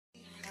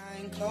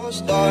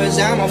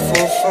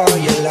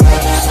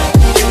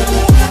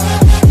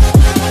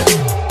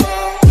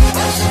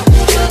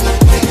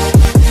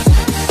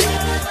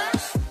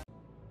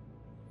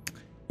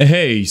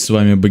Эй, с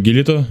вами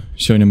Bagelito.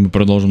 Сегодня мы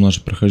продолжим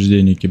наше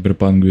прохождение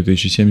Cyberpunk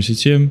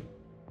 2077.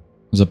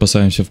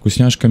 Запасаемся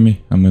вкусняшками,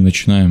 а мы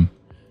начинаем.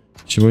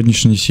 В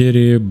сегодняшней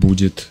серии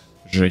будет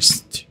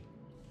жесть.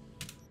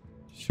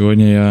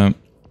 Сегодня я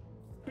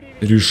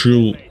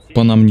решил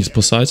по нам не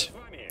спасать.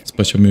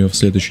 Спасем ее в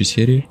следующей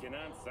серии.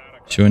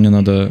 Сегодня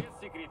надо...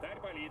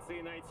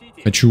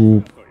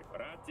 Хочу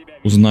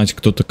узнать,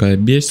 кто такая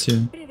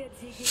бестия.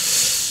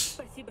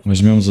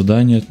 Возьмем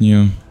задание от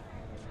нее.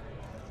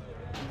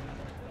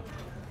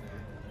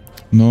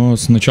 Но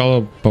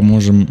сначала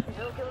поможем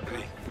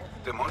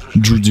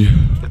Джуди.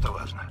 Это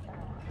важно.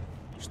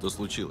 Что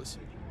случилось?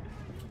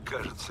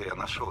 Кажется, я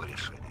нашел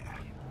решение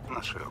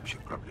нашей общей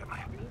проблемы.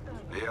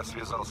 Я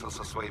связался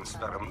со своим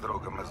старым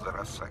другом из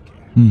Арасаки.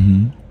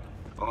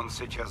 Он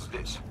сейчас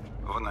здесь,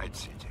 в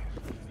Найт-Сити.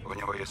 У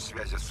него есть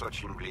связи с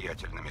очень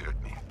влиятельными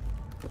людьми.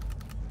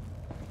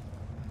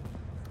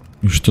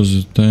 И что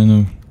за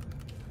тайна?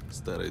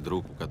 Старый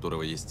друг, у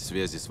которого есть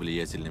связи с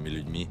влиятельными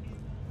людьми.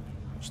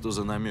 Что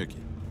за намеки?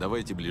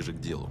 Давайте ближе к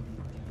делу.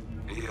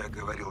 Я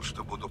говорил,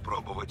 что буду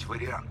пробовать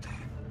варианты,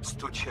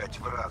 стучать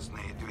в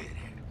разные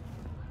двери.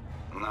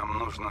 Нам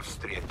нужно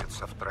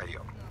встретиться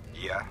втроем.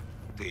 Я,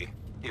 ты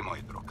и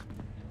мой друг.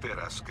 Ты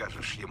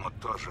расскажешь ему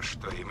то же,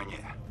 что и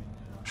мне.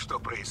 Что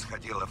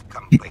происходило в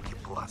Камбэке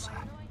Плаза.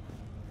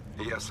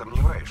 Я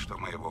сомневаюсь, что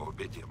мы его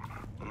убедим.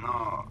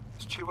 Но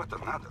с чего-то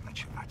надо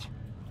начинать.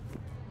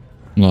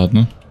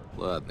 Ладно.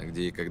 Ладно,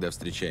 где и когда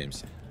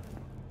встречаемся?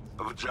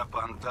 В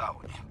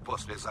Джапантауне,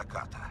 после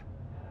заката.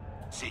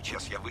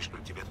 Сейчас я вышлю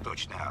тебе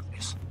точный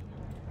адрес.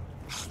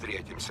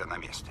 Встретимся на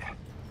месте.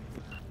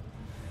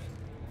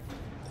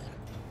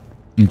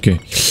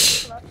 Окей.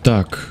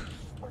 Так.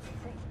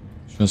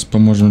 Сейчас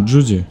поможем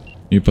Джуди.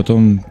 И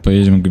потом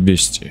поедем к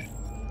бестии.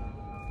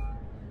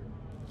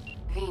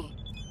 Ви,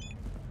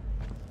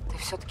 ты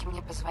все-таки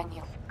мне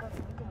позвонил.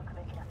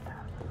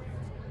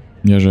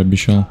 Я же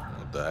обещал.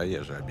 Да,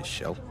 я же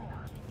обещал.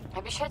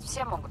 Обещать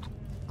все могут,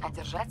 а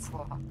держать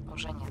слово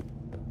уже нет.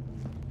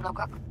 Но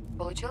как?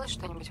 Получилось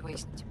что-нибудь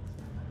выяснить?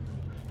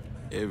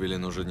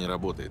 Эвелин уже не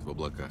работает в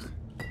облаках.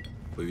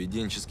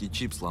 Поведенческий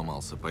чип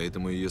сломался,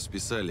 поэтому ее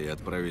списали и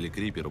отправили к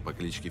Риперу по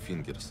кличке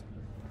Фингерс.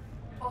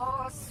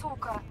 О,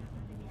 сука!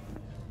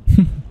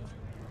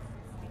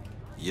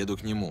 Еду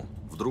к нему.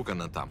 Вдруг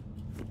она там.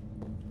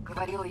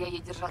 Говорила я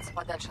ей держаться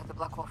подальше от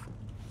облаков.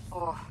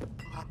 О,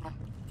 ладно.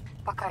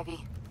 Пока, Ви.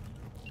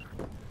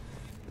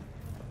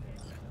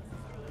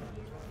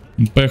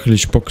 Поехали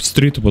по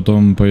стриту,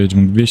 потом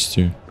поедем к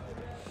бестии.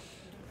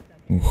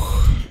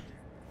 Ух.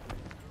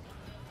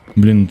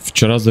 Блин,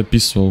 вчера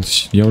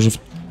записывался. Я уже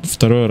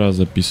второй раз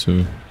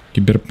записываю.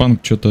 Cyberpunk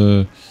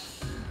что-то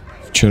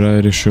вчера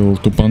я решил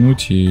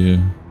тупануть и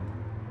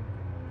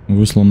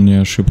выслал мне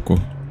ошибку.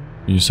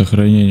 И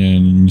сохранение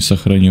не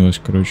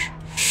сохранилось, короче.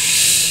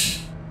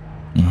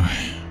 Ой.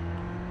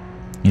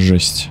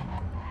 Жесть.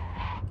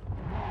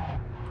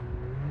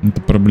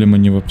 Это проблема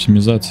не в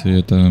оптимизации,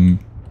 это...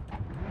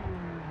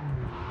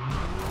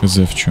 Хз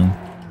в чем.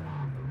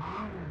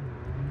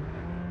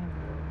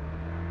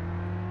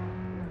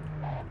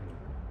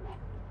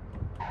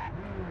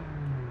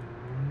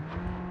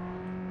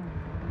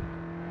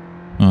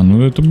 А,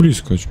 ну это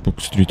близко,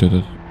 Чпок-стрит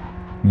этот.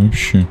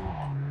 Вообще.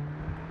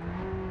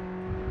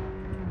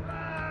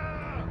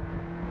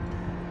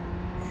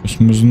 Сейчас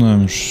мы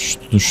знаем,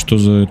 что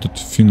за этот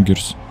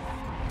Фингерс.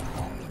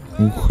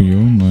 Ух,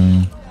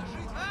 ё-моё.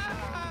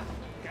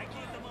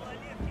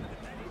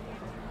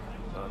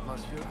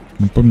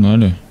 Ну,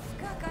 погнали.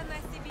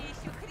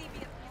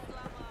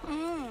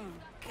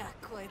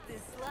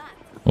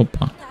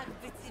 Опа.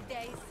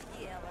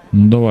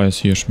 Ну давай,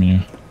 съешь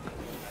меня.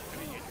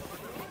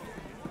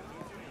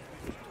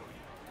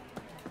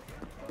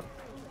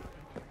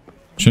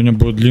 Сегодня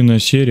будет длинная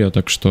серия,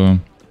 так что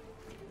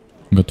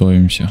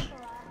готовимся.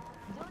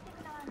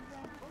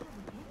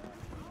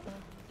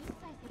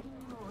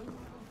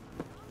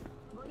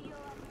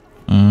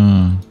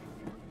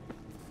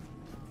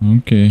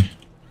 Окей.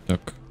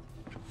 Так.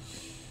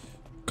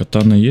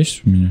 Катана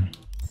есть у меня?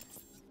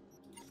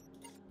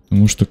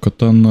 Потому что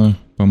катана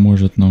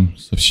поможет нам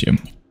совсем.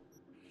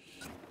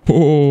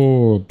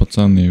 О,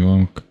 пацаны,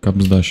 вам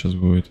капсда сейчас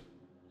будет.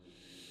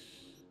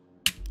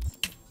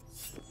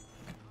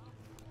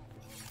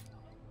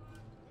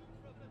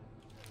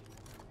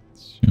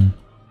 Все.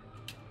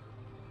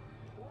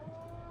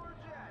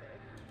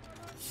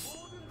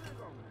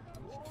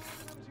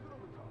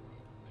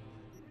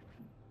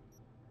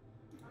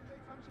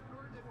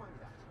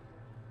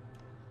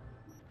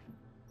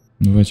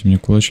 Давайте мне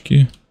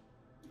кулачки.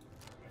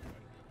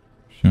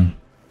 Все.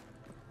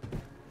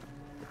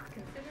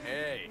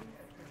 Эй,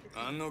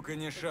 а ну-ка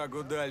не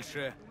шагу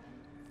дальше.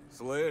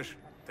 Слышь,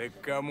 ты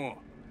к кому?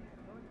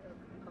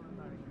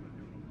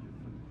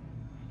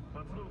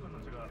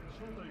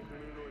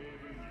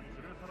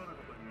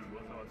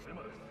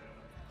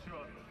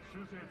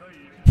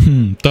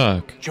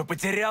 Так. Чё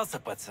потерялся,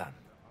 пацан?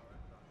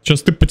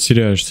 Сейчас ты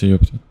потеряешься,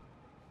 ёпта.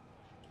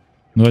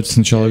 Давайте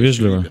сначала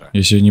вежливо.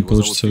 Если не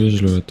получится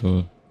вежливо,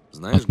 то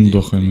Знаешь, где его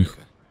отмудохаем их.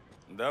 клиника?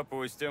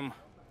 Допустим.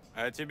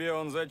 А тебе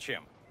он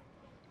зачем?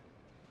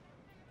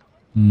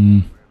 У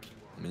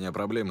меня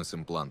проблемы с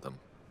имплантом.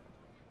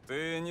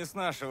 Ты не с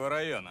нашего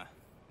района.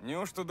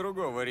 Неужто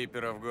другого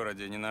рипера в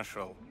городе не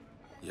нашел?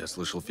 Я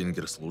слышал,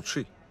 Фингерс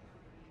лучший.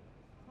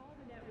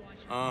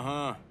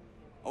 Ага.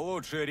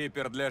 Лучший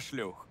рипер для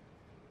шлюх.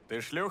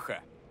 Ты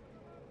шлюха?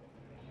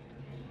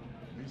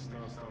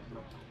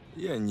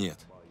 Я нет.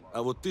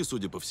 А вот ты,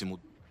 судя по всему...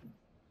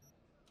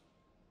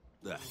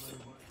 Да.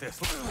 Ты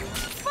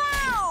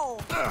Вау!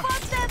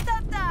 Вот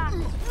это да!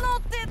 Ну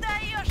ты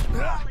даешь,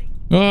 малый!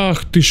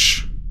 Ах ты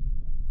ж.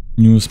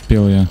 Не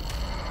успел я.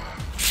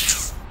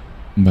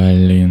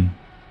 Блин.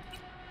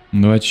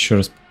 Давайте еще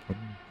раз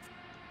попробуем.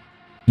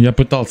 Я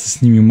пытался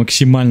с ними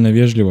максимально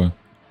вежливо.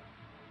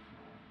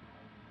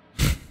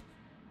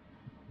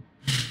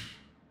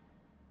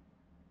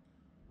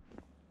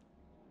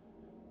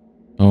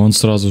 А он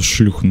сразу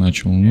шлюх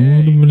начал.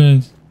 Ну,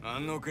 блядь. А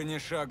ну-ка не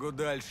шагу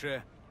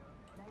дальше.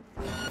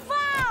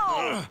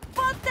 Вау!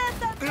 Вот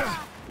это да!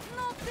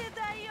 Ну ты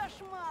даешь,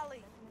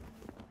 малый!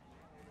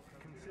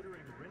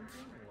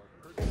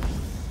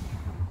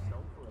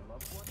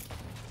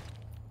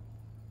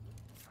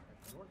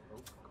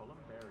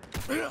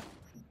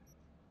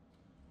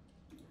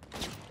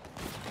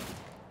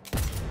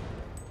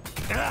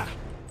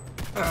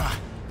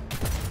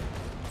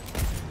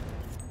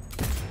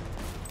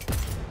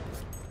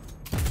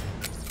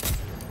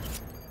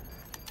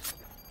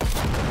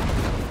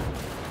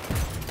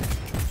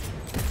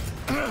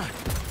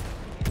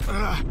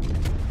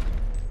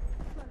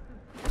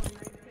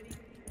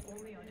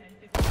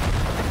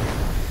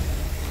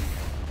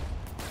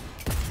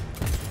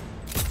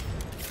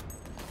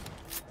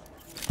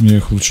 Я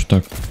их лучше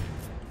так.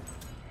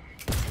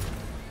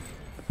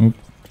 Оп.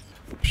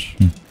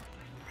 Всё.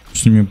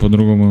 С ними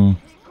по-другому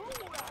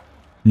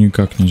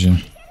никак нельзя.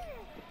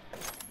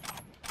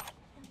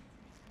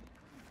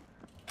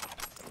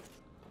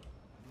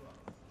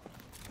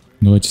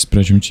 Давайте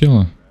спрячем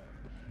тело,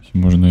 если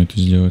можно это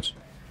сделать.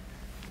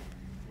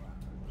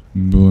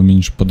 Было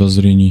меньше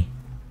подозрений.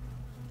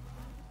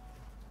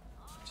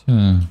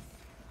 Хотя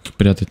их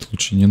прятать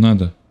лучше не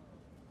надо.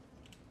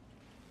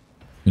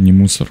 А не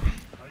мусор.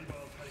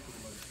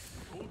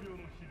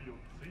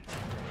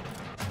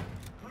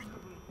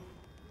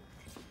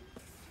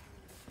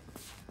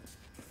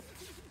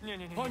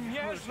 О,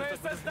 нежное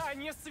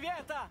создание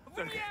света!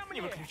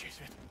 Не выключай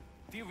свет.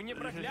 Ты в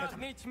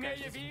непроглядной тьме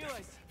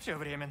явилась. Все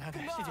время надо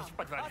сидеть в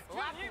подвале.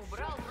 Лапу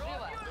убрал,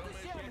 живо.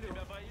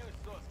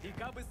 И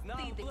кабы знал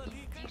Ты владыка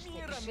допустишь, что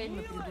мира, эти шельмы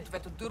мира, придут в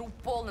эту дыру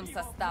полным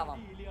составом.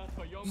 или о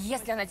твоем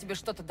Если она тебе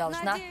что-то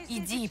должна, Надеюсь,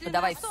 иди и эти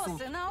подавай в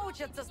членососы суд.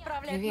 научатся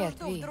справлять Привет,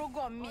 нужду Ви. в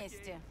другом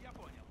месте.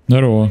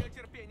 Здорово.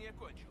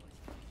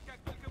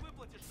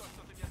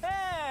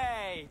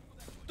 Эй!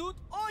 Тут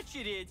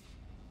очередь!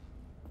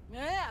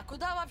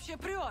 Куда вообще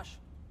прешь?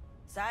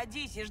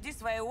 Садись и жди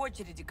своей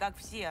очереди, как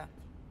все.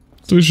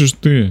 Слышишь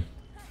ты?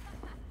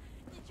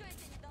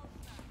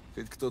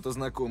 Хоть кто-то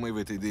знакомый в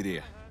этой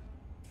дыре.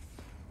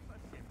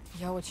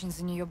 Я очень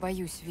за нее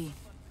боюсь, Ви.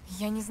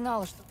 Я не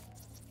знала, что...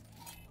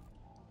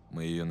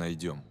 Мы ее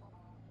найдем.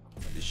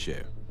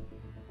 Обещаю.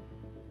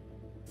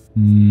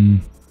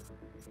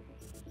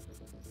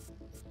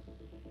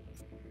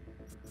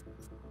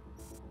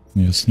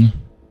 Ясно.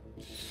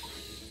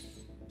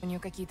 У нее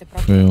какие-то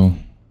проблемы. Фейл.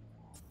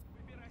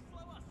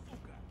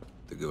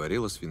 Ты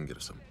говорила с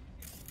Фингерсом?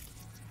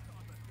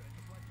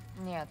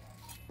 Нет.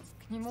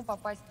 К нему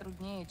попасть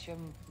труднее,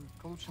 чем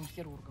к лучшим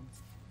хирургам.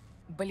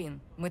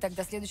 Блин, мы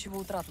тогда следующего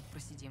утра тут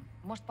просидим.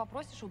 Может,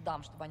 попросишь у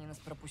дам, чтобы они нас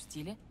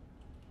пропустили?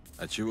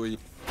 А чего я...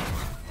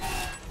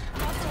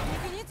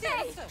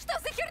 Эй, Что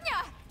за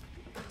херня?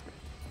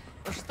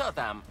 Что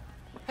там?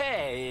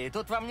 Эй,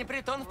 тут вам не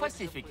притон в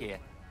Пасифике.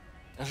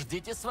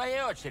 Ждите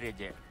своей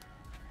очереди.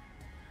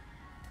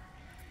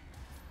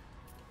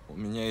 У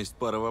меня есть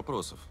пара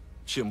вопросов.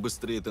 Чем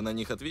быстрее ты на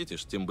них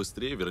ответишь, тем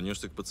быстрее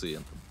вернешься к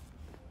пациентам.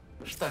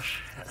 Что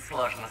ж,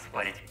 сложно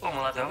спорить. У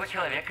молодого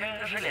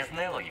человека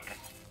железная логика.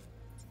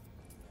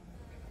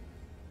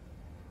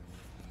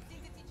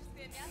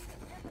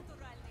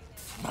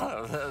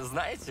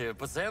 Знаете,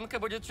 пациентка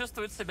будет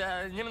чувствовать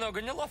себя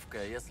немного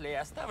неловко, если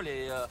я оставлю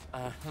ее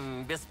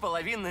без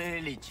половины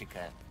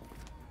личика.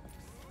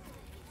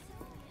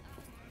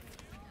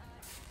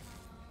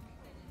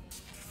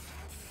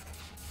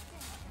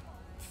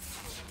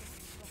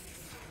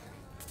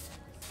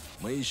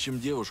 Мы ищем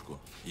девушку.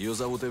 Ее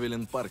зовут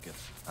Эвелин Паркер.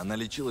 Она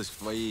лечилась в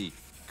твоей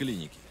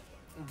клинике.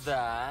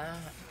 Да.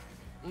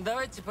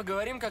 Давайте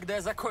поговорим, когда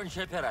я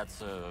закончу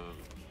операцию.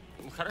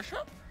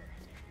 Хорошо?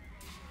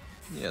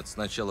 Нет,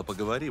 сначала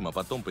поговорим, а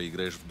потом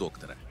поиграешь в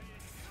доктора.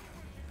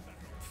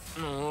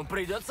 Ну,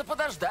 придется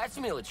подождать,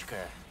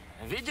 милочка.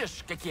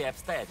 Видишь, какие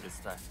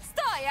обстоятельства?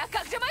 Стой, а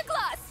как же мой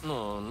глаз?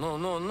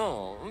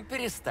 Ну,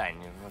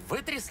 перестань.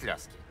 Вытри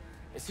слезки.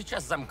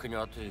 Сейчас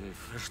замкнет. И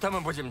что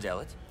мы будем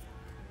делать?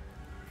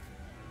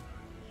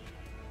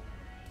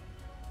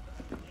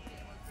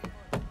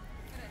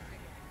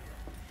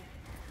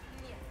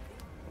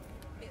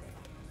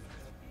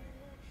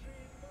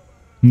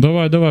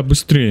 Давай, давай,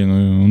 быстрее,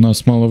 ну, у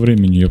нас мало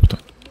времени, ёпта.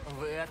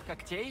 Вы от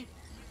когтей?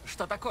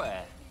 Что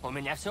такое? У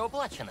меня все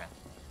уплачено.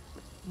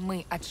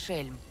 Мы от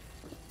Шельм.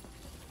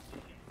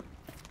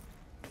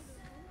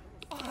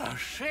 О,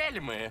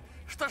 шельмы!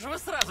 Что же вы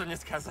сразу не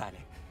сказали?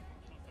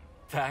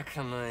 Так,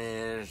 ну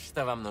и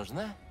что вам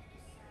нужно?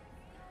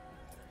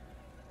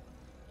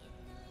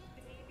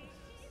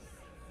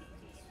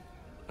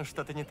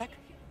 Что-то не так?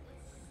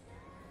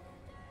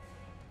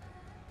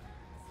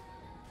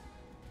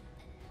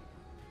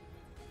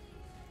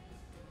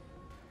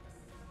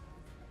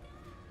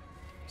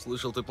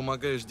 Слышал, ты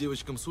помогаешь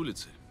девочкам с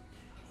улицы?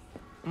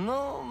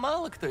 Ну,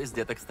 мало кто из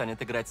деток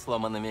станет играть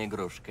сломанными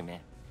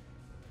игрушками.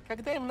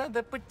 Когда им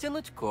надо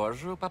подтянуть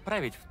кожу,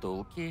 поправить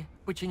втулки,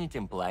 починить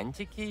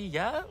имплантики,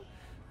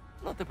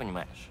 ну, ты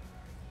понимаешь.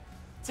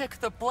 Те,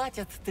 кто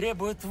платят,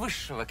 требуют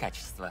высшего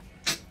качества.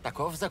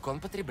 Таков закон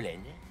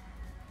потребления.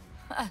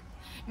 Ха,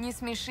 не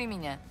смеши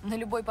меня. На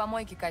любой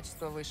помойке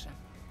качество выше.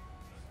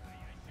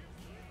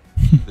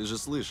 Ты же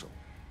слышал.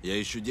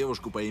 Я ищу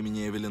девушку по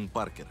имени Эвелин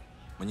Паркер.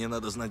 Мне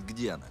надо знать,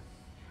 где она.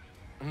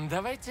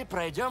 Давайте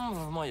пройдем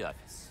в мой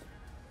офис.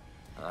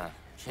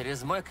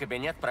 Через мой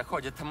кабинет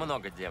проходит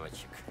много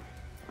девочек.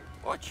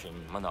 Очень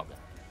много.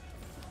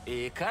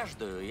 И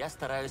каждую я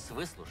стараюсь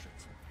выслушать.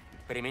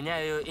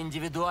 Применяю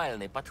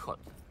индивидуальный подход.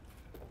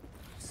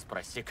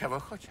 Спроси, кого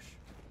хочешь.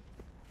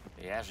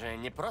 Я же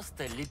не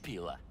просто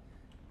лепила.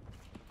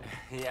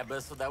 Я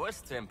бы с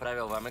удовольствием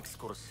провел вам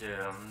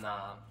экскурсию,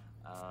 но...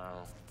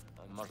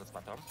 может,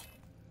 потом?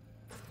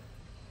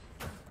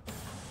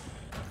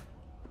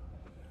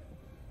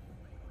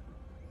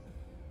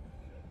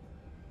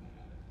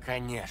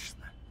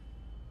 Конечно.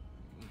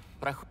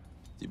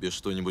 Тебе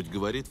что-нибудь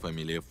говорит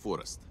фамилия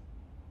Форест?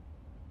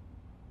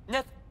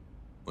 Нет.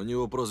 У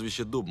него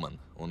прозвище Дубман.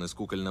 Он из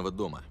кукольного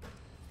дома.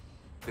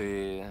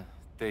 Ты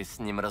с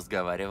ним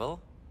разговаривал?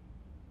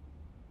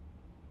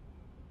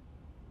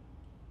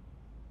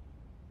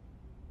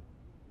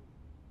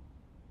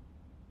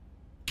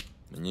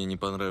 Мне не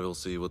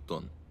понравился его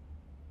тон.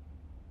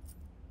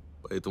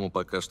 Поэтому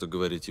пока что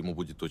говорить ему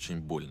будет очень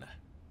больно.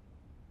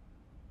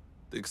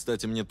 Ты,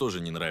 кстати, мне тоже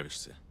не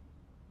нравишься.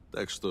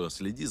 Так что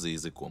следи за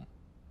языком.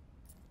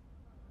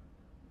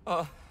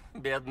 О,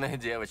 бедная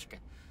девочка.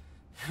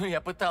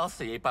 Я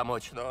пытался ей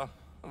помочь, но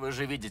вы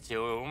же видите,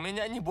 у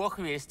меня не бог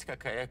весть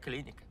какая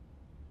клиника.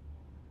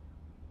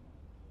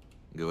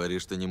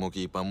 Говоришь, ты не мог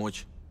ей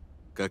помочь?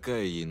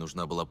 Какая ей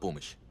нужна была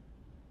помощь?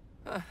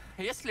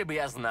 Если бы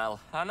я знал,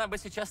 она бы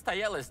сейчас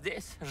стояла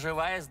здесь,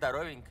 живая,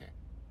 здоровенькая.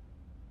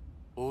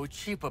 У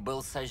Чипа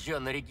был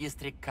сожжен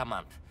регистрик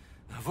команд.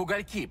 В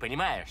угольки,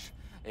 понимаешь?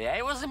 Я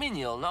его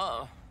заменил,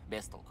 но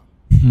без толку.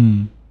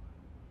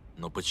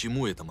 Но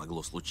почему это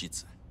могло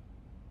случиться?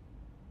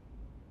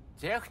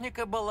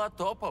 Техника была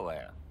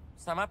топовая.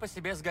 Сама по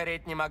себе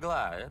сгореть не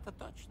могла, это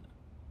точно.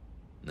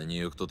 На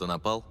нее кто-то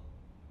напал?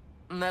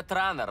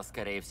 Нетранер,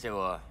 скорее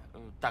всего.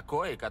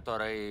 Такой,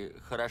 который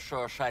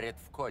хорошо шарит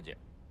в коде.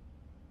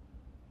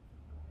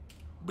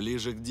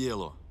 Ближе к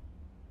делу.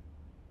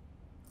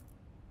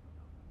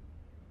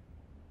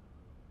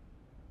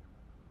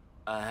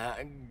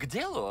 К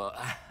делу?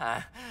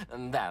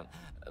 Да.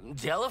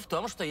 Дело в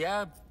том, что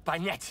я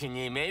понятия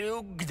не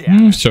имею, где.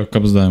 Ну все,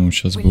 капсда ему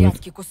сейчас будет.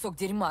 Блядский кусок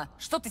дерьма.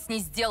 Что ты с ней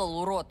сделал,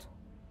 урод?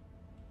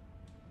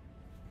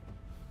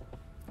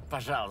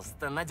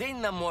 Пожалуйста, надень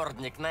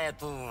намордник на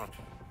эту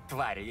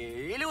тварь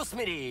или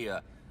усмири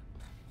ее.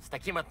 С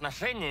таким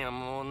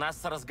отношением у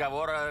нас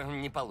разговора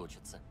не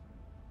получится.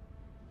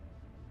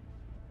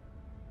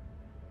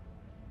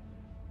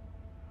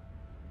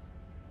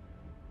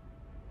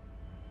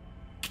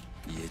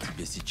 Я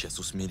тебя сейчас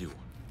усмирю.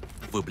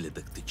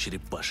 Выблядок ты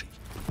черепаший.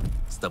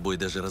 С тобой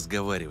даже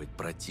разговаривать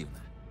противно.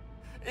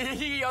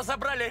 Ее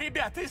забрали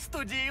ребята из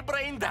студии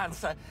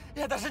брейнданса.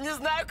 Я даже не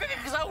знаю, как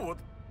их зовут.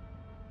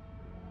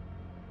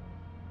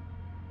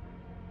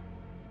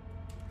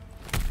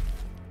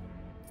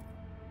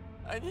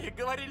 Они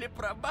говорили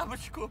про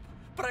бабочку,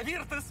 про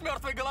Вирты с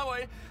мертвой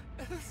головой.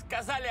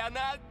 Сказали,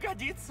 она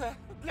годится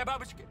для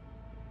бабочки.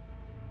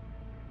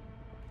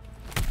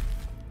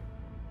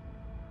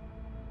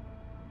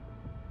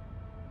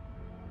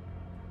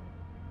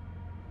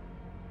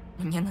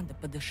 Мне надо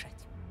подышать.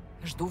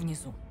 Жду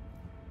внизу.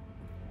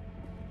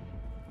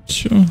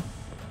 Все.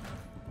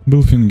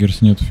 Был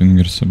Фингерс, нет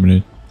Фингерса,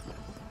 блядь.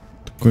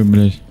 Такой,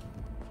 блядь,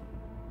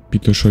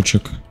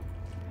 петушочек.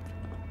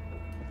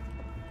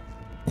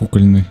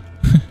 Кукольный.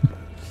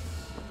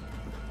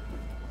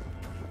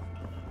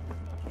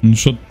 Ну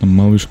что ты там,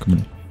 малышка,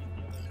 блядь.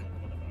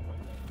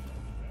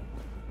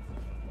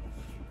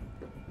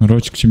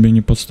 Ротик тебе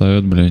не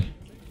подставят, блядь.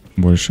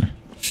 Больше.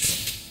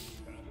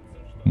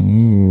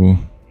 У-у-у.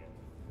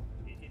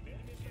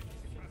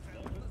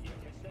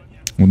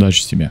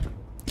 Удачи тебе.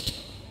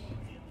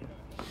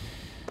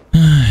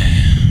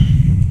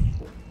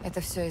 Это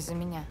все из-за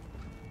меня.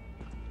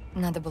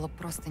 Надо было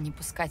просто не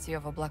пускать ее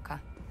в облака.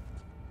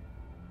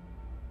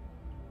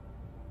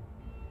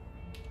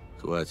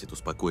 Хватит,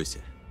 успокойся.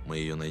 Мы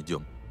ее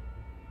найдем.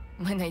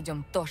 Мы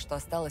найдем то, что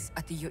осталось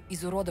от ее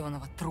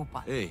изуродованного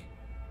трупа. Эй,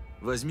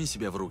 Возьми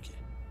себя в руки.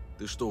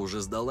 Ты что,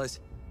 уже сдалась?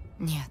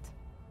 Нет.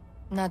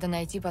 Надо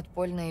найти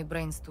подпольные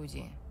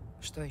брейн-студии.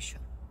 Что еще?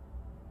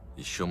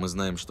 Еще мы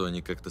знаем, что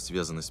они как-то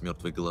связаны с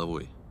мертвой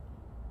головой.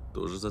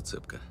 Тоже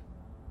зацепка.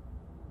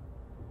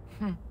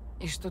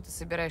 И что ты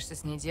собираешься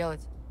с ней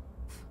делать?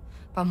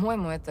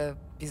 По-моему, это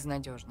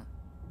безнадежно.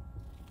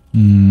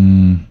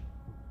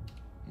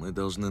 Мы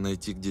должны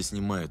найти, где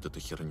снимают эту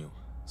херню.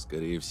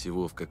 Скорее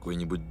всего, в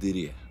какой-нибудь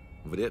дыре.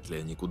 Вряд ли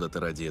они куда-то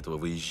ради этого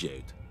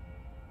выезжают.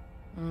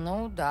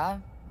 Ну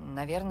да,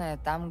 наверное,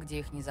 там, где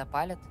их не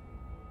запалят.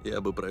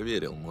 Я бы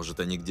проверил, может,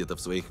 они где-то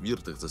в своих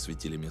виртах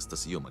засветили место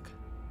съемок.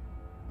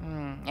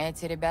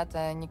 Эти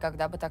ребята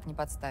никогда бы так не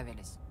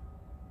подставились.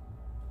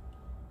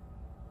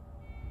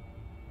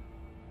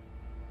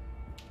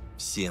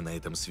 Все на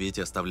этом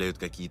свете оставляют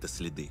какие-то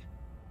следы.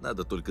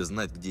 Надо только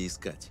знать, где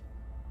искать.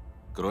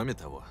 Кроме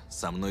того,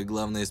 со мной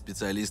главная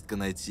специалистка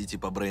Найт-Сити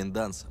по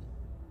брейн-дансам.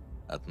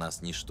 От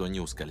нас ничто не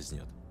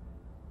ускользнет.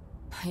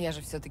 Я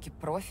же все-таки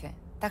профи.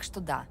 Так что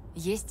да,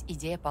 есть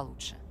идея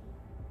получше.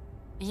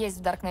 Есть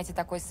в Даркнете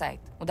такой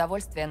сайт.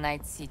 Удовольствие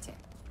Найт-Сити.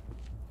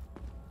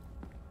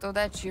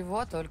 Туда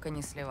чего только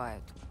не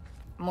сливают.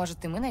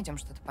 Может, и мы найдем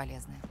что-то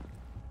полезное.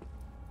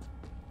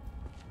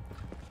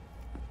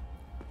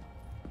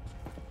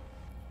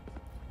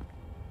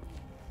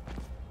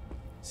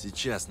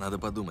 Сейчас надо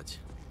подумать.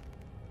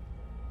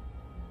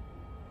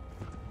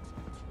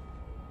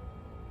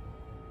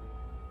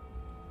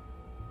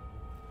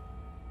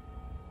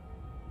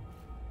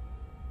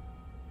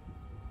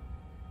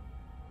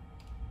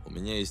 У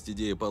меня есть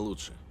идея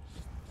получше.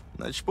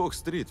 На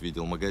Чпок-стрит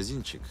видел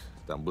магазинчик.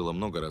 Там было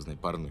много разной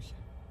порнухи.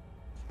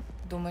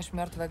 Думаешь,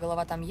 мертвая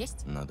голова там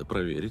есть? Надо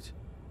проверить.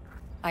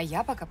 А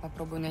я пока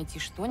попробую найти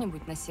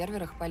что-нибудь на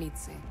серверах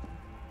полиции.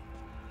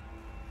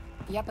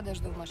 Я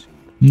подожду в машине.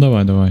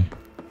 Давай, давай.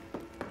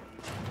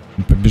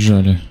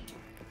 Побежали.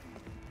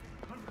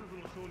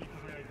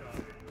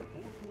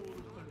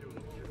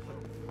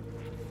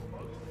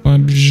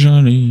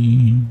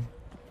 Побежали.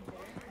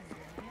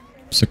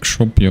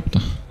 Секшоп, ёпта.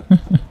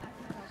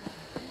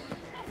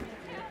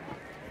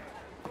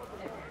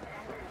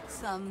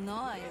 Со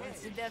мной у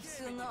тебя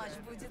всю ночь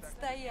будет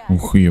стоять.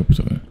 Ух,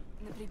 ёпта.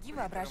 Напряги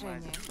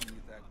воображение.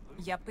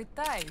 Я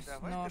пытаюсь,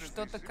 но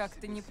что-то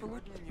как-то не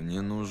получилось.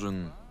 Мне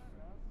нужен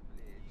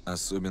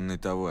особенный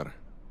товар.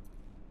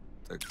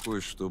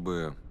 Такой,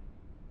 чтобы...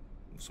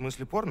 В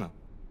смысле порно?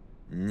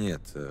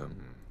 Нет,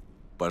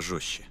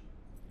 пожестче.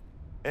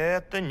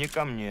 Это не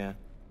ко мне.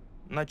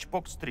 На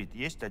Чпок-стрит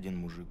есть один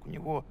мужик. У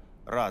него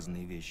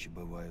разные вещи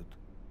бывают.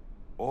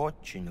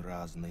 Очень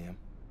разные.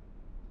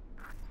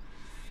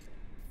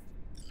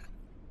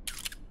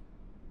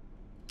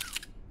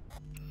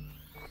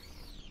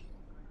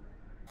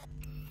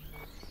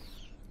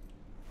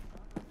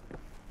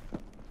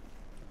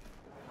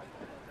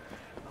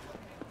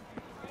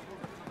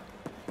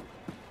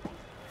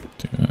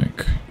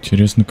 Так,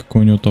 интересно,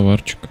 какой у него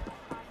товарчик.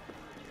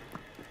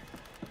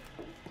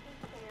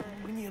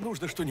 Мне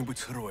нужно что-нибудь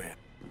сырое.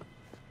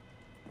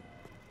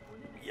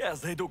 Я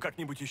зайду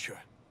как-нибудь еще.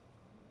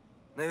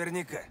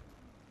 Наверняка.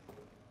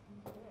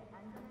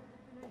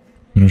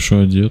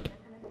 Хорошо одет.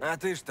 А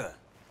ты что,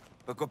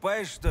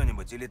 покупаешь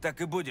что-нибудь или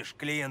так и будешь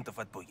клиентов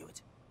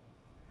отпугивать?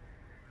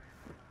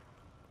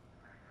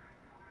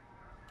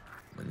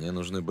 Мне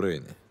нужны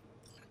брейны.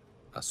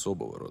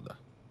 Особого рода.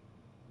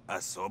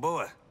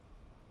 Особого?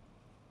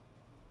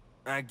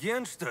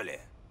 Агент, что ли?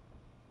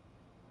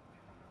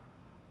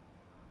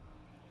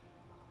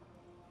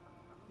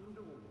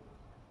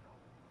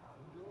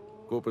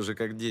 Копы же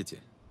как дети.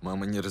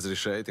 Мама не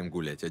разрешает им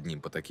гулять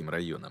одним по таким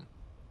районам.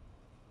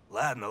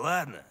 Ладно,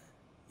 ладно.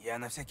 Я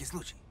на всякий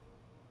случай.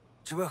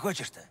 Чего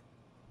хочешь-то?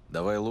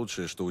 Давай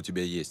лучшее, что у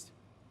тебя есть.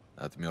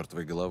 От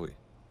мертвой головы.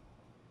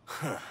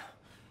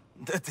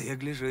 Да ты, я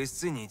гляжу, из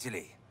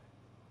ценителей.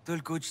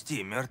 Только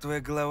учти,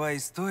 мертвая голова и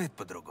стоит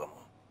по-другому.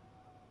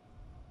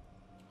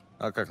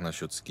 А как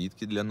насчет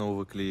скидки для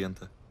нового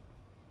клиента?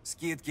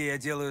 Скидки я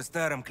делаю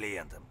старым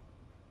клиентам.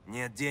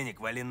 Нет денег,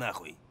 вали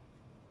нахуй.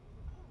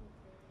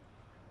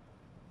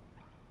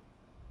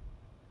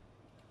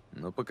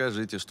 Ну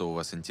покажите, что у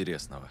вас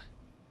интересного.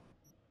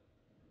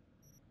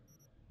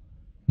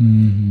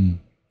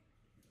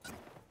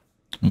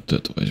 Вот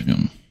это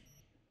возьмем.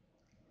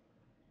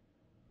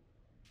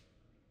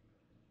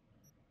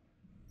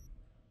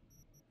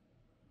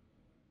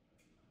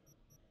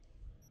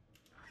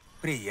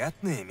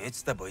 Приятно иметь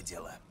с тобой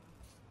дело.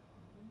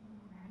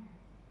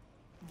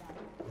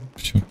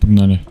 Все,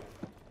 погнали.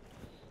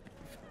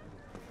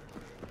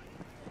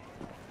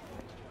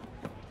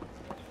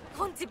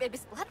 Он тебя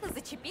бесплатно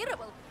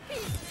зачипировал?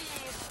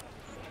 Пиздец.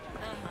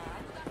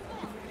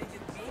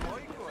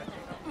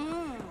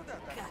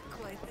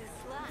 Какой ты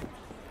сладкий.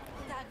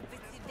 Так бы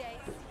тебя и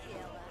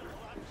съела.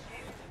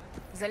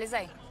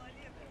 Залезай.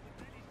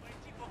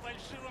 По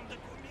фальшивым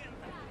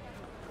документам.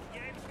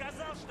 Я им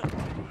сказал, что...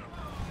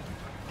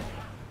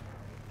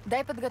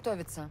 Дай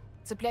подготовиться.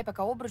 Цепляй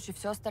пока обруч и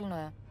все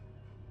остальное.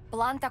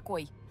 План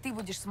такой. Ты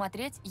будешь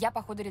смотреть, я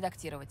по ходу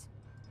редактировать.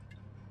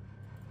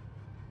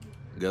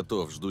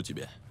 Готов, жду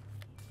тебя.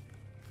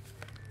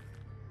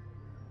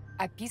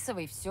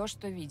 Описывай все,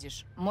 что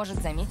видишь.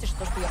 Может, заметишь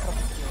то, что я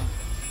пропустила.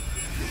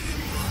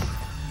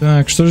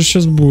 Так, что же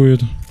сейчас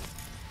будет?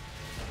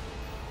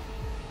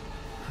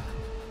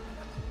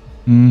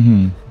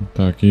 Угу.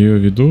 Так, ее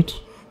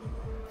ведут.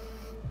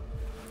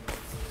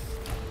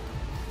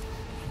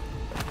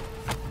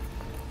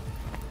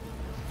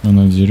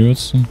 Она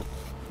дерется.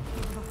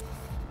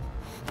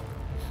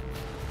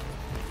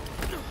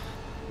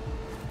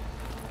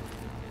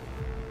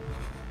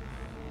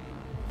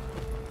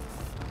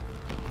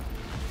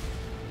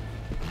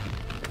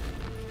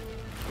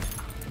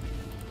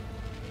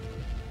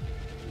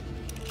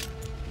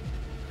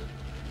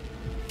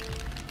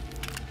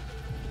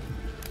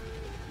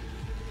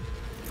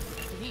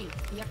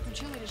 Я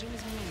включила режим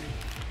изменений.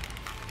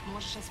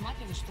 Можешь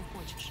осматривать, что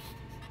хочешь.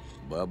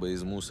 Баба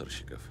из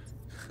мусорщиков.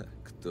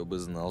 Кто бы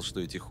знал, что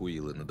эти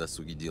хуилы на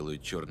досуге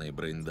делают черные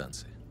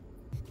брейндансы.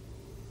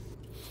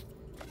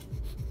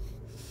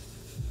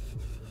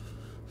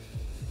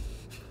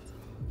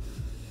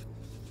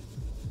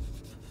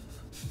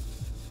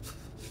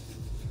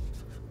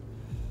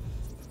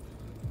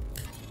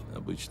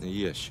 Обычный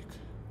ящик.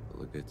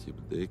 Логотип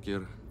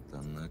Деккер,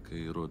 Танака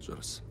и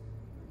Роджерс.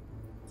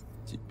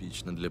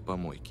 Типично для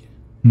помойки.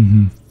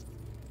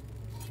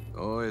 Угу.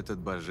 О, этот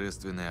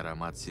божественный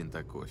аромат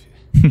синта-кофе.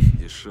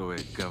 Дешевое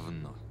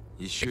говно.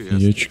 Еще и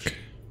Кофеечек.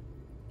 остывший.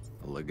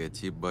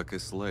 Логотип Бак и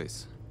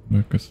Слайс.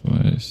 Бак и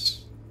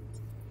Слайс.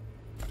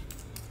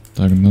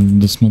 Так, надо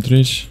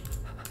досмотреть.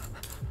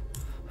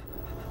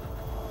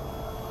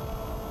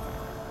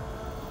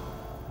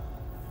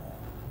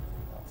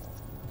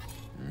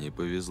 Не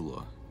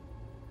повезло.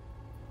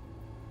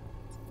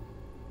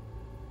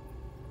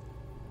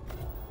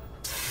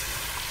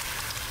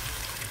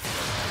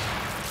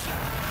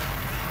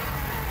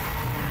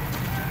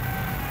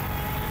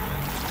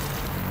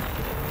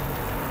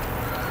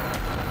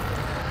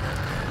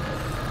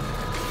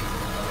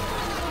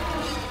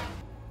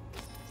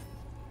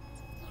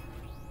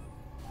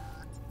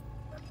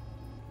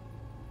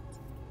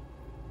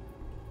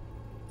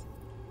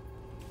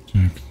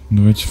 Так,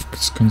 давайте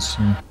с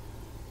конца.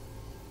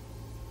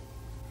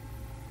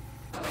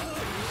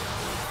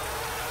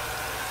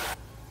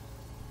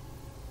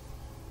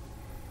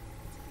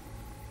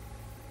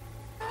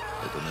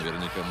 Это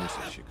наверняка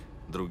мусорщик.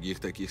 Других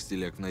таких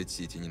стиляк в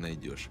Найт-Сити не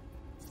найдешь.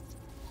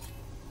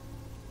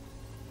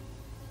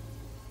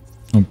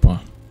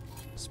 Опа.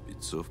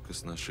 Спецовка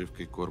с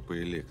нашивкой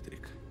Корпо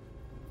Электрик.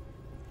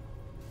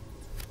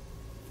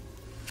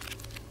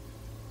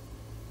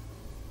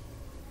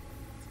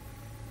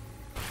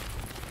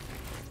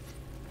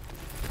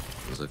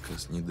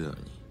 Заказ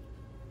недавний.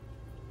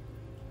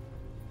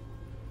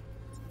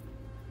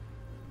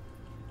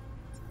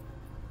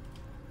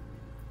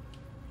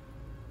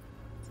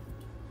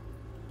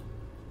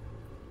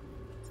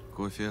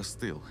 Кофе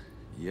остыл.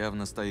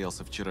 Явно стоял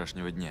со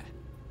вчерашнего дня.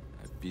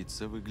 А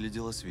пицца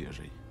выглядела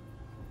свежей.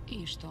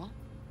 И что?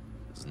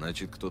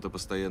 Значит, кто-то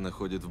постоянно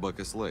ходит в Бак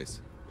и Слайс,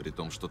 при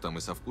том, что там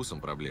и со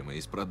вкусом проблемы,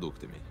 и с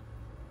продуктами.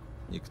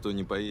 Никто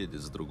не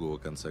поедет с другого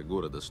конца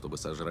города, чтобы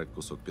сожрать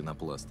кусок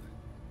пенопласта.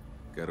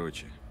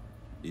 Короче,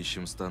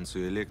 ищем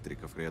станцию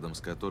электриков, рядом с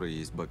которой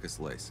есть Бак и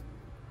Слайс.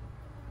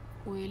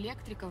 У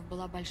электриков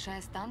была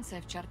большая станция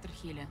в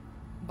Чартер-Хилле.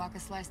 Бак и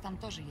Слайс там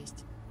тоже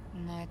есть.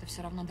 Но это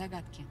все равно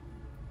догадки.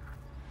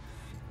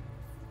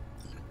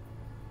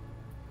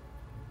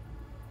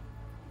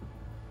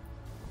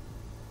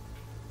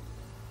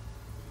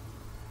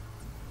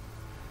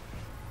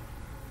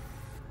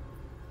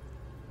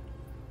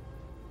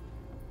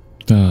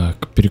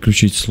 Так,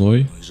 переключить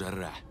слой. Ну и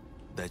жара.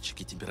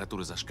 Датчики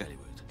температуры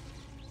зашкаливают.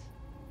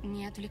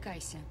 Не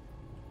отвлекайся.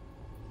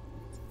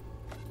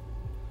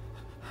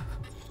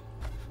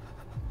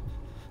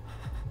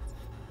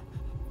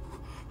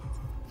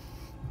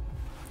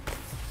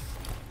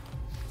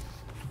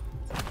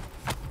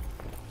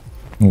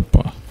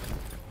 Опа.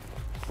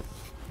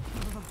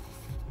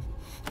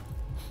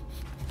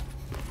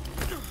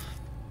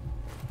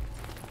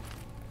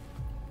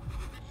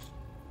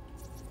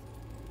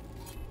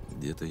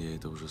 Где-то я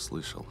это уже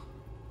слышал.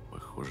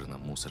 Похоже на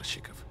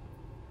мусорщиков.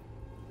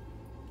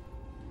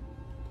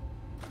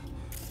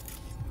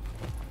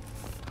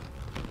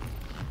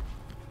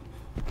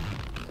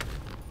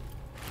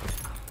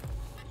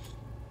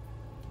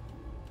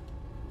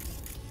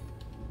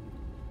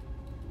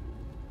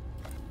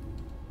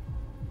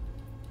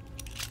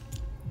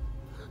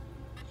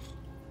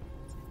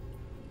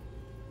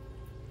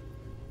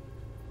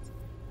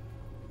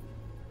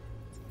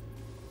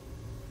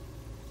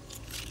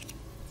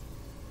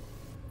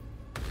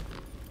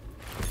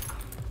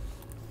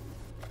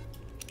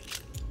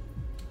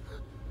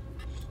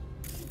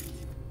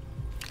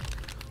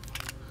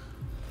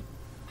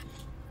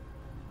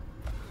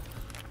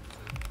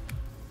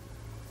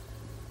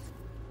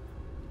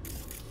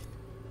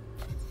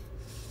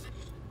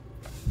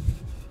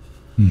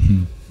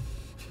 Угу.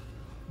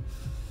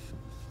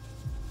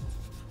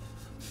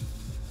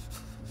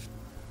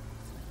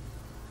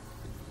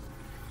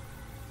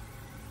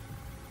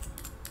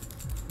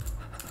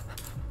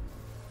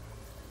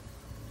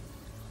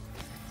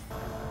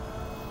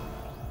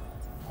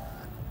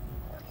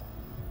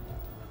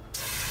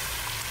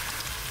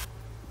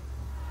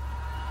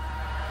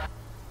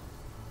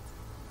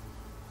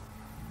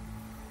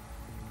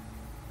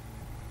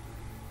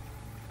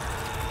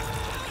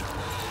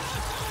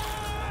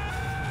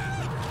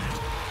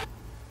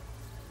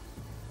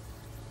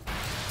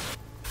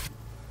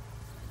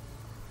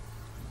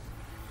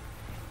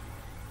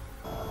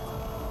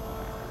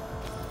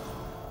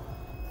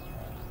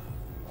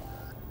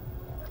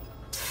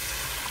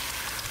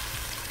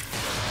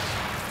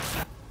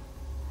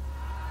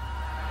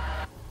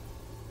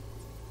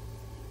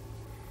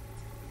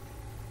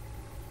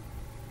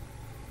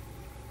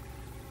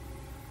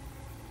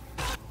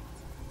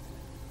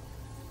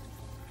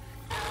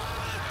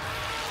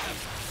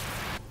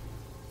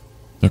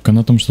 Так,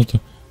 она там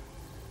что-то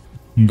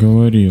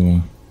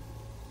говорила.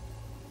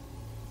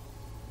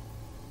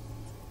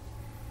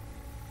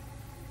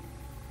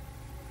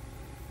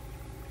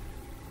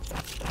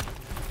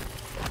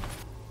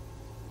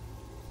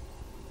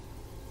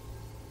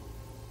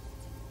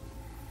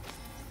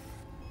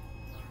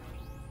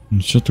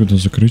 Все тогда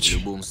закрыть. В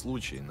любом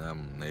случае,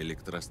 нам на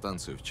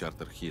электростанцию в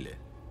Чартер-Хилле.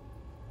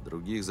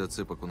 Других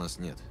зацепок у нас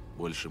нет.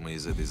 Больше мы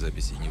из этой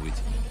записи не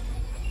вытянем.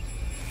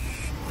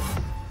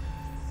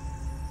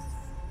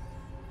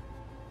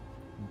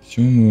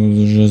 Все,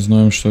 мы уже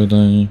знаем, что это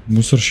они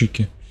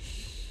мусорщики.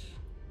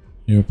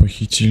 Ее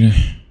похитили.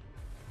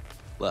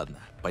 Ладно,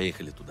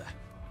 поехали туда.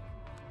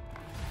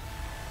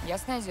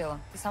 Ясное дело.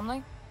 Ты со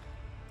мной?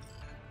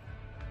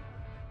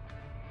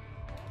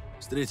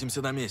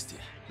 Встретимся на месте.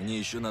 Мне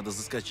еще надо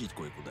заскочить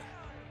кое-куда.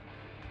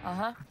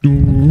 Ага.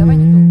 Только давай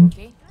недолго,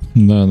 окей?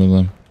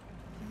 Да.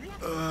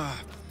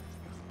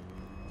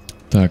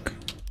 Так.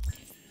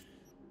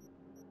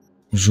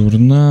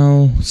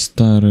 Журнал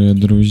 «Старые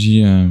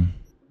друзья».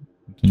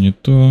 Это не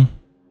то.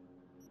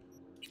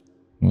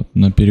 Вот,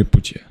 на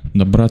перепутье.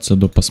 Добраться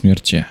до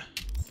посмертия.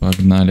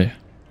 Погнали.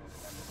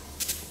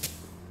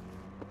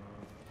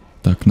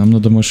 Так, нам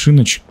надо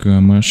машиночка.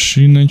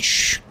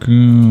 Машинки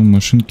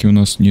у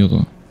нас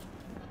нету.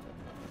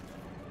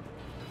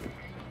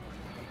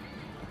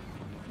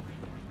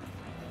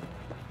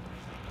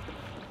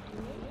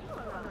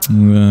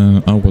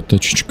 А вот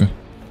тачечка.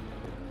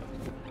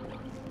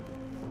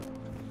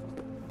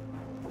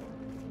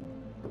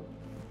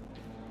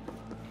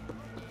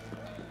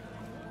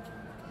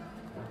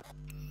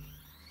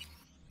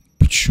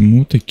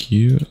 Почему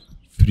такие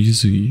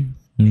фризы?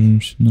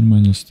 Все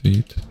нормально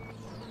стоит.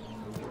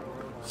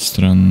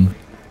 Странно.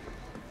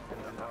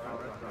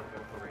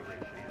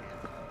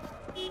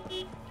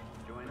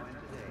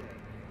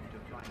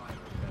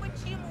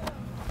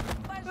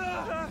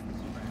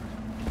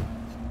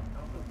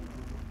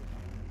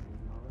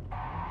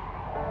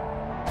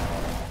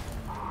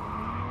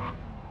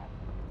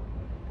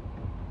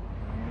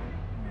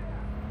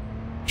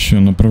 Все,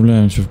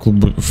 направляемся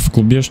в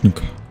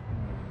клубешник.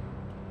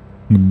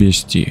 К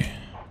бестии.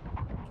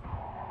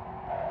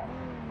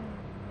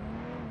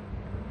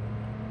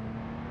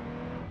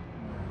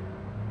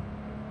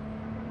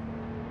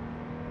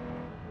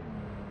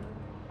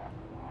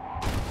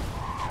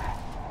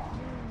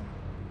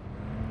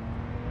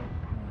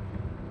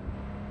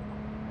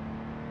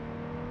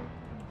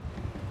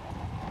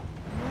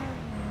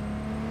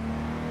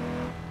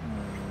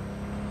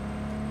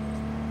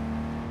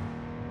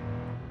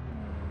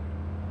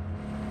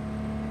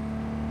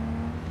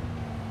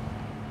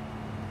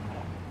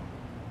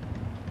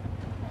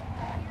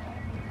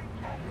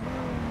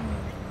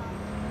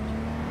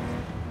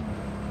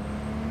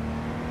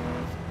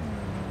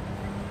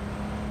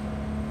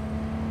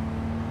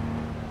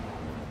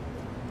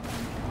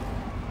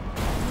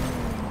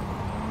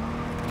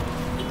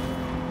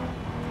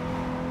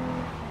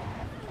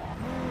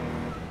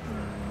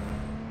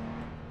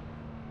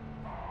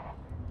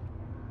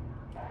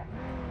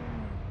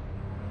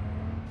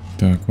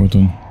 Так, вот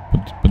он,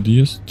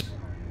 подъезд.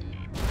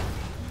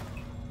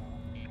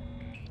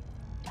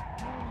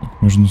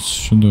 Так, можно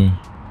сюда.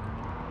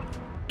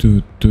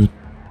 Тут.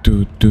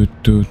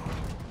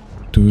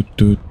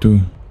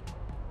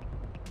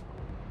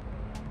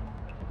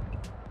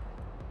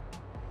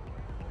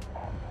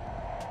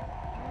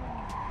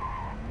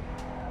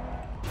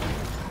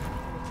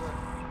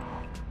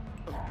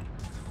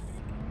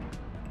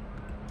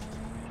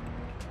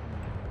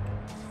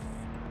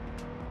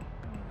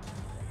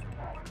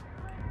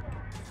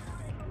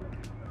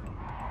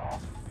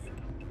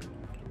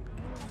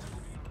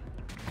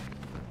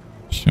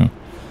 Все.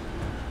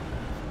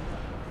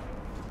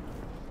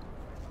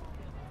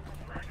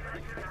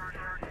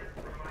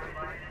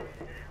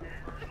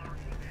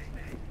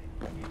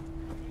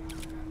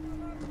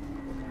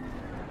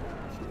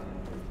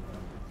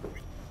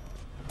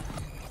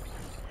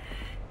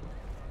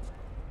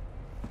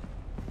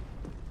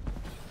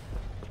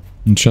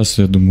 Сейчас,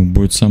 я думаю,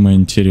 будет самое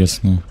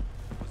интересное.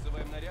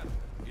 Вызываем наряд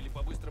или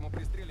по-быстрому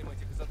пристрелим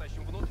этих и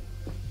затащим внутрь?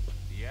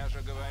 Я же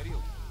говорил.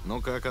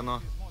 Ну как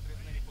оно?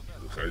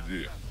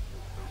 Заходи.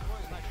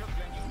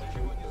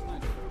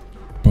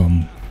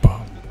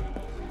 Пам-пам.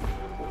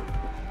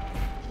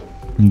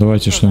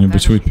 Давайте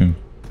что-нибудь выпьем.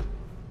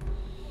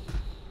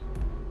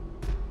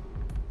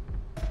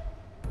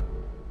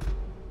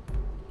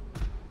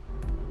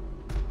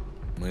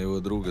 Моего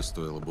друга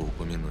стоило бы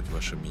упомянуть в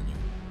вашем меню.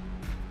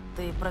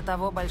 Ты про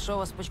того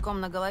большого с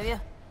пучком на голове?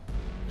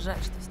 Жаль,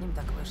 что с ним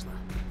так вышло.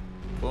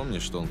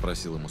 Помнишь, что он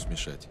просил ему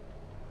смешать?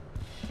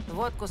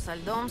 Водку со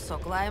льдом,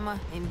 сок лайма,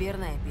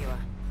 имбирное пиво.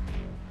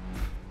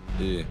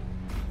 И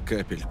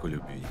капельку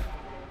любви.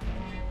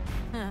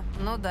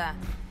 Ну да.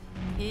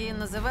 И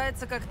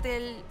называется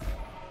коктейль...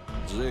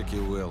 Джеки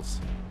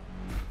Уэллс.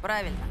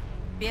 Правильно.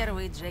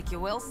 Первый Джеки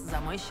Уэллс за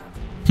мой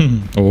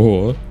счет.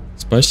 О,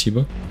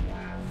 спасибо.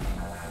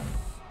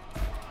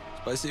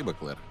 Спасибо,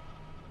 Клэр.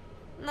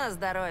 На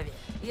здоровье.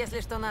 Если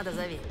что надо,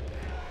 зови.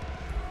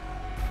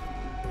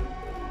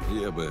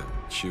 Я бы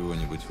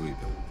Чего-нибудь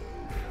выпил.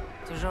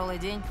 Тяжелый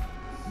день?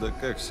 Да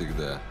как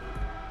всегда.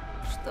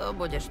 Что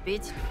будешь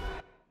пить?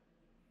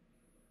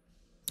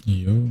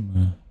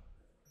 Ё-мо.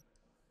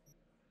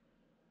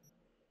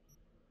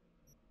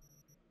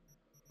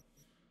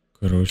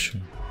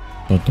 Короче,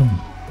 потом.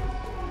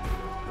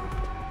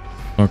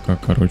 Пока,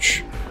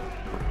 короче.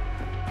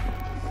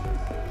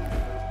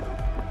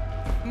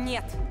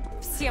 Нет,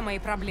 все мои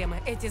проблемы,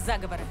 эти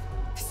заговоры,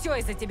 все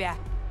из-за тебя.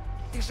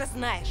 Ты же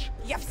знаешь,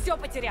 я все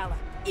потеряла.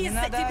 Не Из-за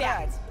надо тебя.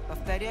 орать.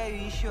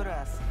 Повторяю еще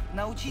раз.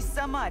 Научись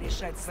сама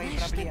решать свои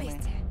Знаешь что, проблемы.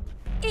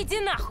 бестия? Иди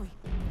нахуй.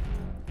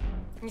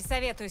 Не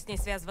советую с ней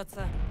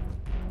связываться.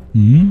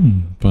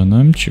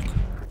 Панамчик.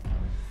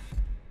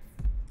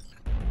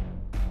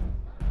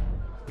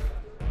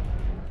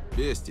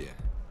 Бестия,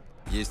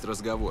 есть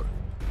разговор.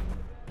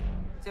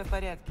 Все в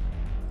порядке.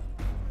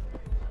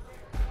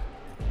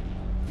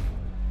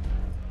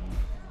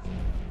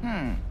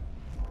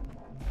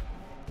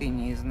 Ты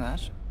не из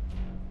наших?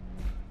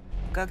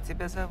 Как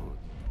тебя зовут?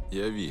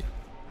 Я Ви.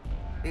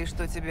 И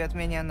что тебе от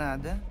меня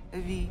надо,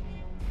 Ви?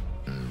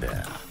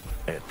 Да,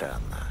 это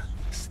она.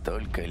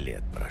 Столько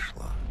лет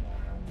прошло.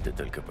 Ты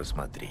только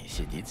посмотри,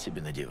 сидит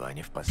себе на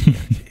диване в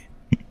посмертии.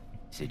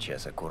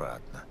 Сейчас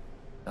аккуратно.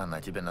 Она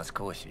тебя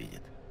насквозь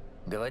видит.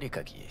 Говори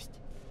как есть.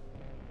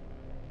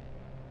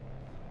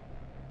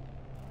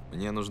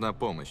 Мне нужна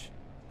помощь.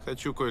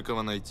 Хочу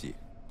кое-кого найти.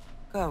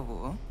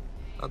 Кого?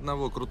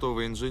 Одного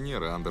крутого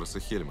инженера Андерса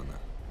Хельмана.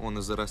 Он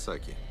из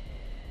Арасаки.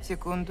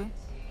 Секунду.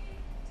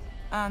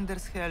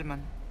 Андерс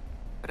Хельман.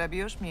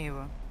 Пробьешь мне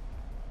его?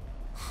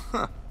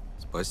 Ха,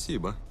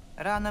 спасибо.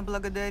 Рано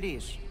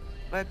благодаришь.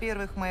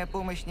 Во-первых, моя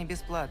помощь не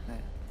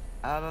бесплатная.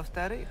 А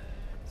во-вторых,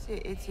 все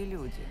эти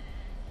люди.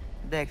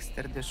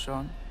 Декстер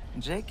Дэшон,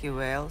 Джеки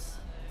Уэллс,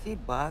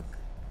 Ти-Баг.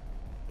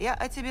 Я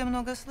о тебе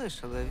много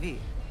слышала, Ви.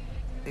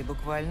 Ты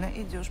буквально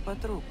идешь по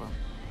трупам.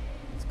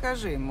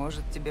 Скажи,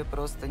 может, тебе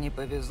просто не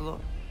повезло?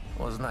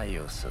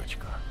 Узнаю,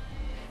 сучку.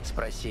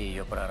 Спроси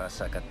ее про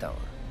Арасака Тауэр.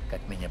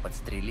 Как меня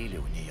подстрелили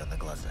у нее на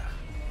глазах.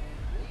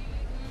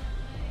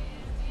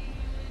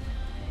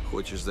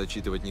 Хочешь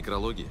зачитывать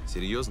некрологи?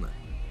 Серьезно?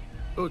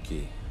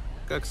 Окей,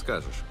 как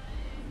скажешь.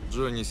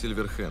 Джонни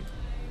Сильверхенд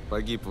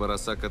погиб в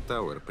Арасака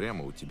Тауэр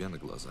прямо у тебя на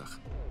глазах.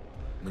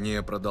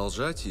 Мне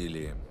продолжать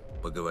или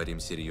поговорим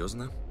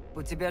серьезно?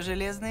 У тебя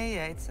железные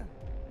яйца.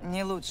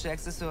 Не лучший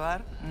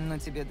аксессуар, но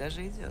тебе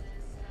даже идет.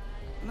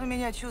 Но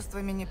меня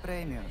чувствами не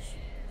проймешь.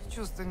 С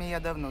чувствами я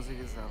давно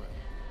завязала.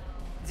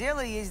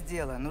 Дело есть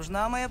дело.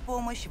 Нужна моя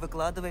помощь,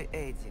 выкладывай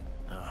Эдди.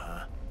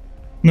 Ага.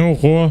 Ну,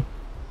 ого.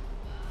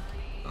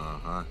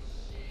 Ага.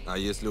 А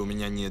если у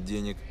меня нет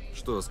денег,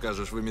 что,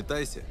 скажешь,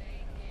 выметайся?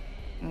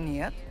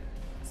 Нет.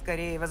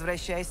 Скорее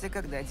возвращайся,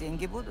 когда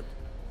деньги будут.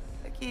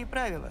 Такие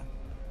правила.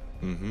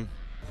 Угу.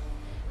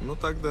 Ну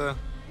тогда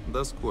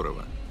до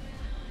скорого.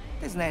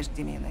 Ты знаешь,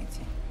 где меня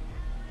найти.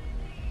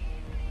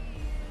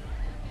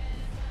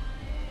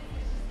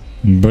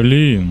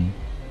 Блин.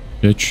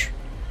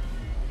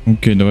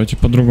 Окей, давайте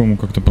по-другому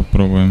как-то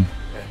попробуем.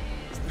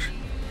 Слышь,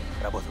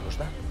 работа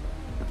нужна?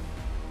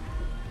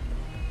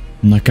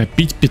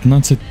 Накопить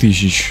 15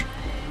 тысяч.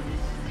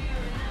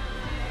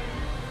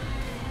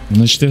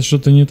 Значит, я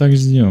что-то не так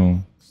сделал.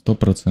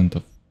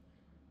 100%.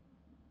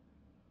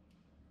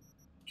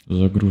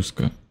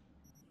 Загрузка.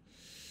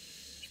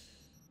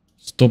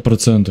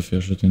 100%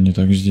 я что-то не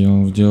так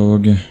сделал в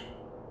диалоге.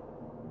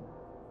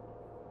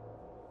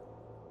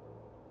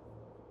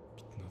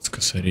 15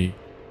 косарей.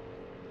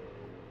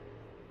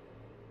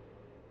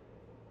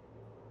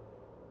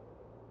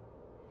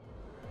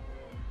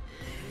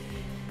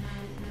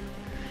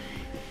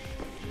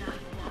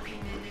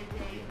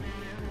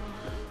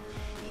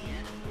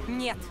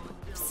 Нет,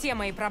 все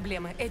мои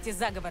проблемы, эти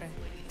заговоры,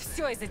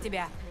 все из-за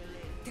тебя.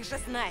 Ты же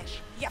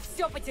знаешь, я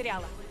все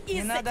потеряла. Не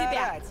Из-за надо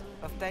тебя. орать.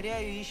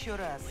 Повторяю еще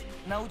раз.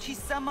 Научись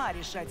сама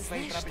решать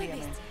свои Знаешь что, проблемы.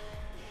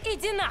 бестия?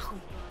 Иди нахуй.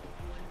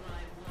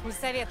 Не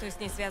советую с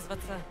ней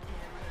связываться.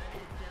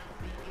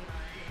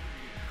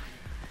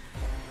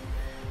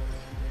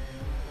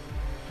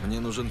 Мне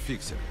нужен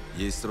фиксер.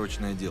 Есть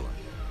срочное дело.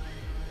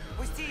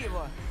 Пусти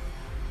его.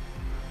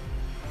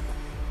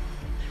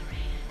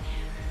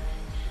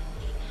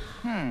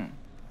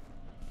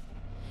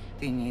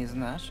 Ты не из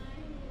наших?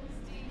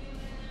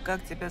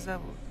 Как тебя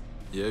зовут?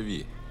 Я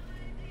Ви.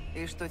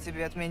 И что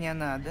тебе от меня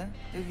надо,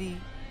 Ви?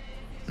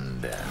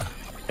 Да,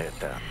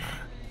 это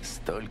она.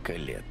 Столько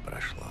лет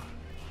прошло.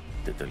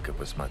 Ты только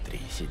посмотри,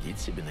 сидит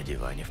себе на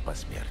диване в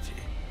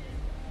посмертии.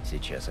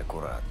 Сейчас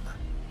аккуратно.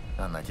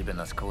 Она тебя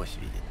насквозь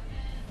видит.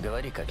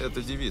 Говори как Это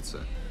есть. девица.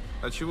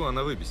 А чего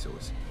она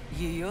выписалась?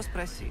 Ее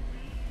спроси.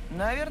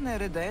 Наверное,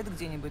 рыдает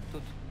где-нибудь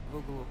тут, в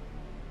углу.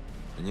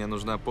 Мне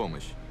нужна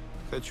помощь.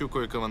 Хочу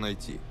кое-кого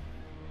найти.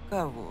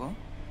 Кого?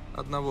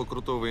 Одного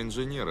крутого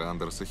инженера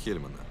Андерса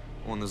Хельмана.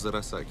 Он из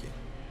Арасаки.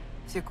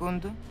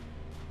 Секунду.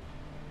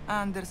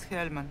 Андерс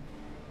Хельман.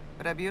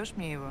 Пробьешь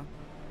мне его?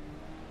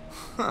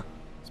 Ха,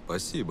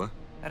 спасибо.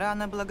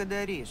 Рано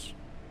благодаришь.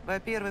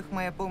 Во-первых,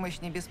 моя помощь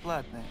не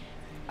бесплатная.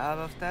 А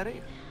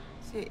во-вторых,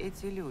 все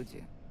эти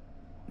люди.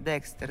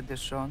 Декстер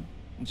Дэшон,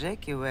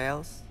 Джеки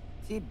Уэллс,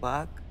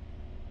 Ти-Баг.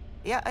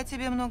 Я о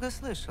тебе много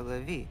слышала,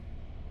 Ви.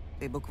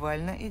 Ты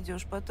буквально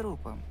идешь по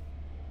трупам.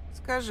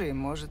 Скажи,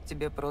 может,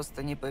 тебе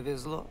просто не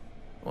повезло?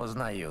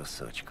 Узнаю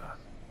сучку.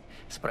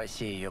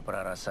 Спроси ее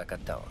про Росака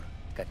Тауэр.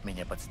 Как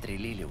меня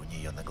подстрелили у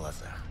нее на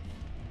глазах.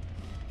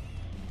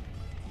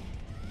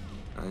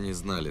 Они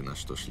знали, на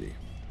что шли.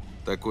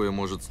 Такое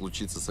может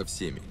случиться со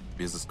всеми,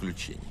 без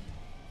исключений.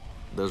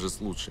 Даже с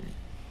лучшими.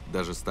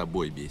 Даже с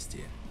тобой,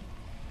 бестия.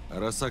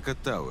 Росака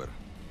Тауэр.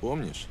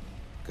 Помнишь?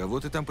 Кого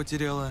ты там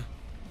потеряла?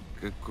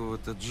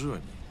 Какого-то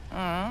Джонни.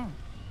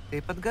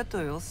 Ты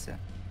подготовился.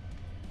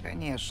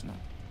 Конечно.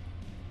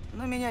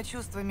 Но меня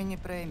чувствами не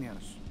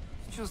проймешь.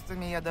 С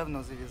чувствами я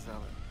давно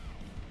завязала.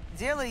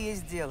 Дело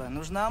есть дело.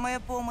 Нужна моя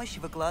помощь,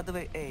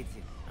 выкладывай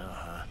Эдди.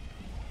 Ага.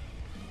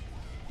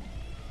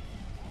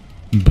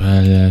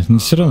 Блять, ну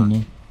все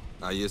равно.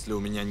 А если у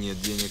меня нет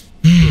денег,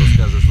 то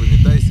скажешь,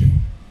 выметайся?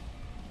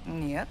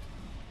 Нет.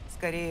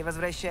 Скорее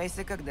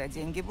возвращайся, когда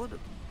деньги будут.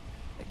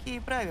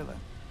 Такие правила.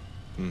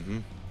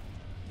 Угу.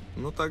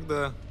 Ну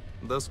тогда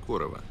до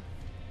скорого.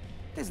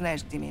 Ты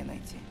знаешь, где меня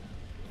найти.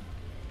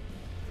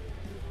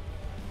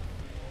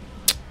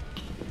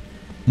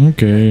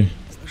 Окей.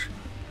 Слышь,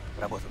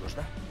 работа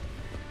нужна?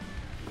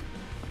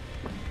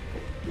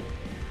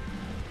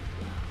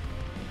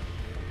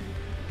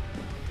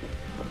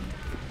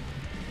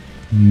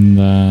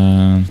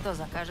 Да. Что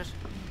закажешь?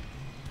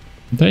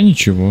 Да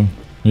ничего,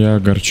 я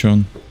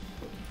огорчен.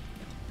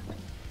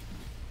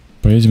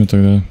 Поедем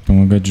тогда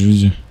помогать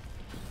Джузи.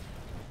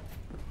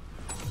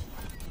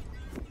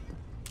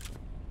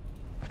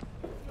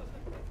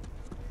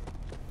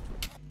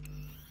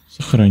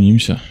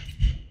 Сохранимся.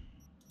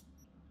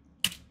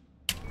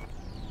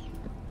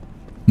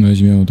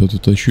 Возьмем вот эту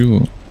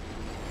точилу.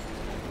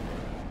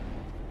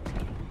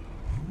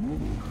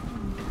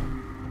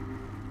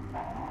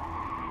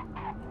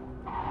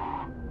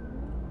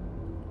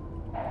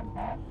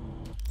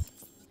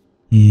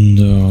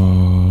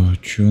 Да,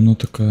 чё она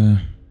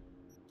такая?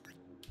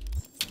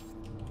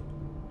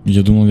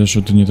 Я думал, я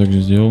что-то не так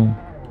сделал.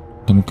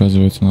 Там,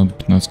 оказывается, надо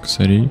 15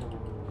 косарей.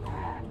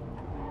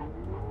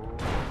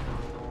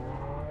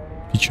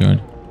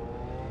 Печаль.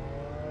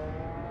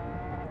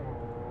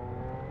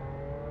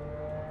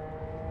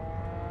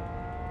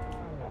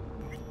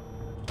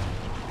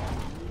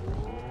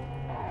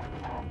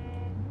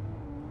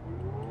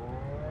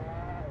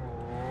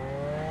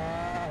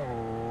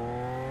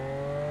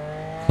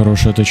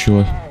 Хорошая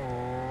точила.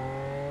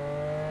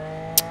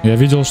 Я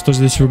видел, что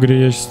здесь в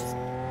игре есть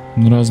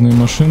разные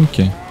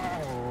машинки.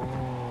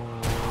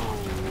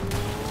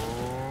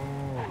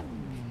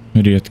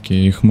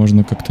 Редкие, их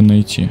можно как-то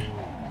найти.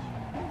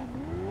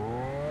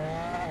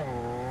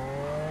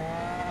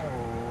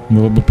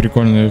 Было бы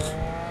прикольно их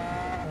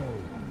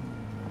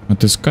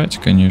отыскать,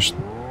 конечно.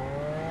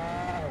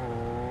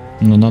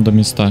 Но надо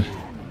места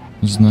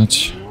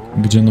знать,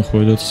 где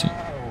находятся.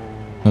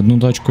 Одну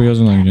тачку я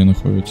знаю, где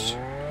находится.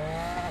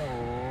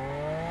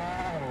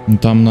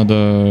 Там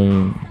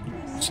надо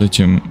с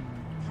этим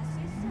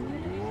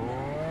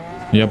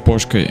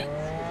япошкой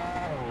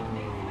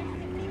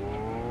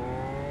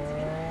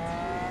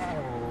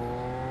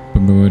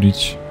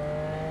поговорить.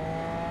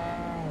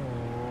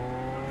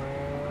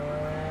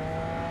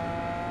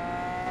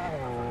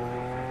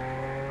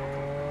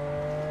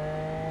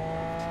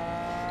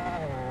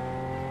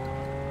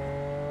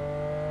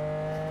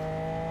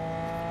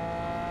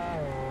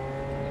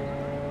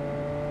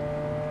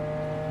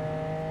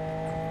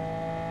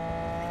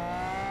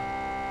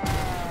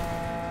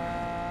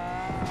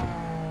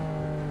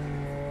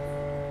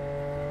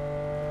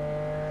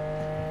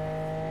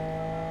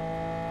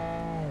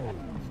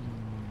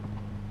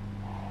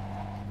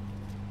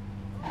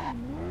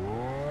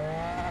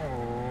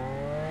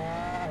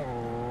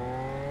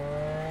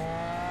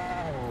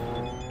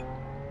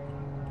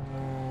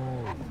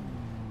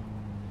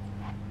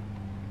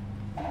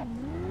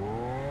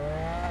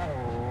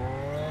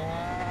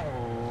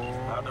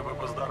 Надо бы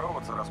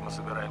поздороваться, раз мы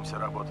собираемся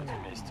работать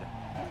вместе.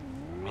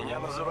 Меня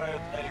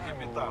называют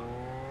Эль-Капитан,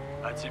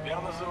 а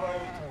тебя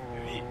называют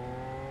Ви.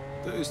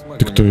 То есть могу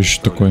Ты кто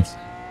еще такой?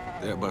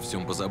 Ты обо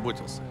всем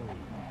позаботился.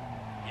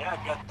 Я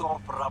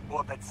готов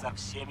работать со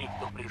всеми,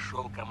 кто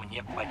пришел ко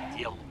мне по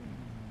делу.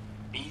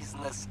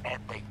 Бизнес —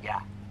 это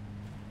я.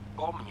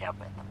 Помни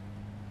об этом.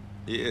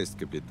 Есть,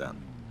 капитан.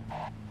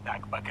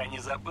 Так, пока не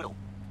забыл.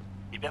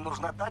 Тебе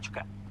нужна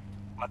тачка?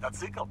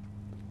 Мотоцикл?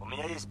 У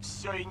меня есть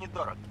все и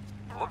недорого.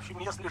 В общем,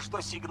 если что,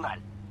 сигналь.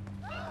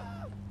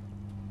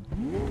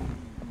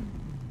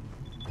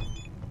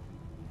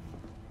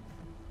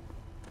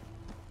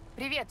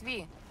 Привет,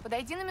 Ви.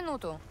 Подойди на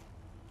минуту.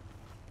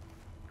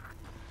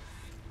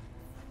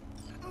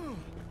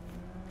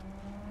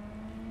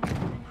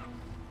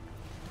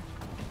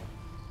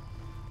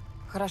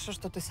 Хорошо,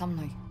 что ты со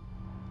мной.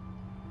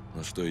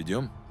 Ну что,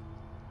 идем?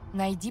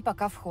 Найди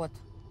пока вход.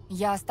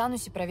 Я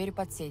останусь и проверю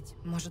подсеть.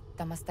 Может,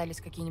 там остались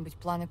какие-нибудь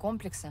планы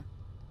комплекса?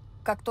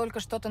 Как только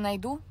что-то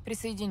найду,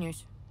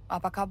 присоединюсь. А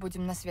пока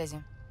будем на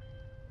связи.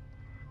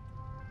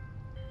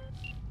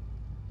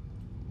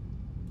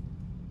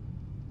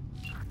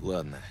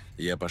 Ладно,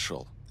 я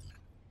пошел.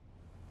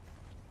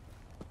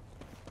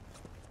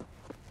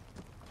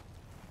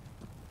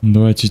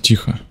 Давайте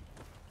тихо.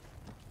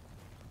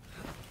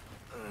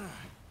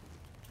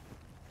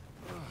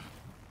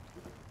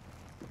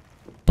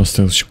 По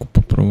стелсику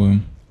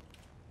попробуем.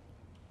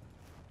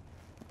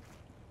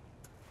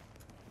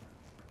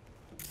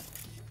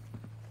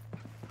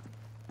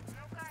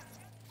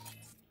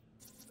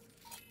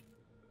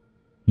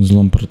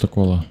 Взлом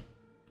протокола.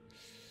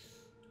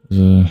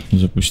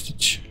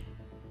 Запустить.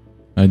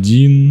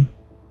 1.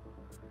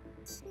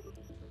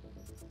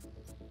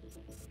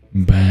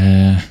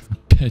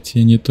 Опять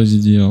я не то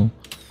сделал.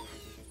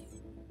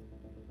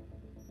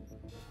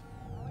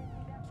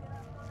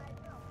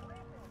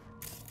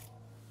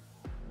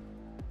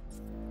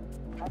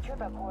 А что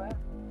такое?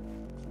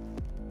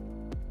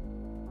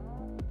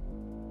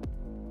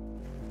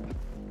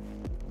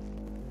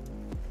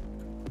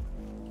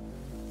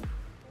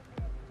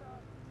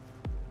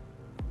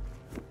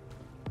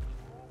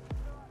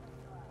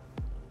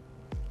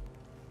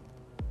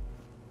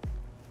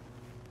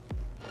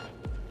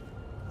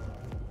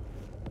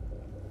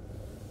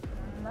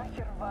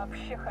 Нахер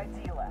вообще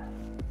ходила?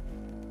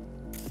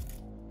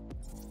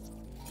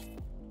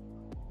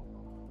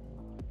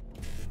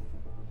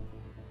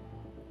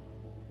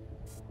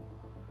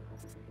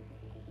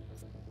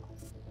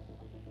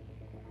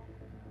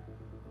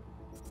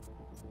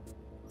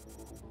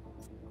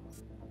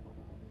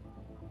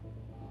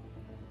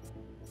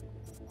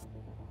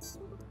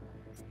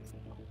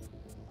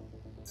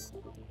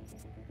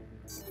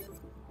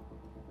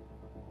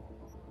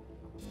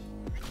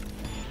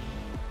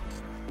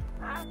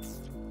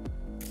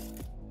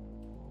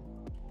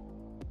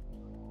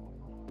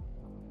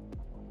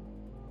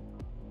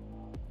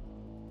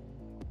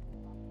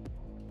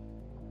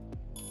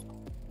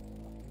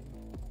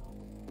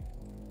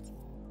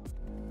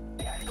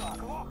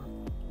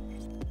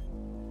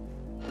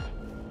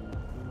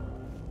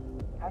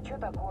 А что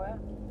такое?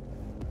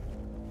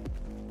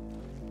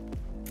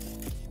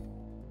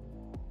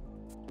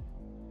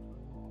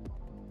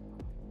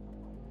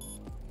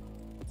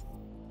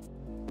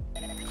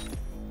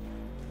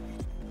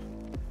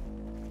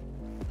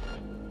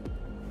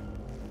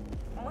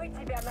 Мы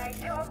тебя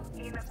найдем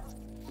и...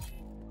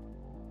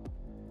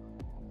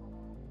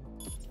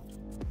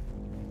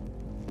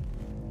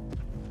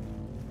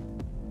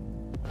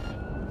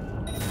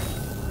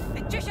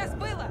 Что сейчас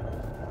было?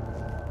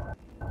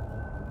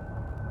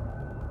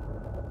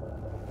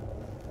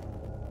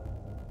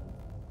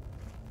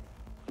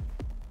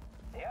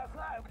 Я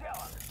знаю, где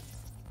он.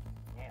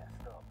 Не,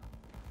 стоп.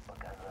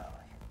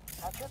 Показалось.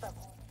 А что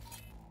такое?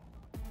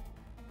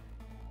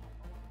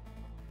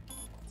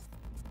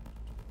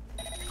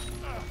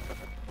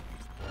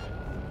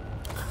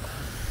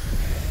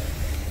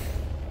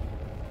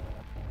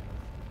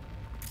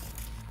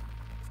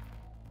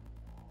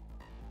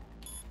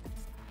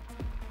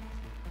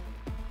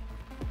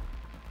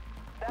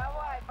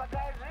 Давай,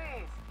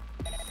 покажись.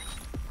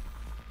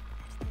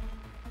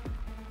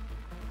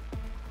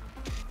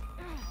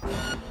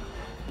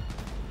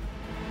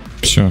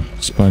 Все,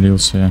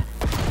 спалился я.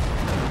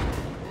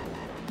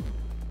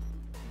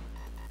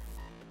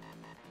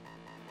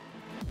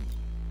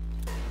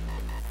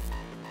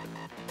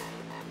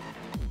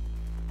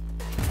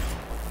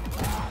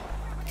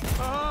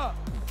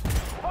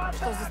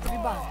 Что за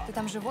стрельба? Ты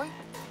там живой?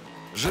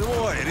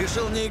 Живой!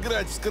 Решил не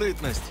играть в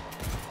скрытность.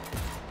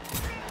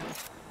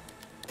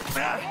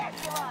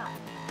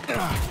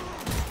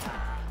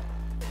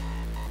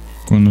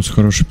 Какой у нас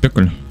хороший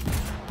пекаль.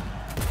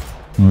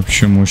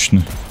 Вообще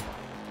мощный.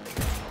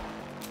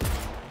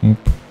 Оп.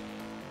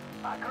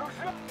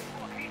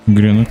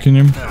 Грену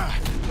кинем.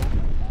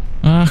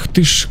 Ах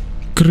ты ж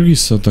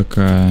крыса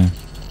такая.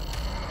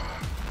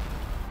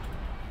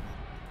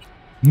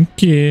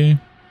 Окей.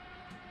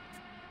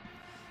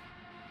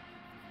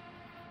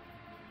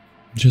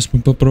 Сейчас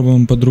мы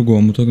попробуем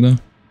по-другому тогда.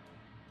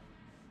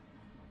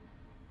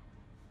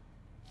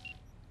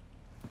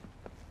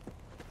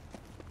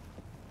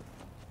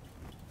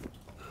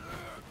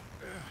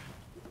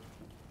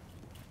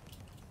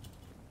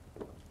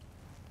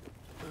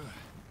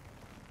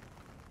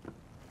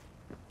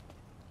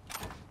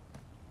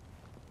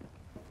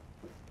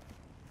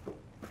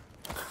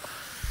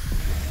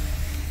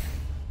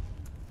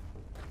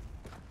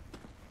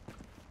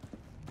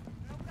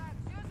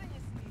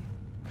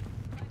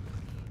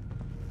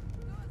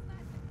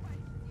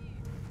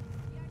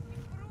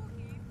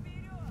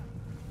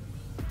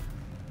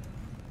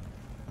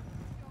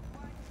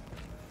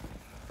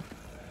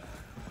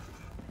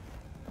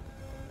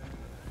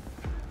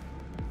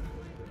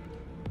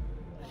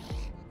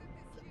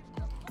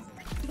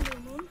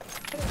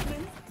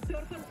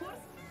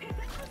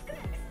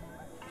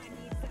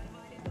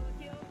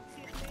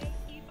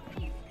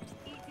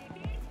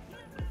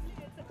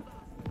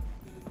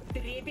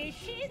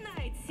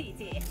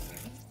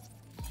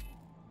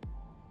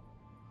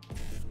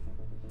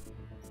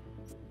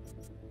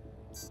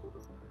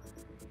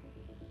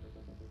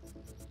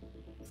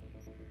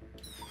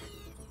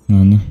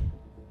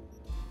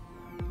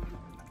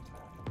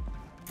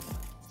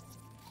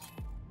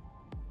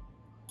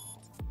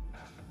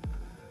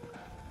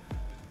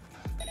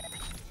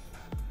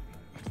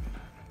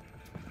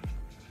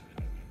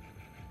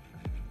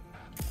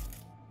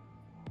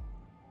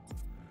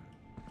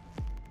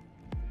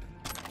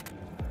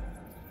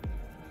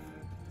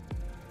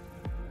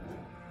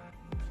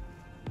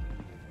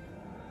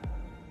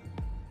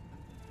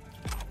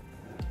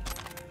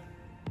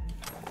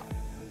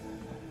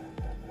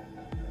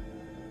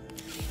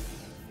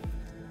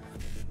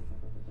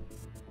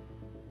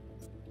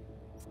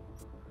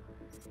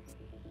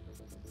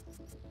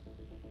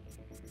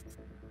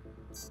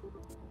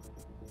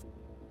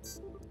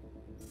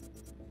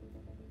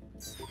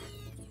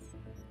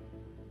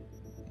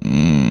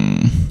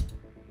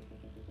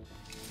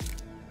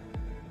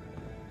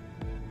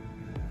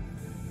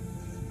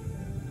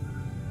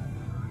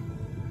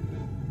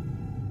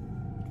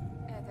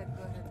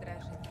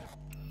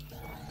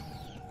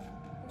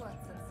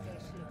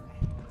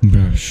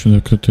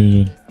 сюда кто-то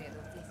идет.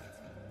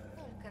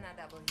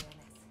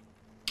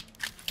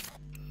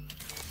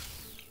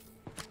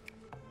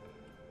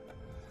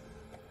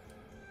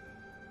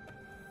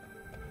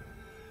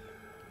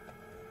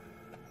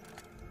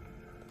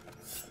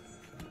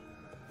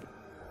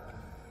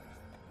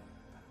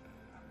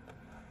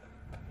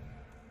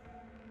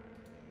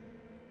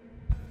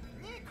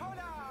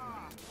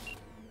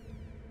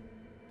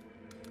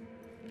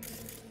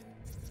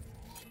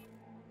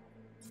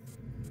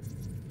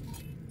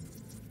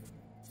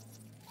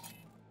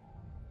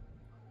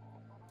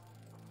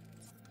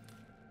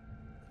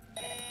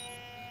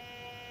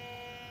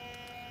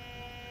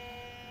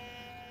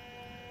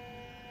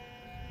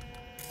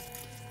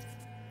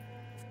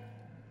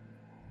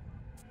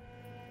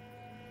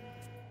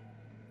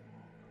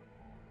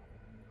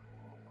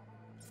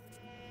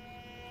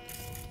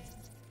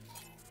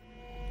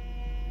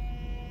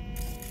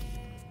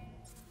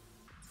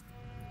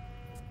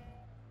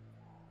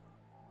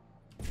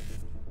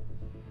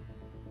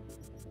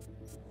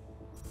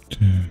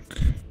 Так.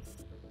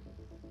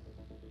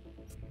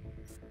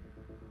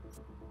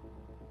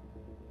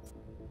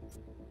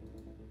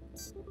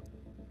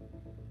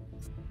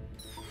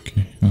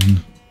 Окей,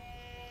 ладно.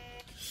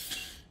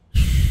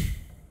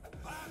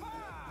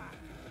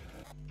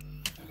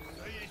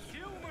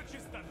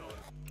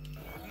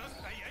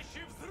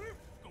 Настоящий взрыв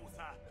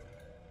вкуса.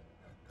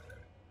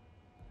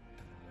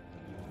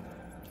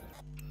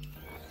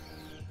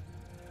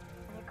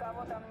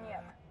 Никого там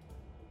нет.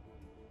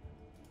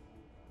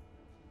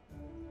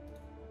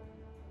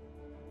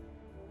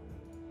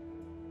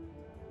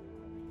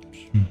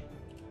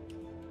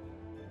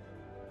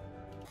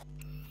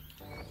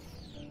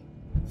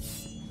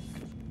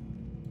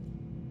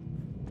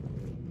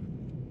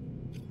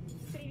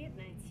 Привет,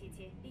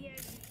 Найт-Сити. Я...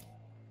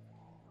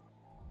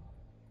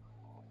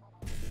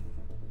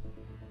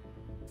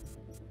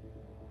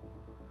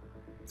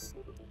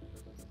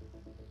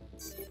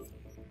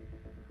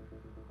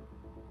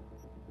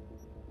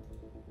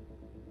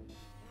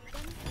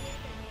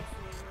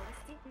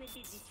 На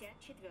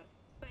 54.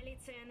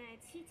 Полиция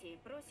Найт-Сити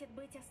просит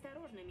быть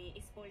осторожными,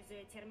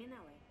 используя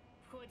терминалы.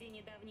 В ходе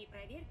недавней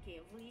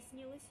проверки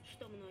выяснилось,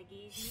 что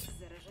многие из них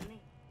заражены.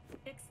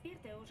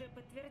 Эксперты уже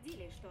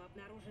подтвердили, что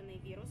обнаруженный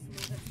вирус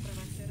может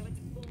спровоцировать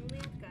полный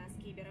отказ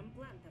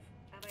киберимплантов,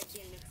 а в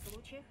отдельных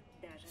случаях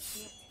даже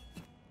смерть.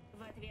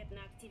 В ответ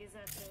на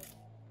активизацию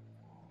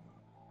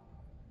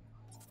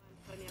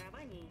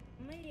формирований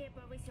мэрия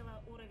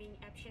повысила уровень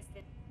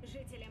общественности.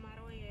 Жителям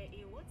Ароя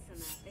и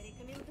Уотсона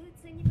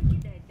рекомендуется не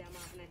покидать дома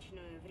в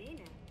ночное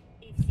время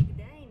и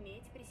всегда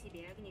иметь при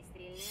себе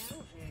огнестрельное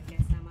оружие для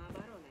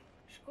самообороны.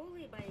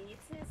 Школы и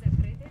больницы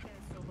закрыты до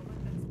особого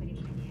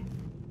распоряжения.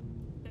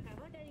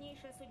 Какова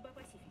дальнейшая судьба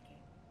Пасифики?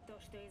 То,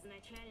 что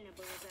изначально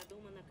было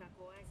задумано как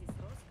оазис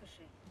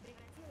роскоши,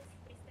 превратилось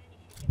в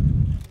пристанище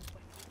технологичных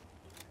бандитов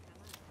и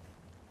наркоманов.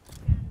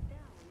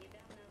 Канал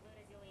недавно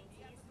выразила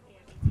интерес в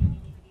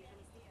приобретении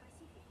недвижимости в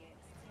Пасифике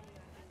с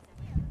целью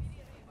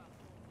организовать...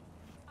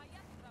 А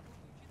я тут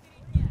работаю 4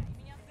 дня, и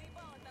меня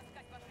заебало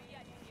таскать ваши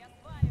ящики, я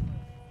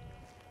сваливаю.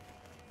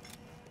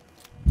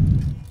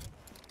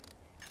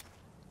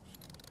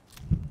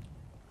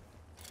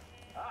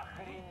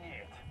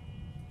 Охренеть!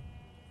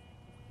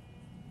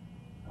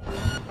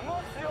 Ну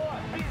все,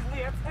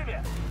 пиздец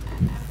тебе!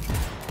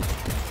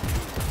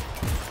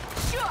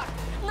 Черт!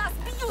 Нас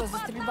бьют! Что за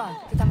стрельба?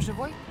 Ты там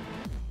живой?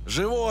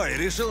 Живой!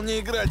 Решил не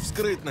играть в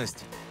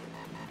скрытность.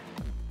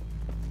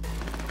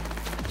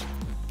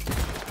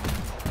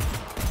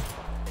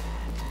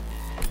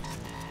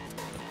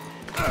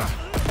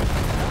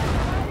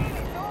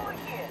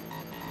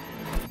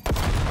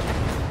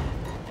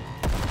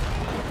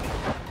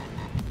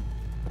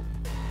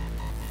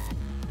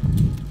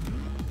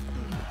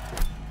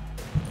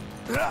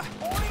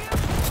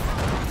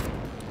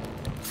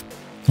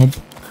 Оп.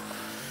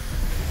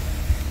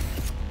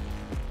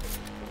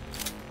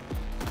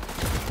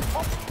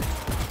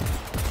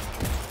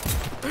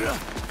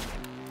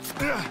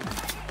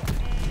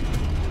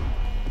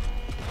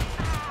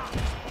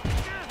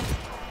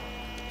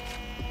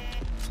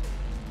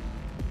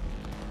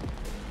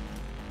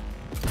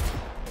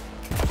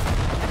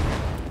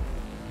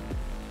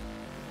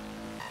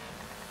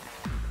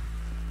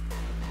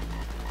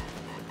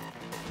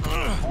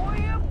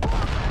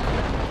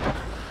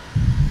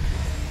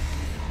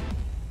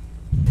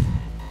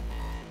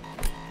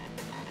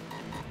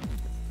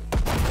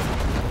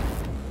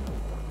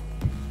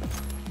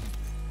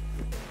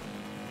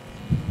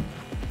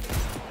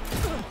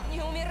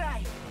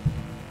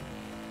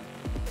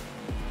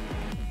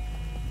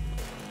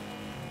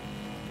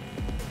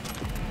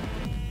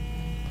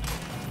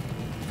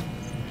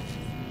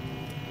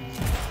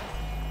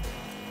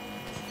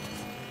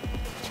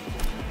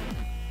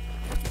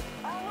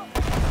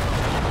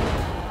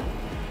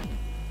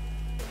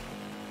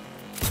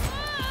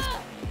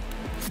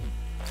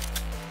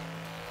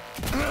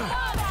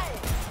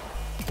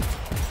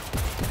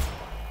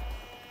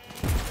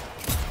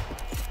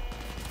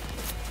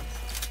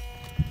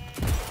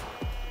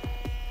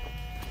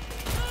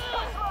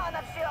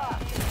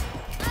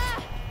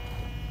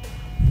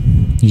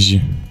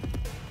 Изи.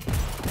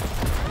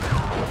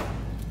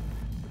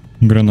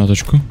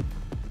 Гранаточку.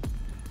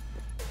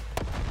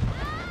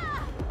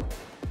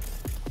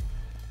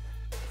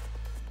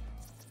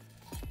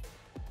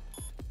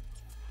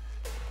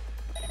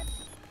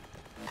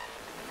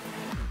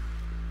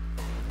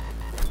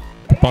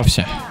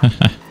 Попався.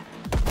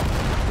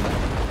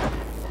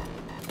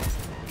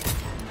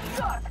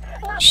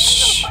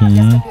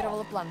 Я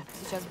скопировала план.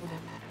 Сейчас буду.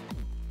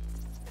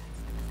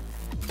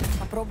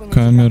 Попробуй найти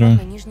Камера.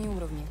 на нижние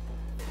уровни.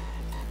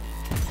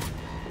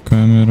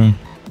 Камера.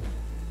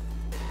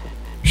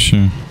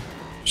 Все.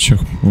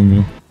 Всех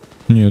убил.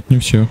 Нет, не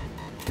всех.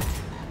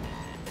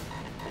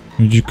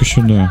 Иди-ка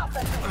сюда.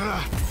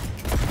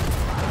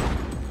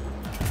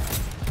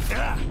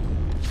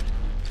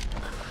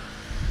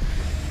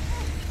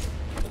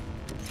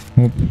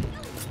 Оп.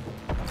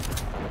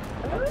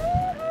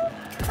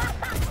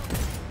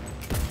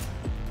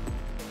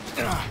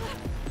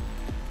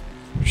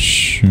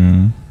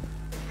 Ща.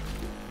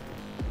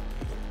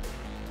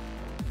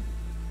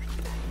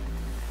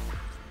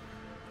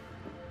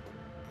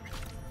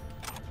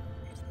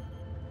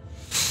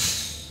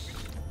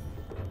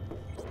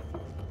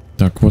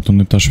 Так, вот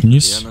он этаж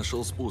вниз. Я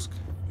нашел спуск.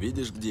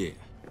 Видишь, где я?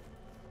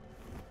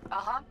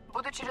 Ага,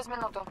 буду через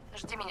минуту.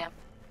 Жди меня.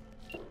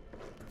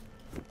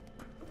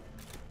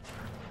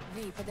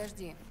 Ви,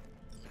 подожди.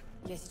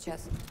 Я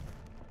сейчас.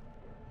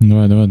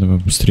 Давай,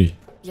 быстрей.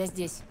 Я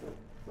здесь.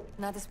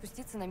 Надо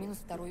спуститься на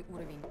 -2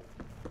 уровень.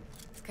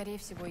 Скорее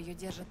всего, ее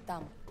держат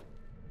там.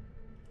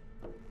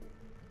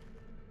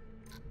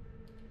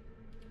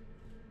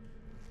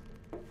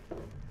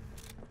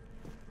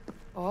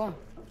 О,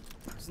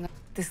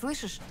 ты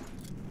слышишь?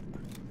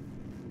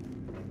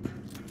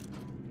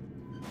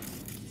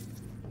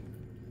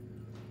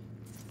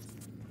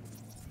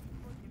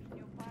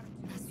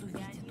 Нас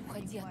увидят,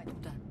 уходи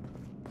оттуда.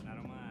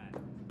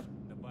 Нормально.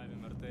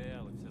 Добавим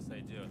РТЛ и все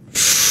сойдет.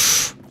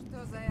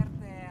 Что за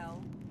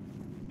РТЛ?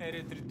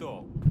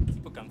 Эритритол.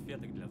 Типа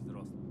конфеток для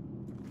взрослых.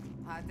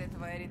 От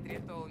этого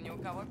эритритол ни у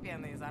кого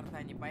пена изо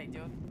рта не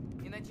пойдет.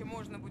 Иначе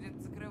можно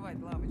будет закрывать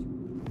лавочку.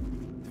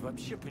 Ты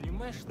вообще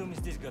понимаешь, что мы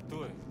здесь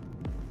готовим?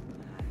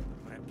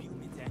 Пропил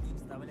метионин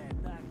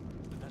вставляет так,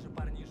 что даже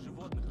парни из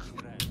животных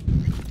умирают.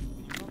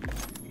 Немного.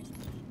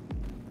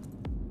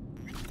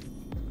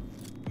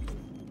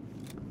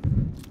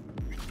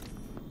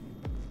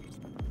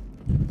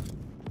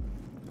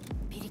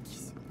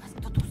 Берегись, нас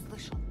кто-то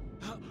услышал.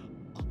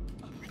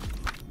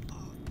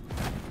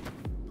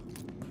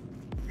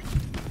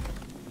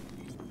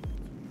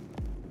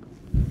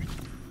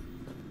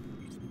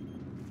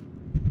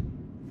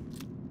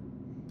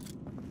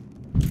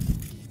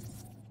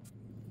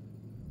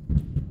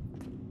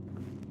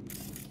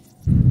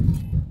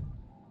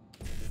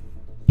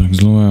 Так,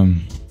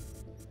 взломаем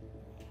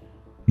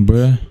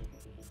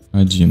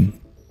Б1.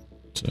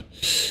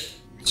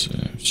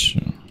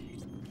 Все.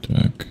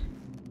 Так.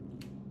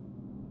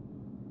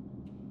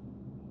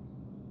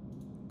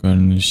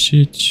 Локальная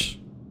сеть.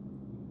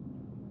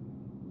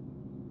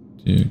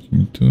 Так,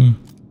 не то.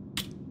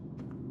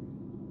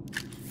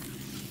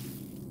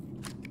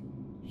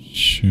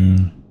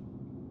 Все.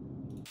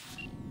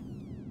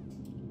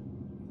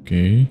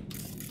 Окей.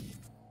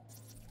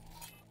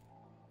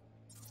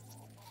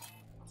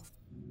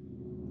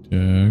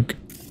 Так.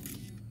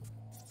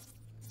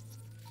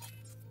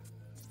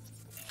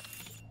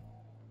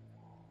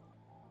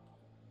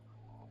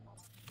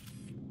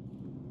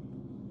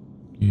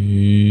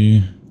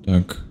 И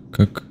так,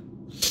 как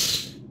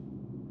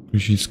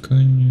включить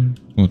сканер?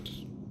 Вот.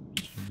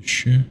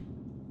 Следующее.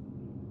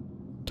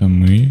 Там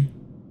мы.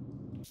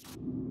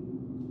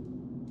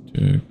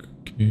 Так,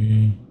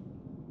 окей.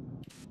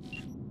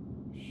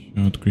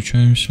 Все,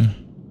 отключаемся.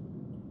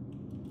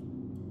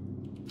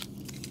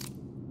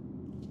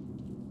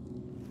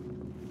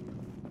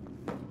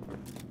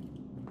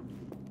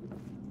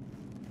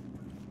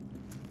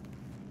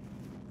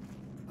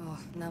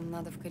 Нам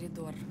надо в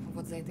коридор,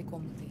 вот за этой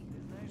комнатой.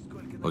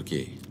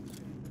 Окей.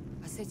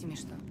 А с этими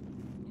что?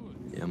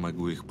 Я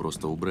могу их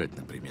просто убрать,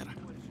 например.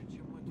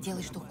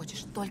 Делай, что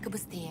хочешь, только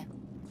быстрее.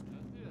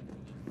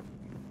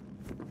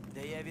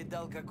 Да я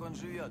видал, как он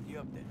живет,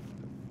 ёпты.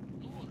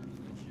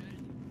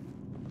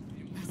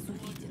 Нас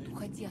увидят,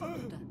 уходи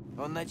оттуда.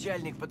 Он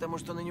начальник, потому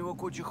что на него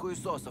куча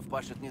хуесосов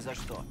пашет ни за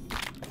что.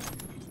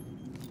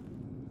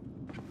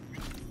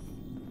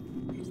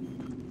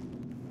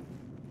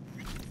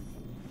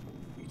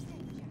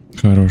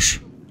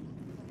 Хорош.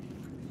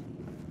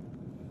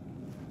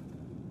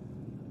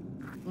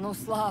 Ну,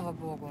 слава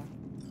богу.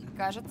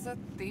 Кажется,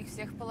 ты их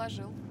всех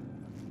положил.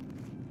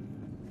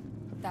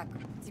 Так,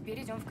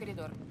 теперь идем в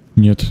коридор.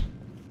 Нет.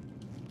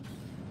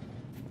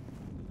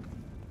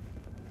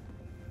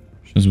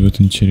 Сейчас будет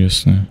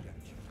интересно.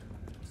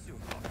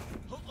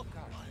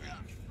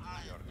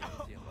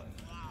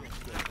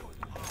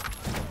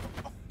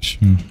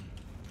 Все.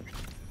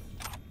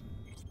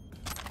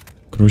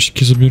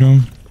 Кросики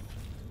заберем.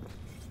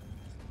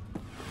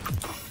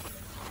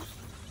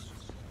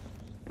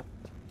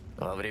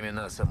 Во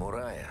времена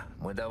самурая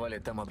мы давали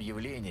там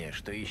объявление,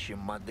 что ищем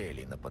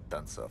модели на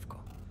подтанцовку.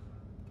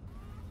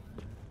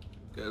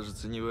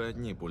 Кажется, не вы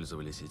одни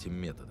пользовались этим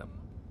методом.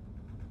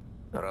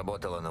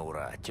 Работало на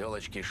ура.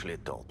 Телочки шли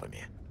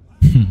толпами.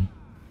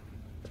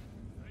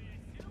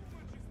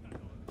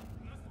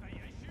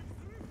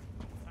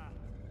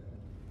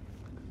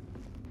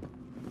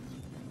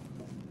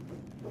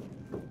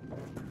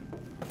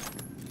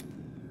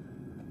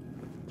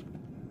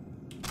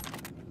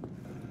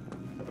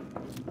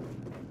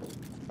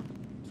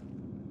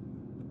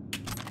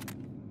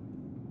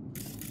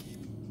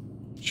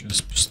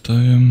 Сейчас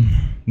поставим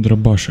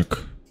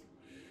дробашек.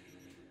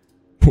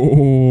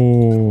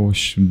 О,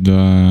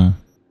 сюда.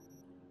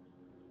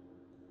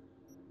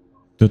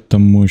 Вот это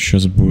мощь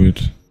сейчас будет.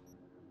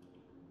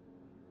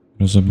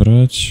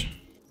 Разобрать.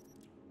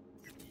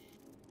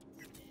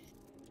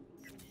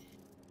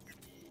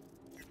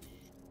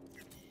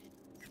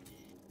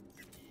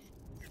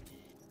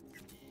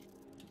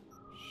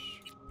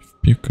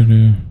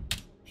 Пикали.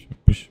 Все,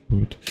 пусть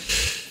будет.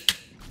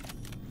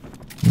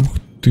 Ух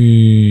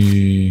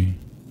ты.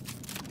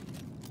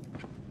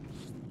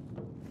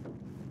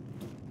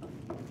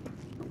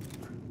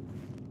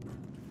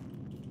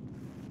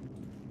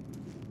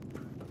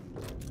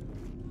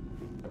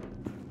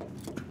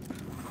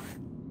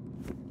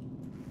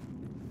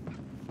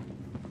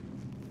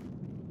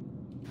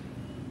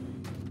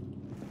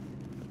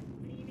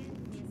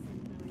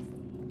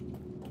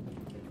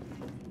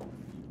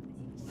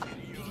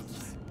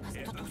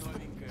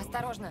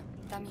 Осторожно,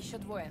 там еще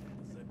двое.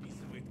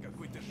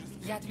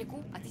 Я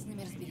отвлеку, а ты с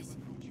ними разберись.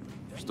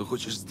 Что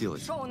хочешь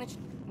сделать? Шоу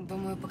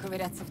Думаю,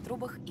 поковыряться в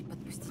трубах и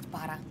подпустить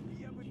пара.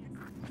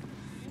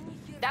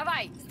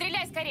 Давай,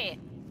 стреляй скорее!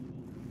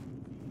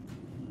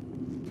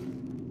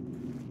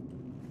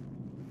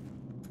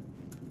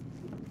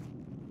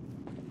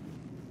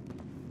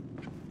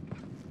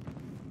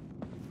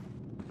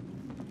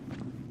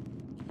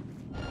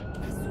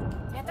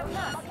 Это в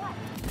нас!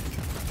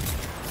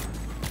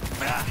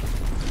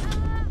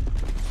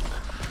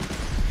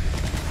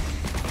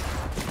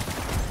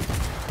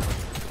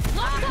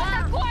 Ну что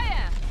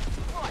такое?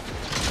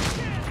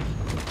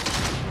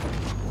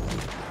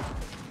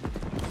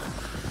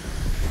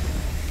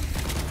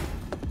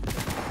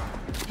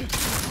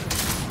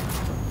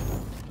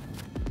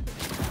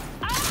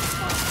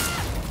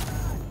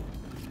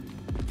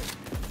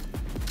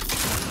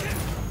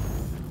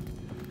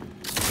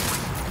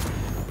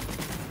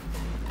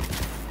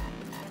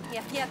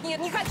 Нет, нет, нет,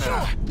 не хочу!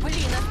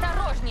 Блин,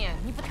 осторожнее!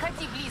 Не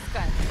подходи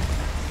близко!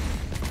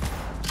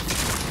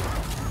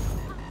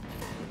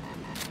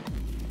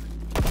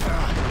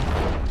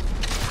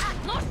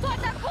 Ну что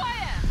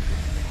такое?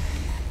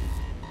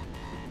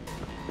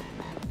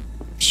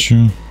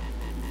 Чё?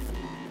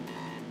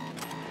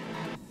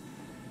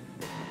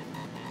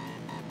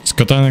 С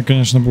катаной,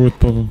 конечно,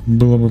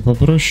 было бы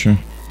попроще.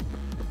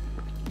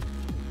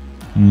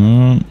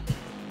 Но...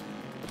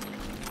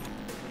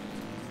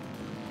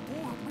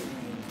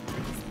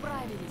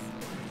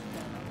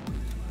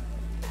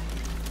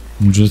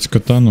 Взять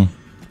катану.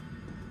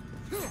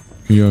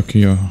 Як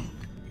я.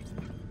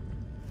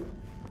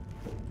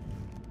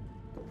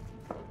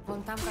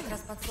 Вон там как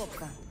раз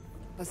подсобка.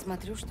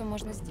 Посмотрю, что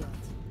можно сделать.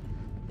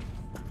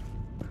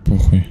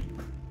 Похуй.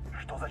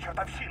 Что за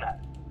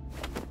чертовщина?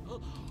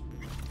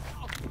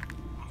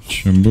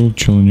 Че, был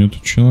чел, нету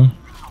чела?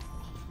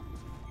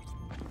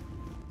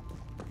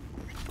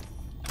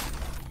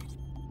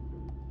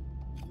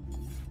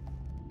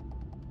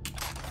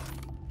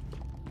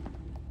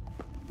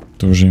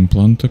 Тоже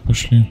импланты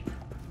пошли.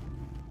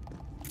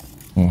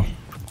 О.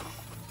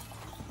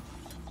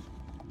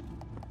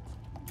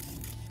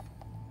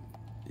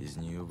 Из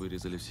нее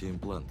вырезали все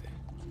импланты.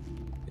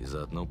 И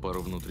заодно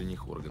пару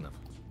внутренних органов.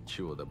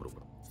 Чего добру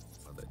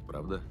подать,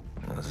 правда?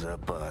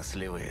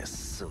 Запасливые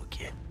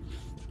суки.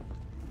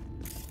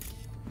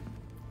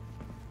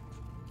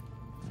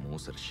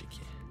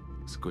 Мусорщики.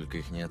 Сколько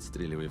их не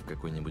отстреливай в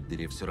какой-нибудь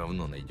дыре, все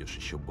равно найдешь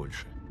еще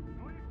больше.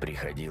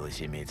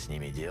 Приходилось иметь с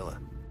ними дело?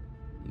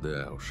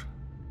 Да уж.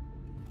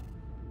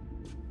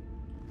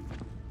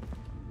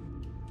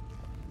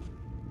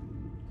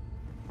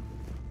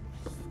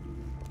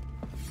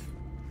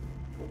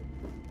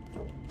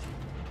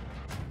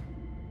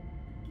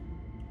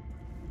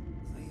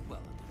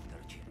 Заебало тут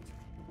торчать.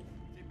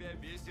 Тебя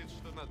бесит,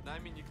 что над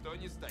нами никто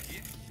не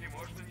стоит и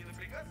можно не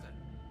напрягаться?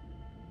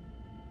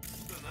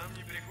 Что нам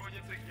не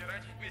приходится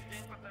херачить весь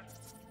день пота?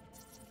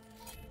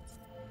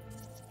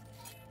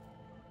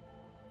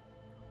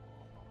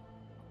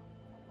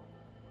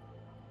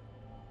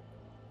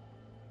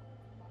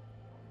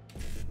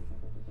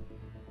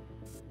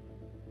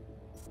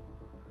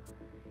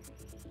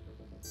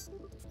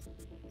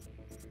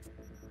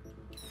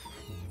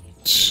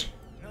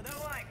 Ну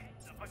давай,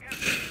 да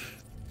покажи.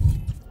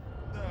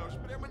 Да уж,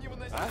 прямо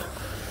невыносимо.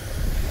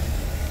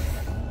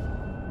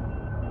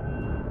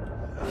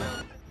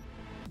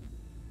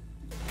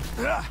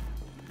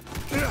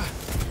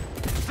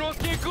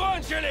 Шутки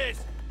кончились!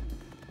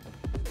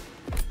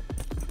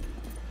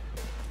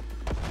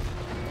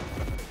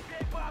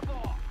 Бей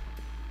папу!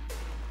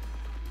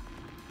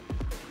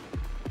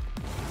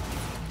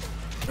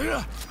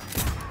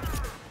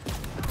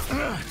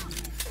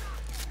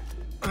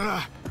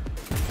 А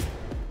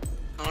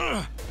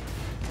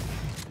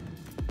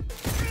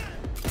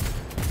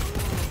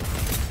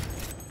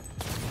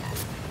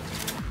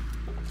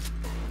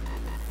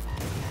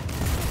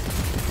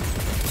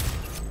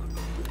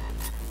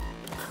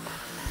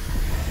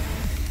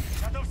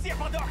то все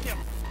подохнем!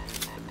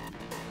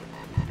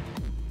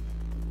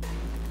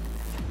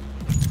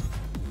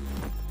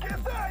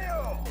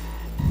 Кидаю!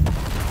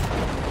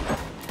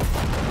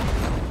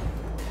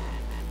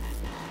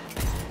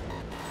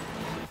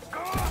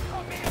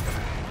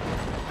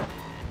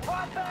 В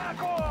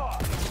атаку!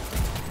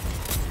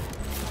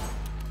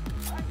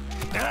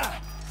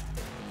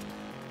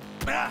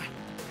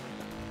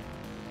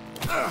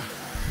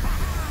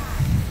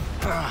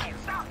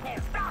 Сдохни,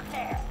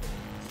 сдохни!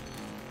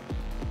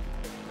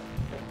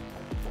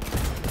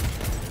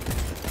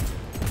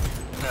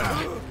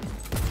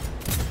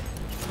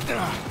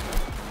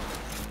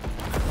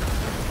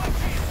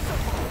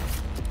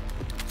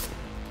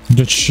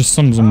 Я сейчас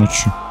сам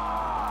замучу.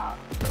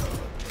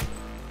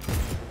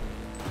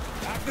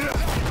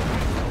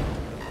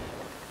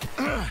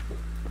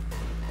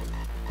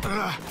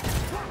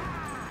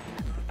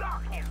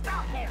 Сдохни,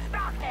 сдохни,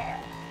 сдохни!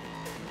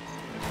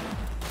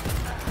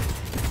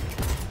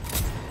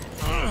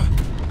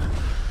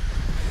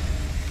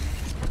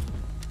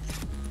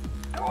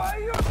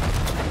 Твою...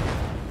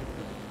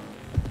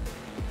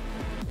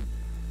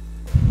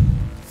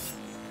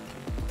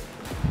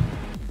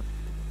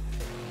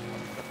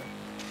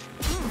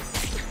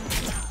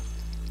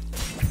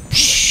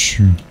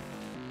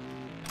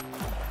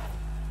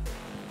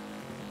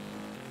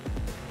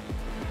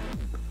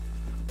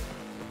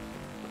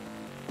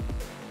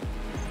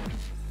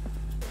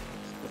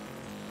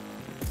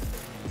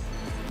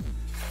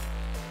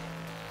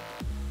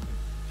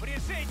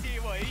 Пришейте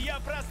его, и я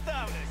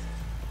проставлюсь!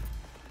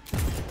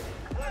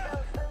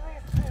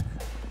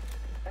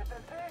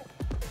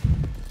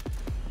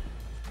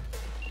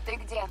 Ты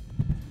где?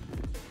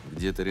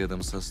 Где-то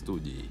рядом со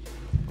студией.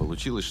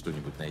 Получилось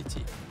что-нибудь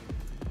найти?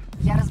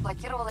 Я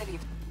разблокировала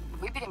лифт.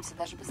 Выберемся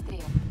даже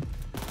быстрее.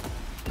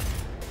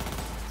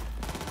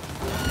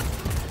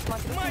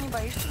 Смотрю, ты не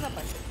боишься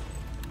запасть.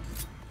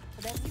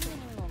 Подожди меня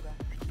немного.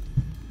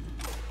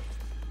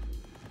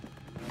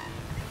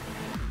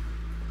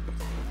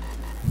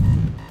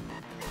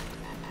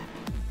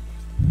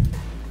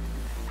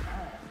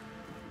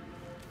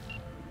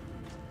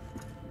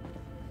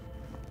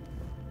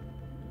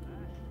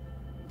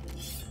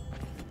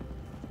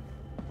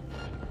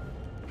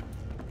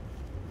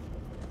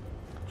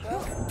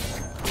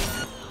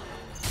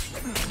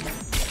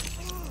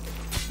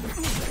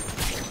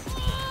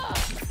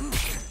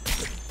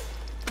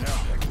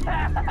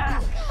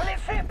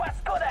 Пляши,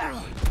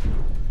 паскуда!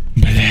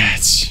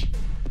 Блять.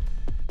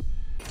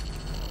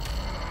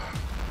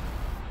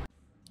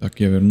 Так,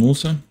 я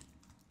вернулся.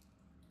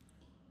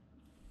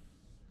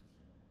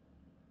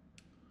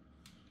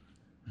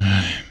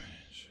 Ай,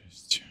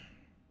 жесть.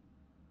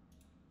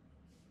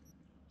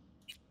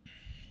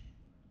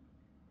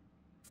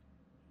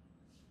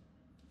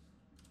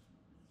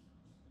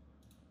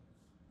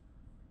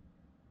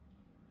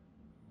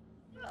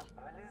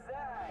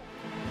 Вылезай!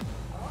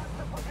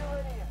 Просто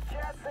поговорим,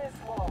 честное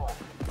слово.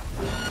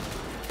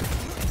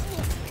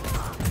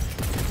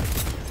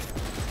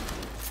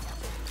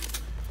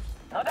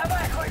 Ну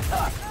давай,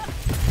 хуйсос!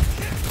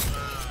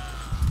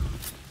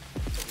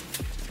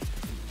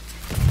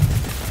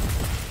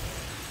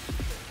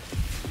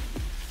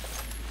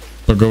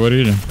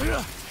 Поговорили.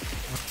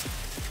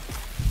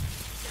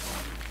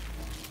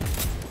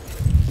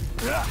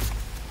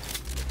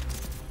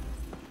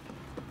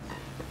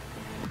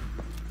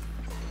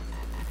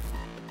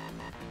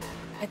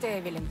 Это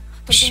Эвелин.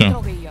 Только Всё. не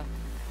трогай ее.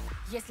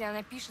 Если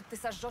она пишет, ты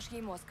сожжешь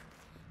ей мозг.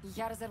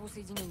 Я разорву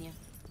соединение.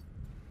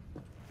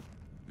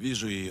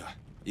 Вижу ее.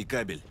 И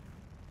кабель.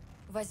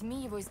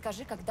 Возьми его и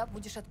скажи, когда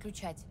будешь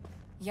отключать.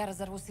 Я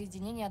разорву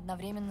соединение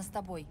одновременно с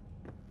тобой.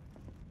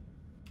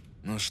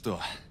 Ну что,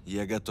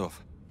 я готов.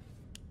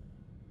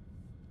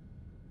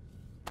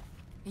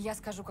 Я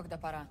скажу, когда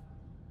пора.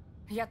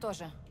 Я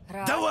тоже.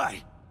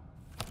 Давай!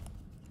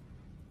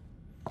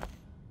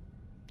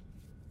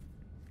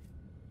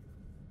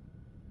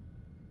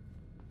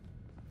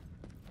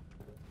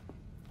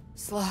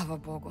 Слава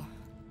богу.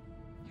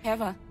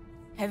 Эва,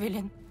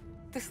 Эвелин,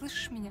 ты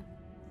слышишь меня?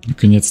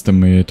 Наконец-то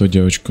мы эту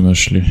девочку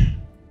нашли,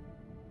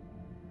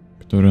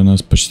 которая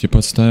нас почти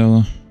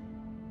подставила.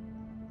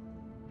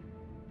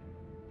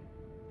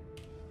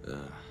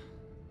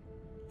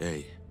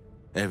 Эй,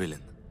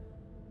 Эвелин,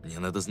 мне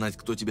надо знать,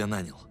 кто тебя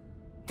нанял.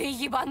 Ты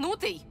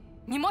ебанутый?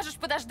 Не можешь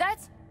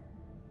подождать?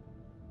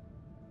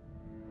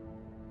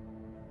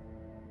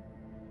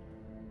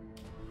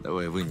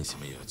 Давай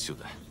вынесем ее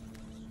отсюда.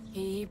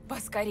 И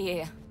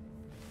поскорее.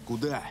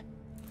 Куда?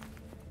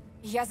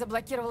 Я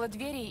заблокировала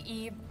двери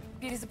и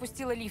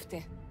перезапустила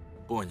лифты.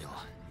 Понял.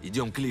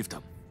 Идем к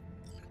лифтам.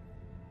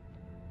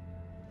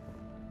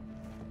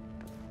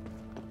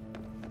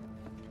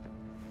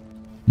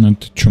 Ну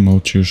ты чё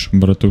молчишь,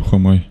 братуха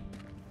мой?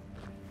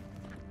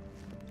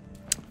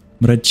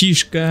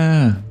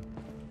 Братишка!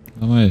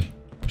 Давай,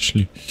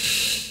 пошли.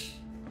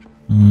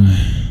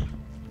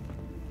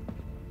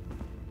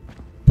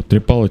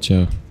 Потрепала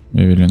тебя,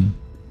 Эвелин.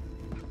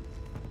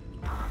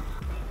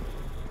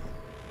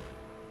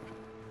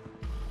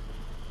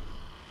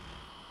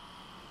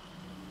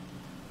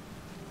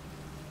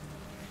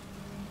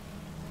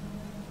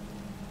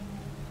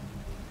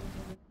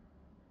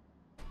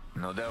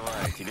 Ну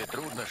давай, тебе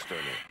трудно, что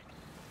ли?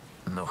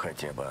 Ну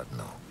хотя бы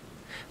одну.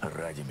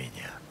 Ради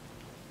меня.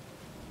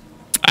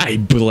 Ай,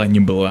 была не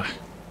была.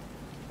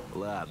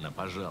 Ладно,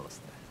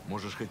 пожалуйста.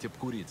 Можешь хоть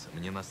обкуриться,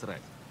 мне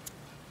насрать.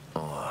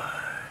 О,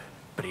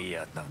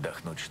 приятно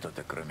вдохнуть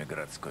что-то, кроме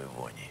городской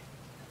вони.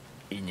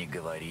 И не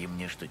говори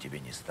мне, что тебе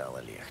не стало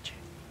легче.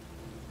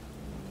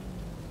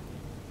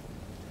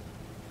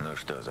 Ну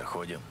что,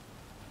 заходим?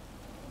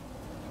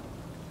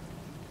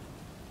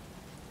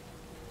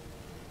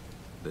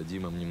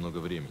 Дадим им немного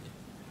времени.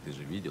 Ты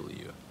же видел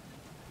ее?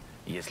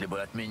 Если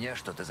бы от меня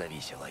что-то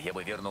зависело, я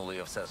бы вернул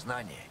ее в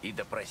сознание и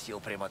допросил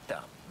прямо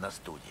там, на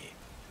студии.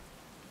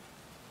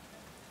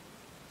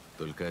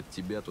 Только от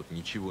тебя тут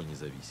ничего не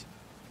зависит.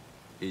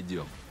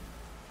 Идем.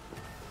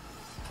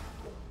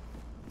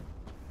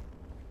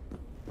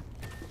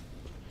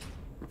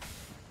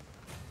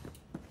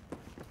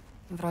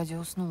 Вроде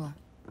уснула.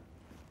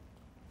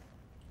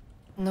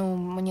 Ну,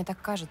 мне так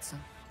кажется.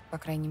 По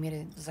крайней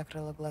мере,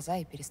 закрыла глаза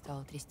и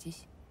перестала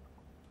трястись.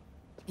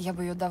 Я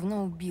бы ее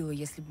давно убила,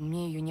 если бы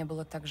мне ее не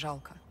было так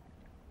жалко.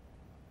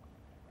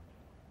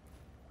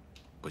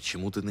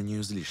 Почему ты на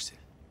нее злишься?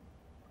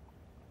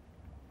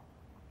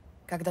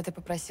 Когда ты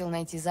попросил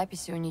найти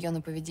записи у нее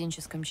на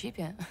поведенческом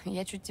чипе,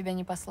 я чуть тебя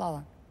не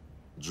послала.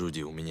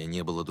 Джуди, у меня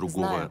не было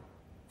другого... Знаю.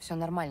 Все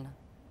нормально.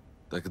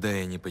 Тогда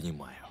я не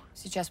понимаю.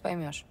 Сейчас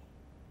поймешь.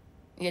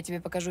 Я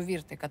тебе покажу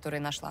вирты, которые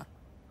нашла.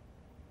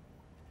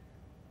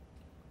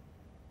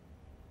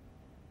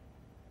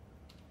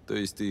 То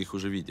есть ты их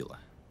уже видела?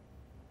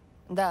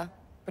 Да,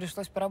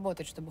 пришлось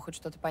поработать, чтобы хоть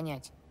что-то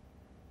понять.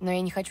 Но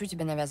я не хочу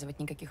тебе навязывать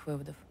никаких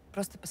выводов.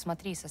 Просто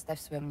посмотри и составь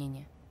свое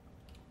мнение.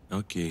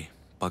 Окей,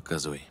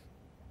 показывай.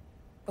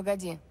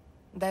 Погоди,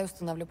 дай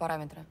установлю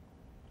параметры.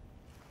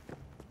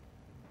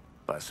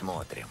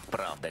 Посмотрим,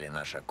 правда ли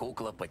наша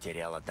кукла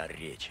потеряла дар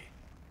речи.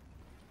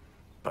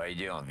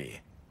 Пойдем,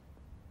 Ви.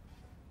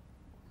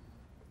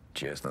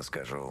 Честно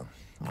скажу,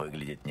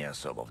 выглядит не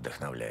особо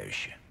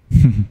вдохновляюще.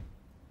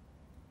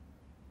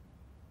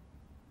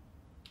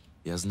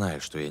 Я знаю,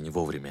 что я не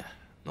вовремя,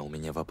 но у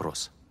меня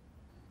вопрос.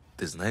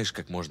 Ты знаешь,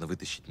 как можно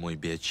вытащить мой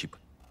биочип?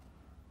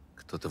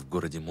 Кто-то в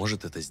городе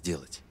может это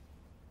сделать?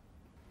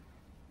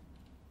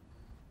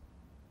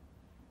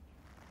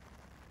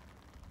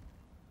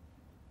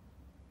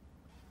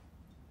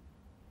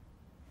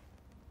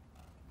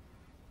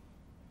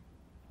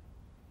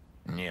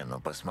 Не, ну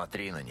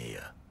посмотри на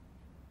нее.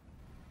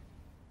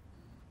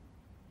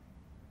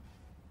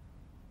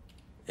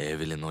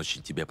 Эвелин,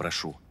 очень тебя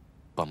прошу,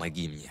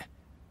 помоги мне.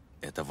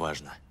 Это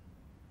важно.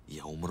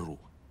 Я умру,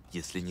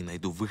 если не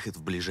найду выход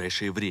в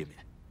ближайшее время.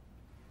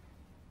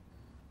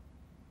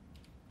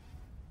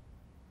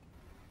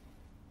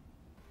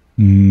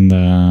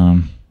 Да.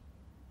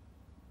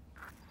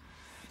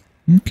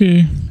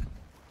 Окей.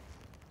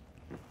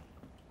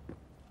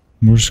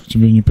 Можешь, к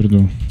тебе не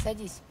приду.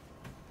 Садись.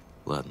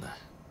 Ладно,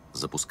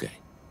 запускай.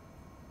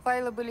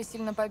 Файлы были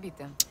сильно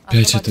побиты.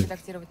 Опять это...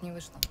 редактировать не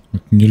вышло.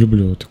 Вот не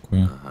люблю вот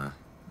такое. Ага.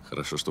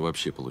 Хорошо, что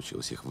вообще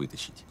получилось их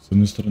вытащить. С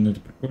одной стороны, это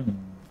прикольно.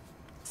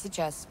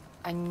 Сейчас.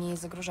 Они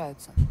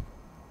загружаются.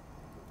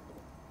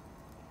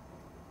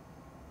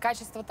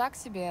 Качество так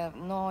себе,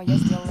 но я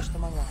сделала, что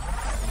могла.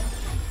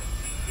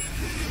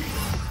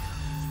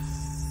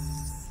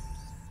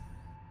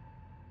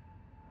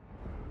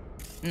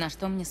 На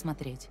что мне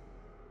смотреть?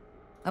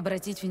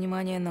 Обратить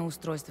внимание на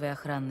устройства и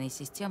охранные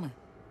системы?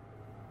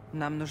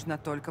 Нам нужна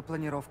только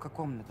планировка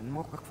комнат.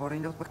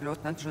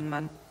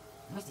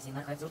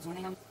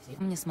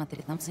 Мне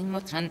смотреть, нам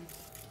заниматься.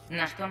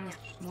 На что мне...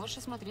 Можешь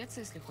осмотреться,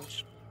 если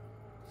хочешь.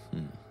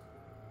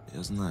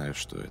 Я знаю,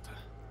 что это.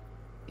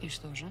 И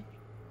что же?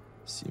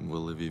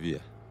 Символы Виве.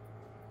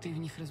 Ты в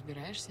них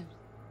разбираешься?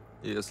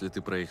 Если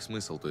ты про их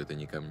смысл, то это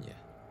не ко мне.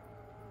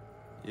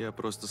 Я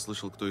просто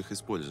слышал, кто их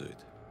использует.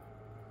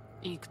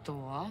 И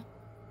кто?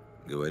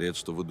 Говорят,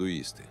 что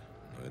вудуисты.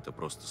 Но это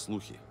просто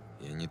слухи.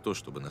 Я не то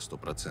чтобы на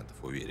 100%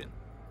 уверен.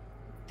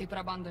 Ты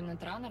про банду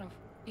нетранеров?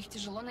 Их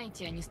тяжело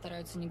найти, они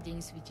стараются нигде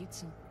не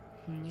светиться.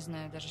 Не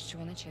знаю даже, с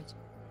чего начать.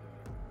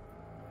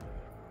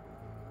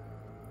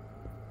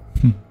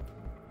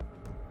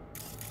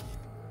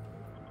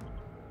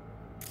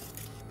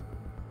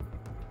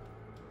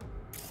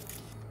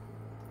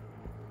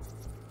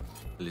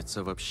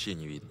 Лица вообще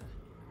не видно.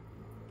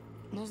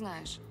 Ну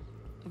знаешь,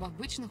 в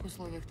обычных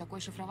условиях такое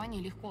шифрование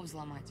легко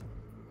взломать.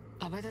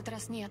 А в этот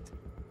раз нет.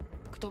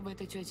 Кто бы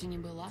эта тетя ни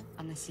была,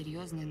 она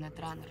серьезный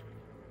нетранер.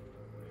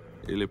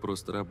 Или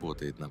просто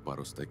работает на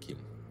пару с таким.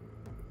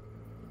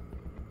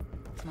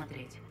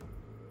 Смотреть.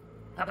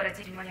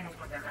 Обратить внимание на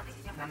устройство охранной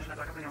системы. Нам нужно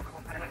только понимать, в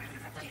каком параметре.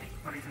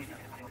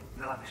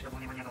 Главное, чтобы у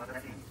него не было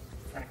подозрений.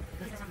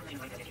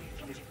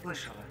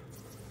 Слышала.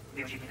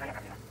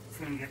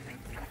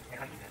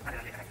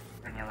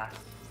 Поняла.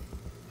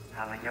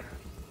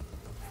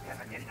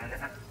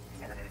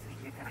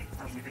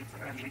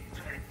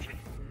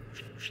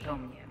 Что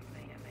мне?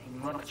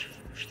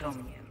 Что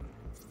мне?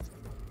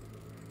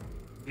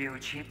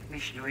 Биочип,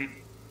 вещевой.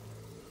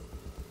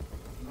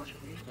 Может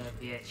быть, что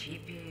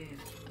биочипе...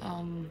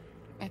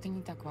 Это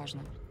не так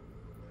важно.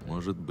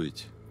 Может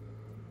быть.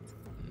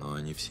 Но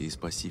они все из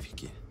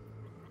Пасифики.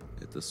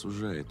 Это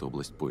сужает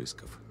область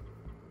поисков.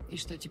 И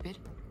что теперь?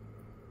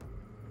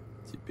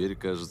 Теперь,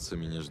 кажется,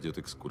 меня ждет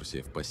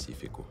экскурсия в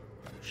Пасифику.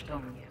 Что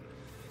мне?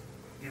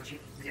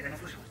 Биочип, где-то не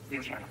слышал?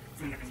 Биочип,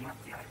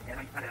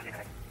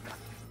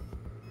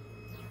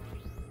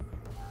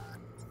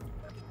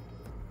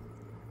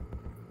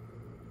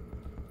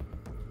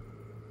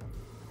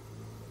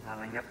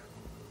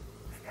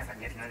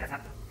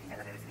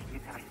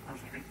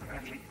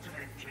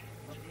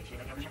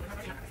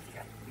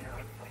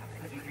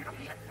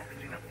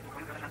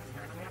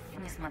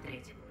 не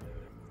смотреть.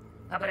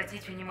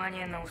 Обратить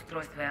внимание на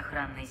устройство и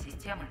охранные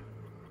системы.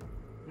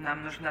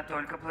 Нам нужна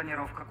только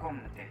планировка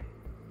комнаты.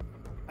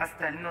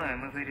 Остальное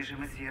мы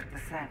вырежем из Вирта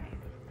сами.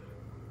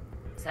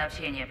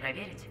 Сообщение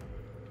проверить?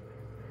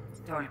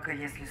 Только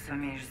если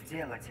сумеешь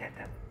сделать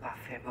это,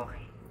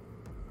 по-фебори.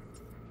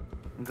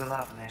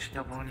 Главное,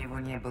 чтобы у него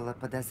не было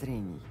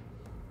подозрений.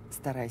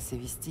 Старайся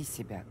вести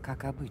себя,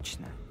 как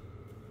обычно.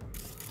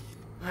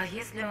 А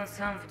если он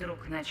сам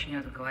вдруг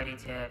начнет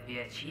говорить о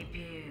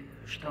биочипе,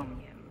 что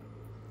мне?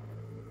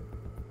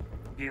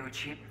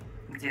 Биочип?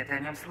 Где ты о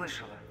нем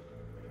слышала?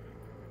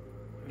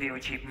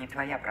 Биочип не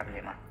твоя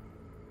проблема.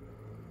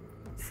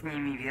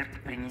 Сними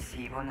Вирт,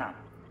 принеси его нам.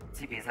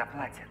 Тебе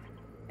заплатят.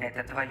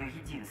 Это твое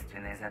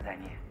единственное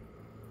задание.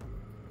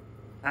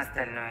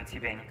 Остальное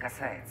тебя не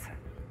касается.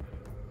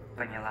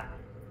 Поняла?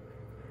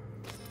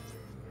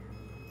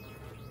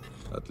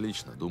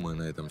 Отлично, думаю,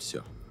 на этом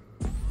все.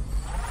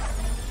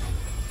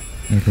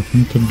 О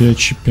каком-то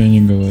биочипе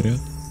они говорят.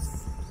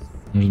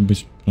 Может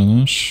быть, про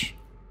наш?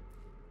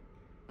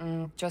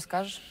 Чё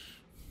скажешь?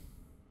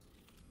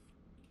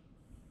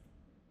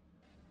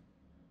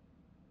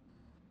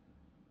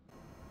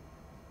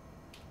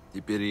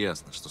 Теперь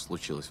ясно, что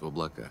случилось в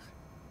облаках.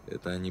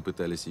 Это они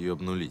пытались ее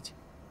обнулить.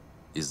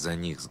 Из-за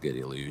них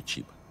сгорел ее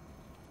чип.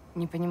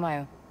 Не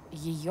понимаю.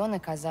 Ее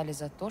наказали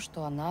за то,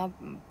 что она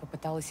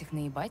попыталась их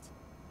наебать?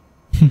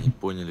 Они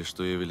поняли,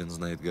 что Эвелин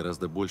знает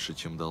гораздо больше,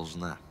 чем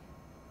должна.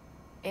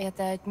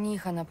 Это от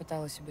них она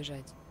пыталась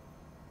убежать.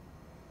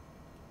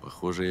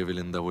 Похоже,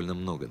 Эвелин довольно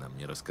много нам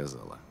не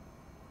рассказала.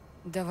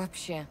 Да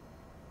вообще.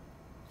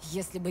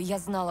 Если бы я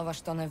знала, во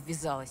что она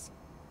ввязалась.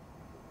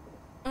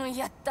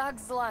 Я так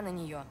зла на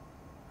нее.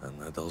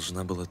 Она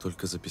должна была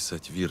только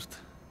записать Вирт.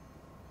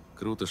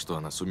 Круто, что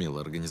она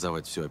сумела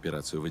организовать всю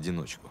операцию в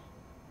одиночку.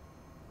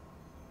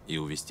 И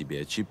увести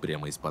биочип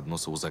прямо из-под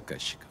носа у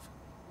заказчиков.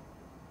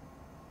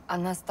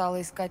 Она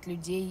стала искать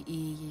людей, и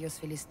ее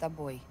свели с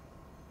тобой.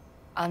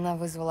 Она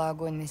вызвала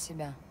огонь на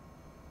себя.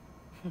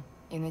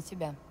 И на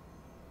тебя.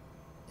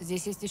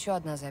 Здесь есть еще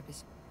одна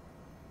запись.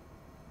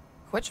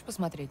 Хочешь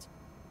посмотреть?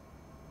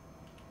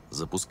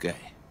 Запускай.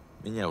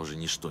 Меня уже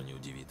ничто не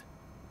удивит.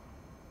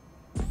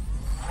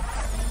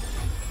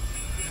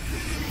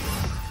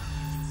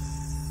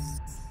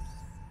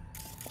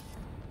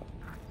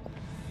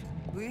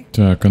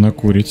 Так, она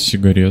курит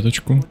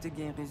сигареточку.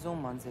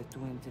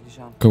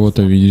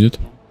 Кого-то видит.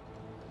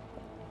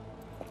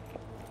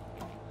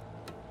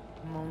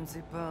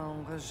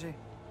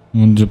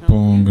 Он же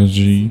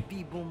понгажи.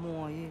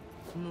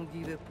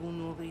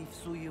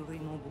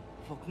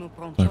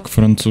 Так,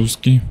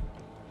 французский.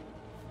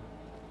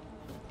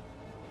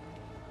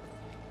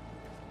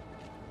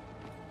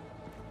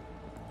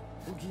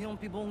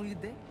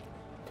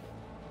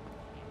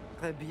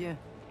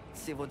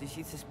 C'est votre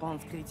décide, c'est pas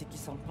inscrit qui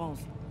s'en pense.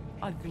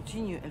 Elle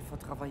continue, elle faut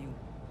travailler.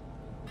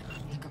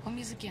 На каком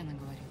языке она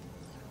говорит?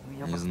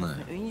 Не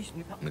знаю.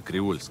 На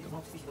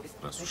креольском.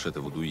 Раз уж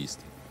это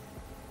вудуисты.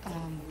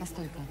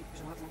 Постой-ка.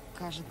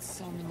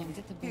 Кажется, у меня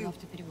где-то был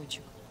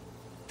автопереводчик.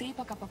 Ты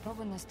пока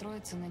попробуй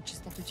настроиться на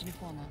частоту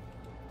телефона.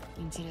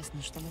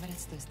 Интересно, что говорят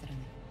с той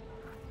стороны.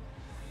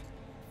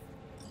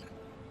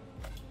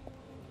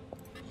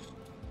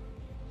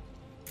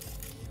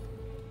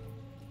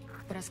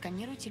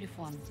 Просканируй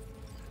телефон.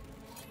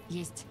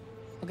 Есть.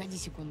 Погоди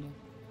секунду.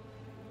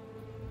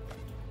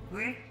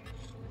 Вы?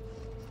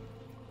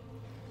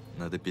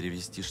 Надо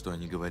перевести, что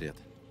они говорят.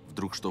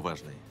 Вдруг что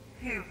важное.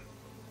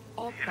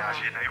 Опа!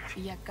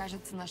 Я,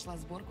 кажется, нашла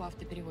сборку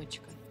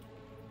автопереводчика.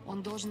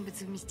 Он должен быть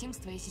совместим с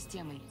твоей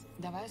системой.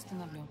 Давай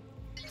установлю.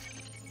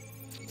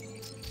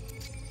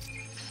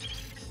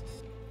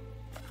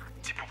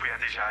 Tu pouvais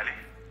déjà aller?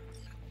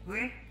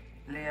 Oui,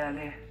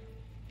 allez.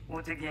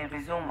 Ou tu as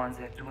raison, man,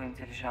 c'est tout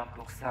intelligent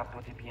pour ça,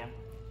 pour te bien.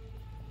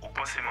 Ou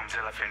pensez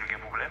mademoiselle a fait un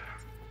problème?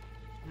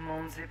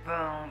 Mon c'est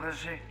pas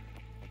engagé.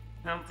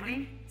 En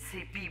plus,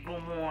 c'est plus bon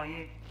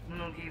moyen.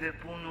 Nous qui veut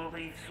pour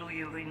nourrir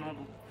souiller non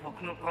faut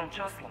que nous prenions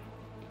chasse là.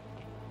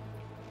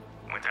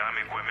 Moi, t'as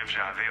ramé quoi même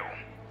j'avais,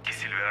 qui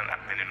Sylvain a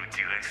mené nous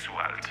direct sous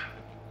Alt.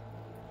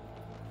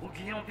 ou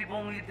qui ont des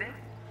bonnes idées?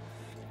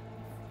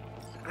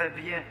 Très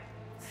bien.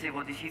 Si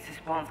vous décidez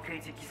de prendre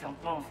critique sans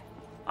pense,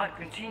 à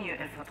continuer,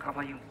 elle faut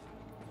travailler.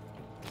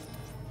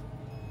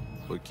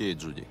 Окей,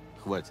 Джуди,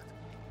 хватит.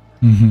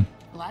 Угу.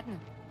 Ладно,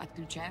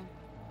 отключаю.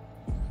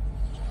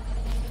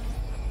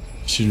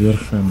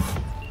 Сильверхенд.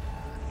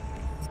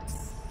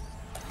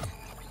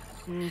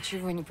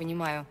 Ничего не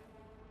понимаю.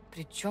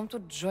 При чем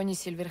тут Джонни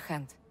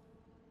Сильверхенд?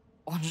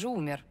 Он же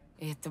умер.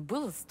 И это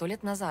было 100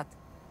 лет назад.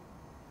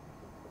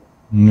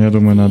 Я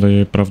думаю, надо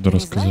ей правду Не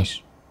рассказать.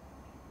 знаешь?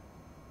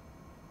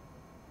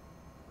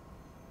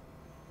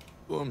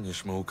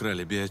 Помнишь, мы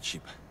украли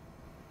биочип?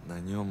 На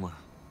нем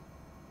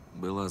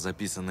была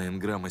записана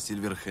энграмма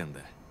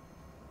Сильверхенда.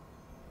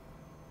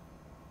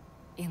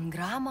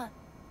 Инграмма?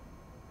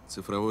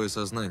 Цифровое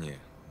сознание.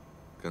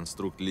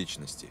 Конструкт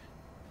личности.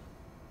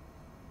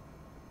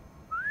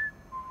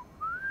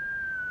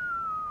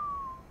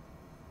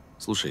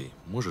 Слушай,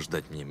 можешь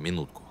дать мне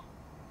минутку?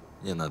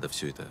 Мне надо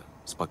все это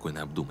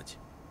спокойно обдумать.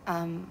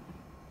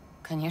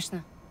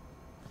 Конечно.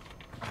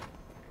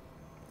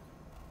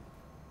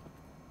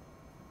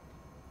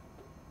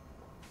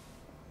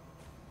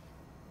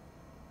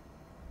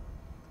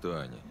 Кто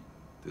они?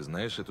 Ты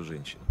знаешь эту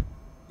женщину?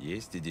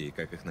 Есть идеи,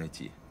 как их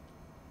найти?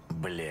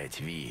 Блять,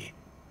 Ви.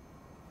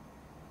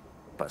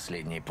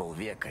 Последние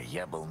полвека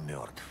я был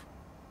мертв.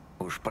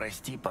 Уж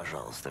прости,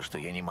 пожалуйста, что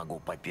я не могу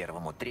по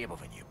первому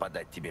требованию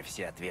подать тебе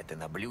все ответы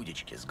на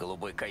блюдечке с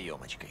голубой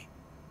каемочкой.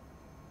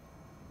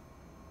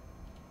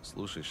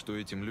 Слушай, что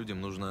этим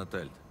людям нужно от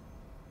Альт?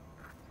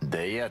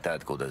 Да я-то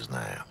откуда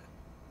знаю?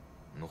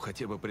 Ну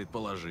хотя бы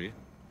предположи.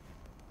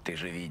 Ты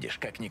же видишь,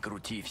 как ни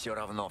крути, все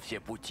равно все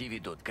пути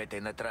ведут к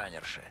этой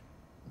нетранерше.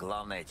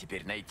 Главное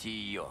теперь найти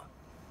ее.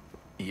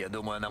 Я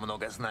думаю, она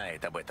много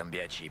знает об этом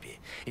биочипе.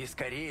 И,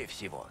 скорее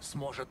всего,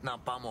 сможет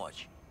нам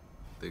помочь.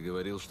 Ты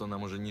говорил, что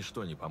нам уже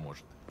ничто не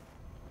поможет.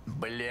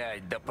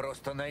 Блядь, да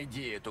просто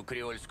найди эту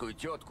креольскую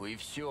тетку и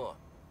все.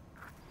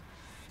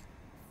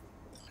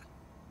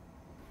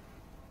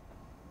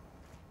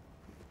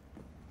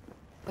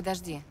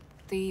 Подожди,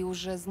 ты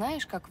уже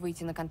знаешь, как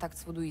выйти на контакт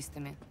с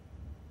вудуистами?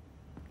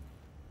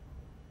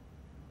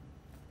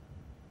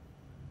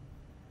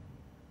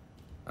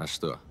 А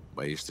что,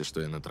 боишься,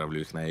 что я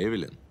натравлю их на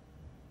Эвелин?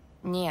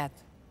 Нет.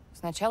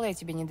 Сначала я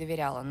тебе не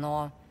доверяла,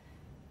 но...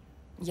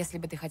 Если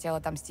бы ты хотела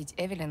отомстить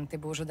Эвелин, ты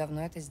бы уже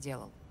давно это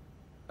сделал.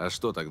 А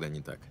что тогда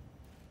не так?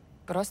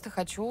 Просто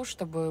хочу,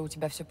 чтобы у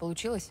тебя все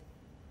получилось.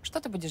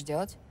 Что ты будешь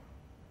делать?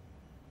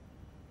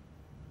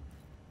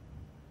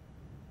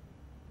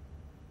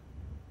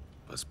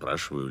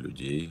 Поспрашиваю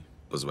людей,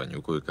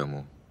 позвоню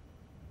кое-кому.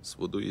 С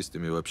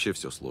вудуистами вообще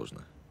все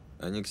сложно.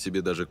 Они к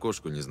себе даже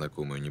кошку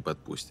незнакомую не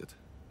подпустят.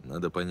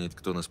 Надо понять,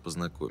 кто нас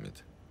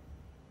познакомит.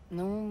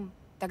 Ну,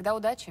 тогда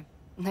удачи.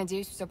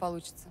 Надеюсь, все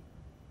получится.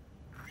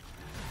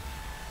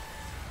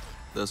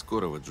 До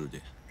скорого,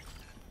 Джуди.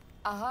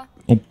 Ага.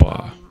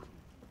 Опа.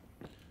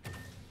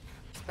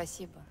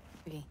 Спасибо,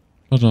 Ви.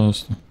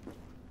 Пожалуйста.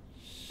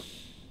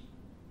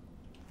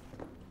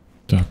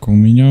 Так, у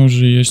меня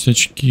уже есть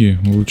очки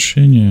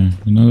улучшения.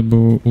 Надо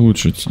было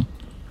улучшиться.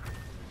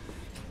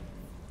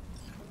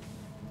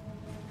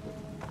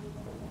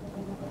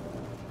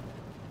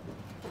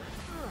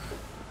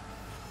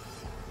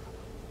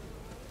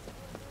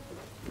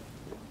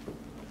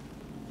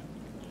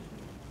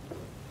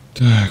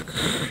 Так.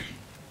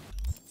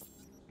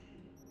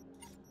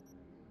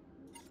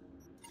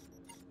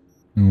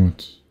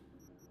 Вот.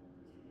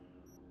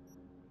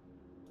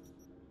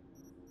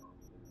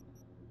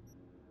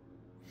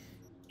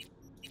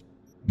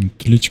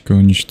 Отличка,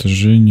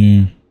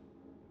 уничтожение.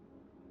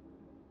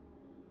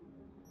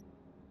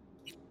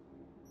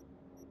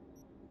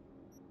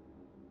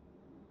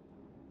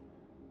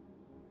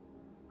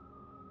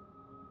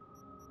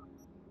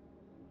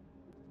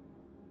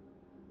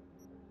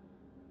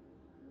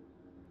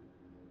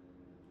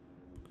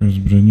 С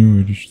броней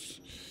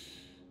увеличится.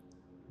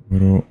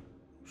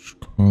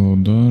 Шкала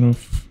ударов.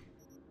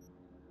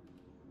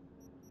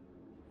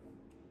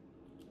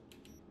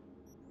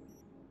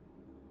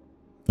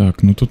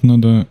 Так, ну тут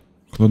надо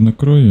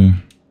хладнокровие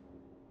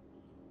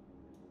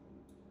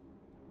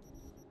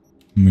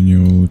мне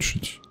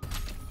улучшить.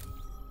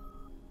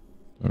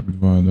 Так,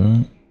 2,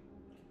 да?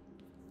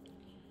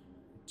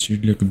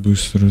 Интеллект,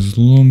 быстрый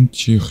взлом,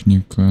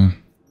 техника.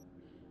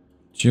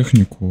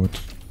 Технику вот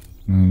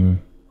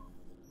надо.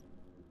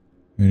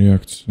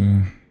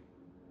 Реакция.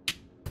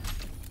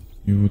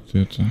 И вот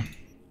это.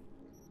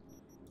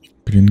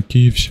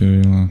 Клинки и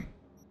все дела.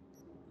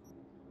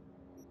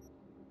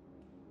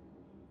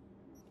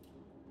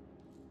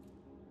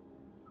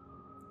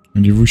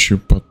 Ревущий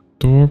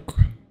поток.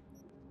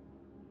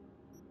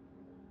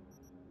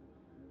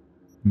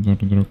 Удар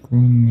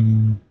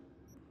дракона.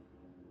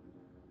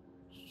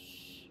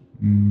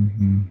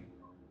 Угу.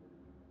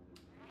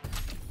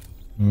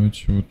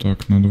 Давайте вот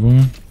так на 2.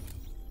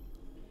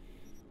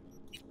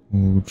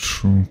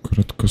 Улучшу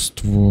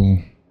короткоствол.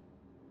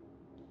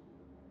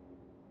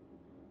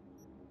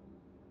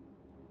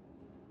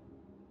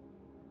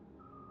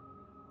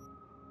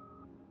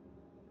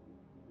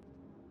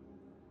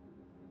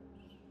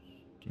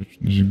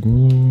 Точность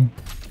голову.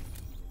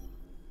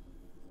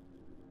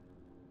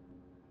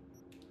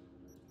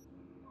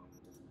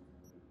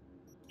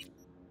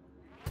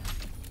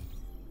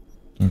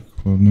 Так,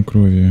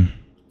 хладнокровие.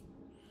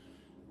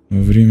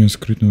 Во время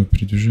скрытного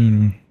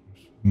передвижения.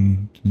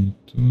 Это не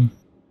то.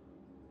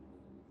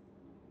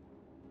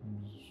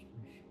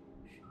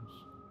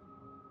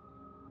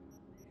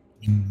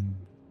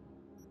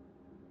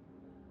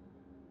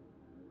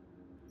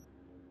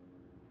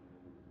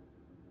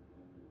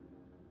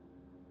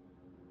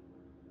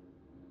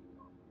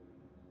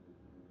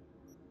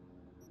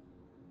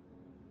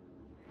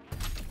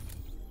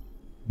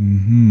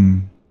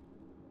 Угу.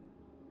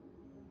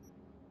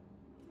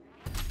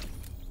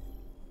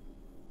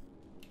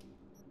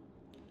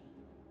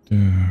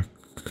 Так,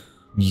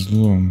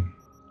 взлом.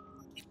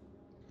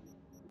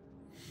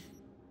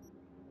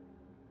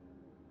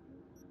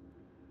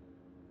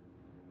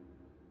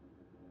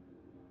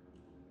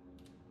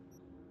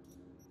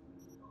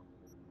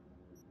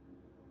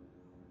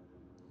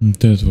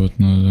 Вот это вот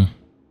надо.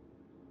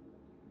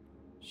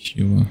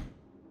 Сила.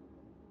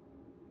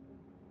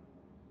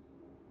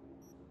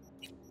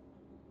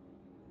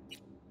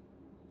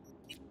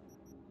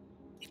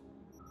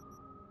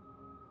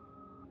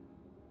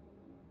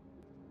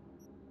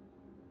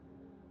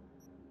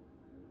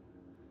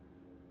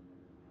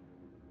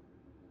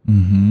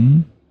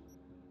 Угу.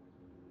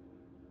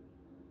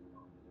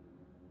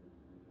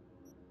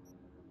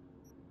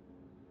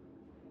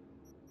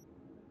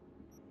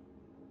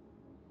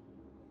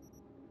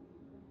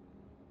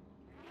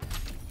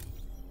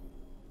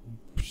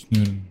 Пусть,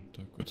 наверное,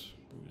 так вот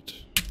будет.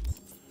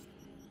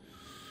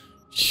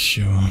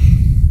 Все.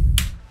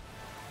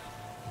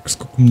 Так,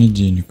 сколько у меня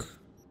денег?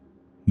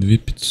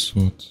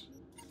 2500.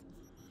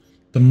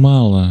 Это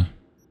мало.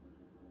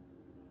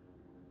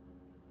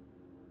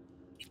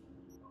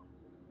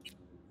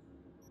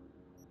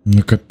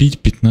 Накопить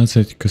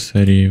 15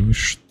 косарей. Вы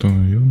что,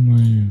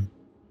 ё-моё.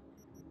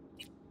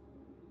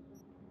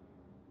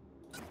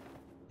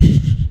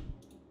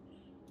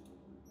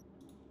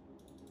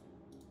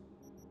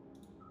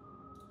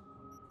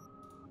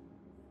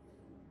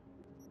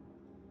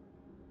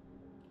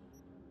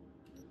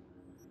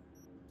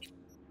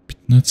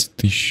 $15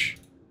 000.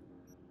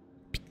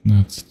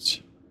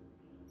 15.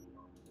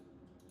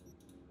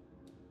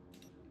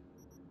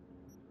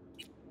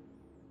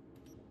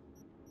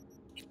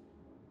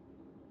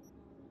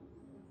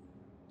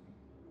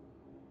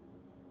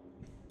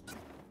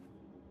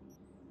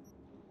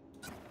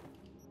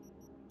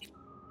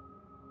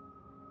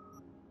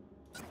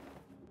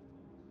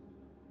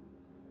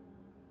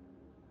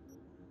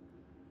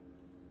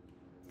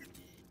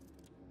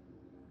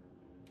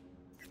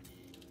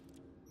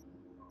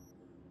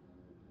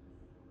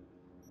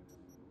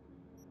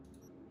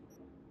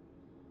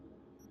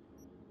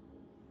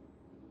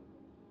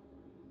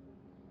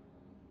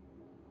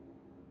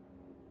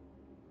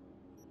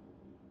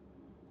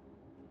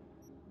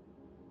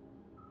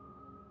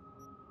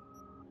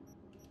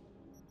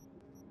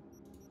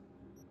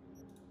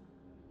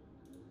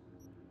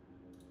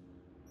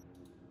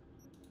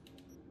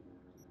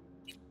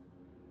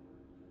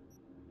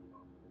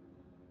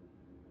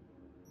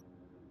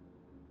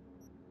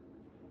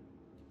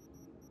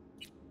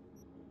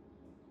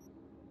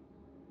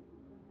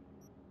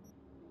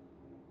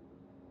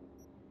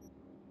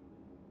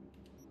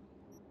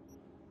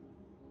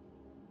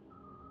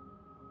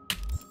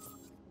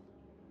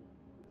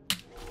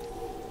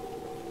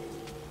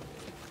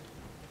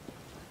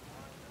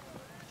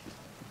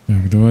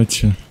 Так,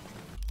 давайте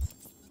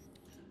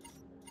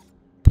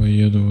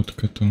поеду вот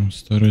к этому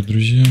старым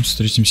друзьям.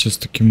 Встретимся с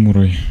таким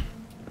Мурой.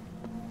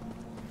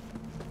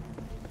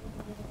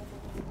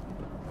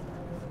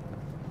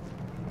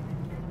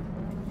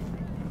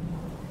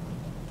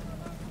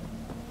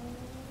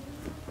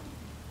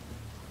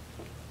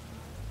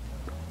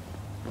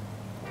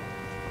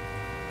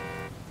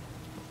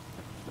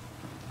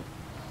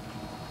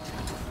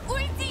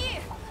 Уйди!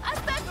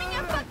 Оставь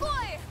меня в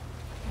покое!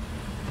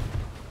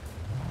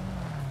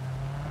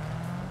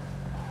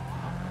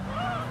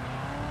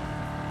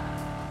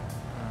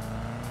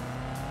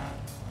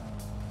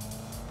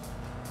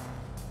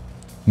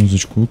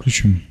 Музычку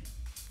выключим.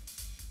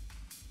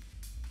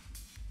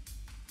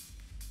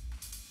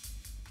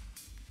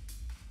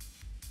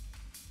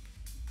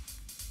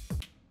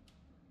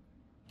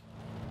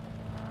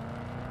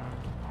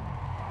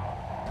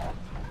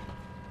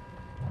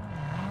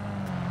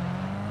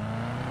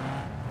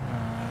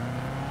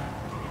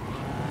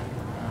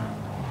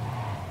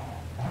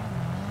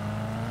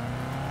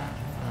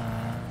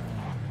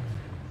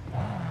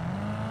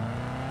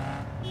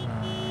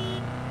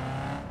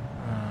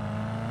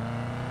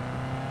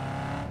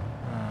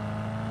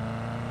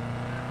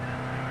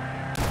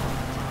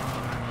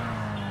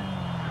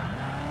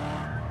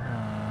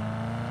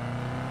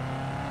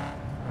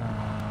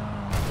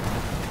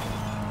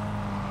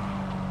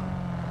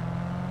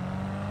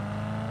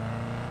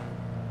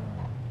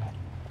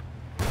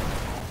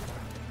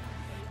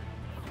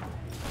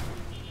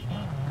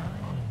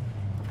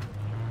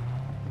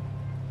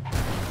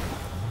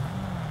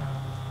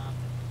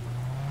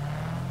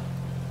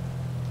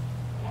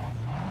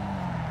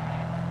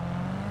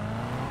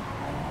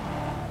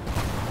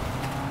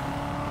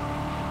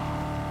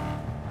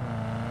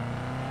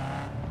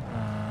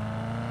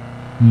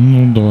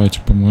 Ну,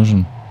 давайте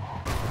поможем.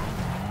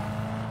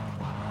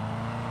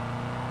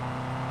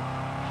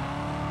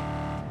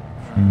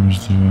 Что мы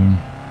сделаем?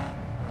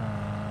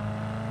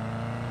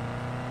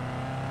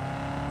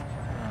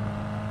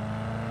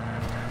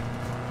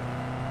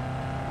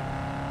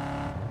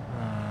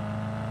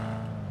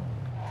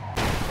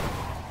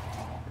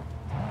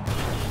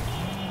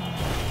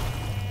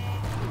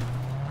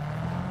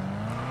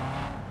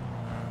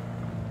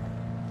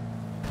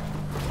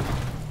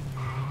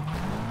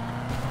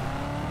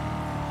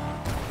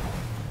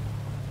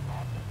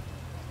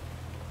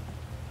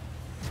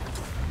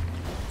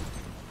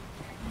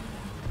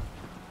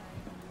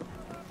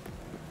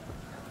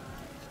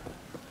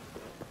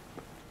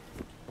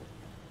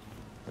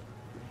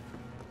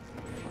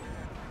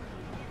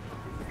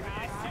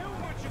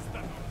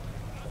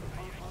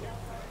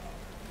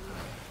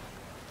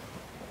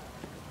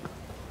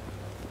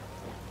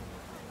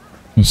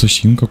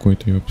 Ассасин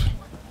какой-то, ёпт.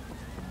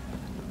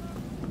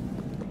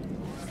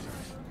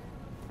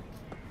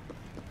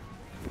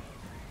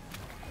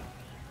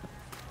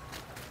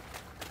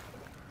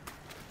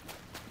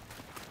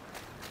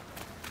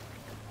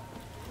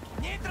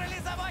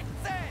 Нейтрализовать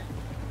цель!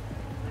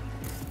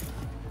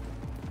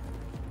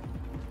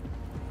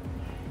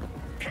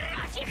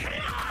 Красный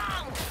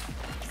храм!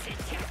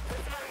 Сейчас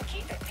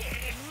позвонки-то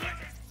перешли.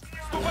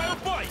 Вступаю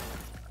в бой!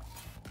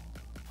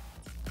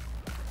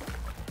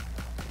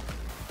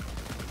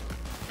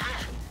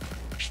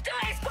 Что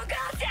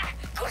испугался?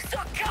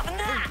 Кусок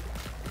говна!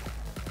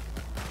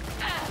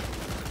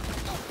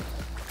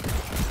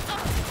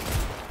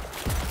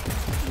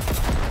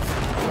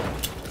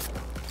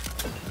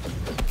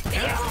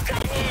 Ему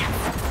конец!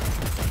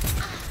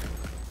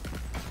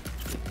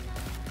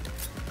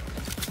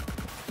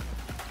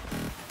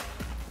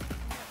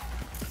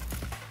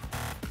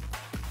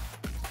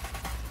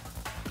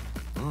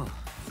 О,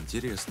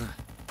 интересно.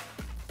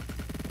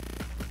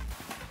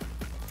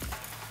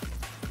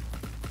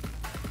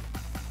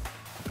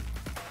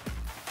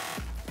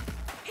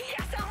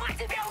 Я сама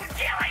тебя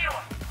уделаю!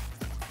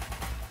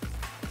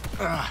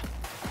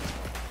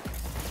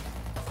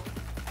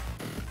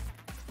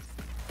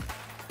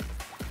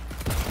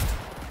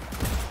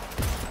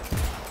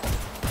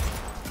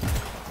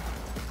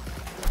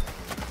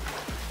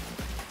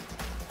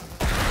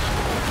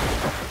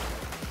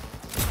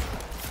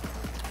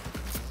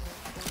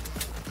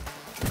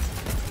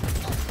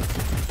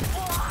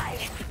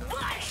 Ой,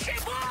 больше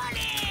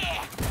боли!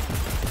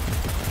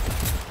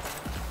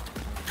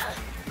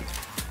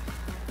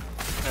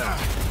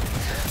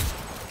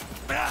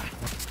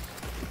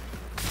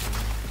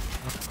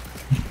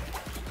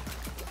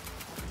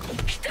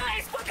 Что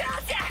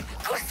испугался?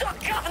 Кусок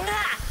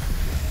говна!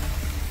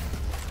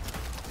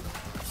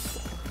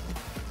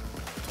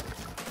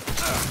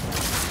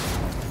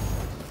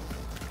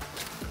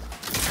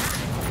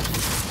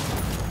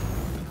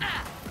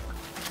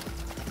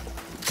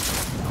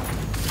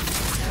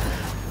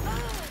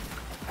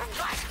 В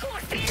башку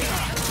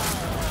стреляй!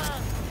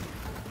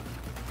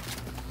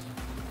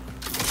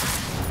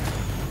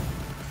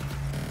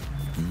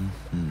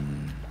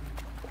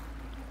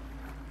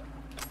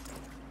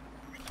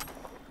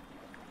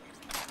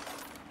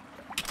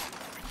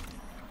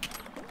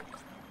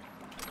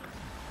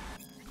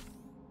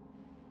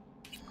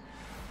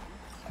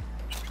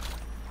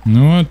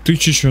 Ну, а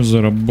 1000 что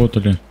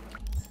заработали?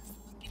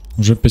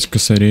 Уже 5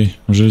 косарей.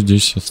 Уже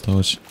здесь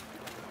осталось.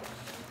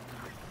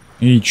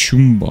 Эй,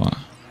 чумба.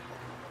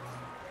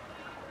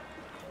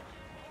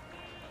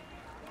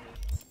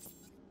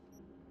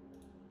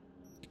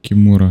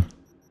 Кимура.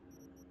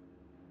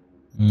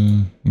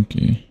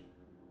 Окей.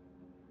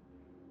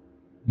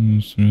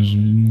 Сразу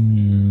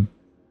видно, я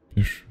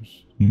пишу.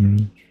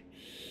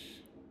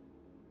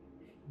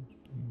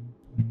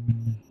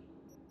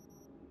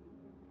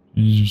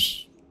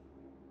 Здесь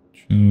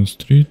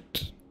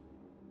стрит.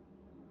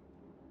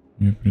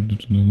 Я приду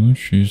туда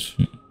ночью,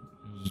 если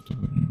я за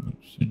тобой не буду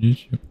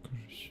сидеть, я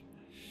покажусь.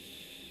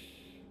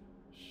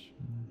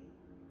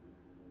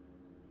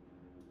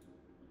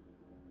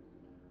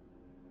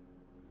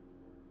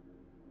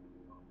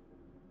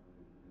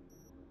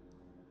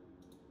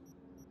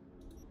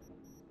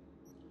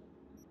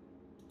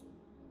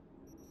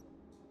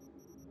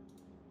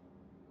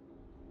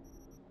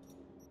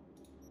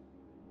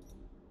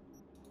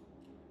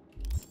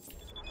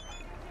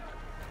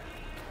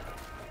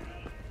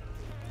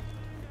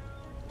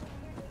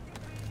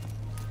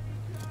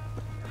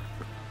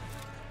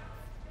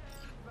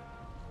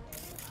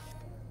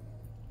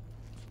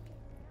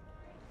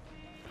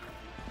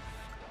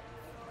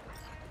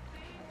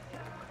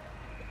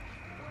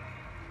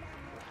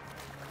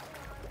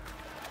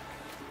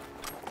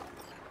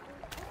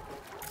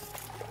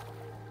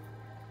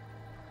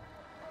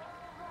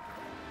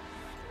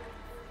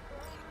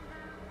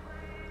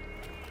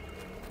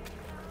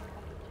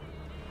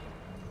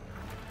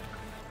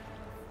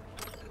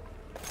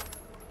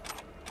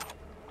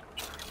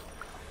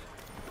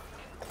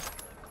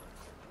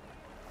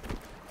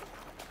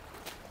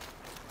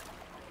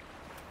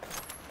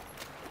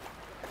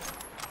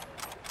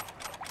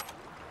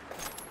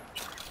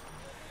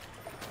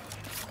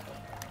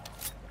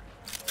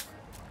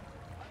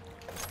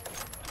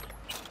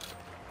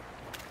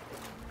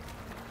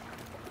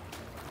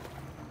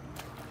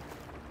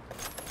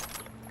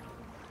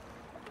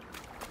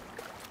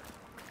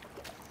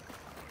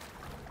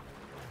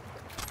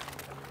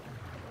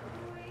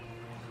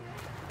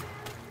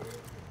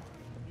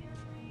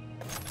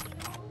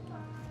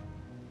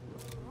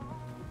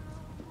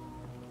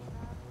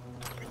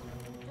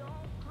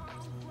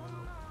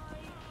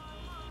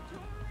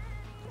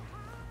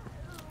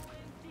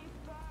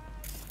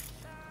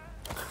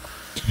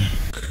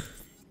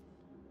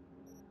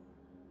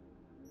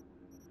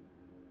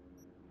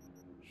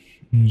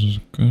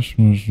 Каш,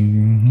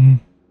 можно.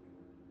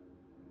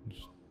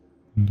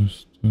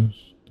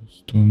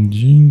 Достанем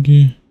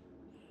деньги.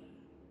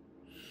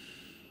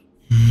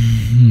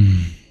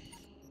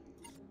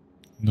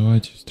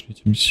 Давайте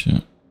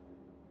встретимся.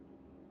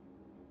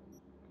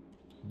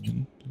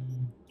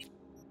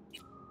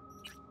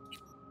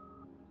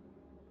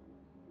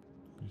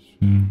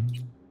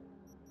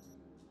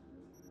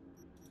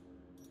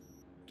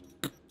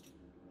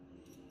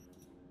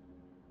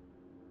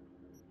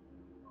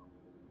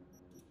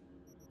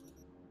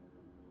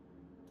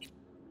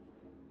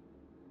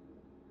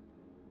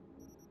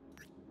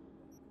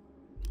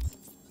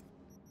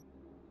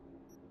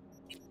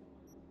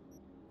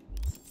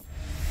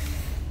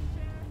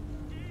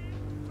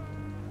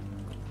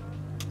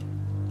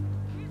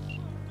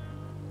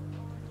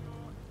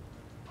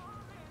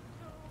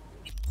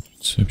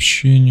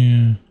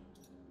 Сообщение.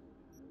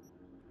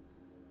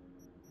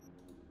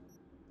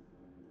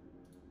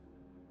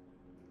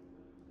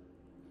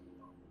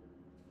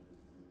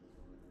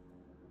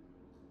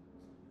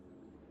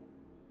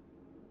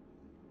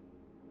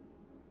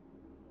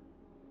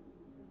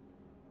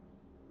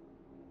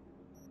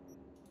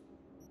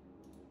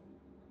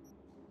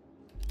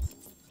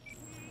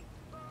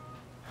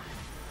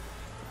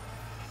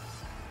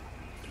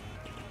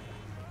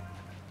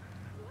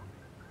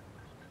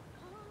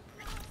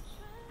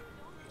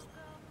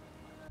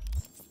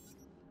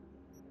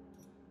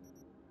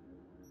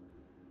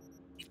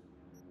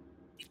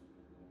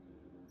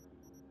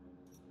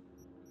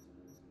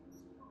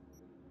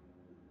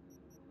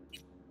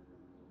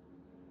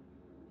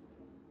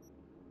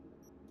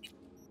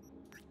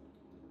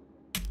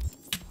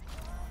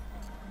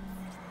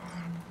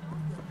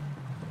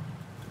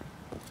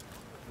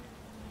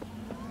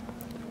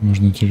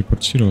 Можно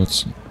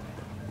телепортироваться.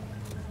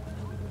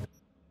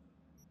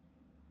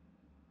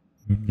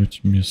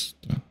 Выбрать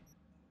место.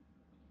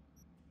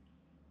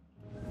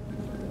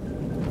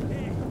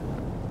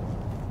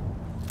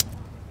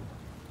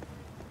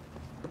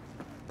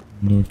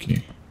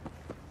 Окей.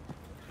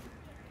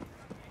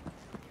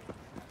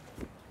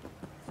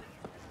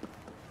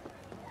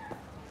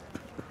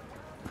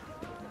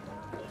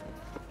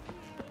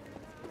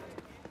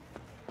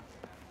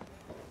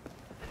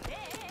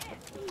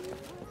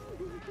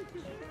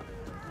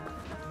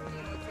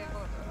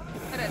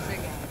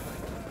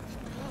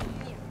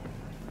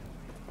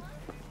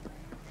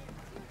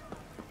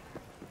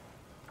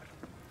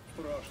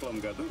 В прошлом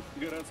году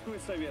городской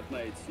совет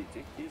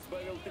Найт-Сити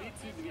избавил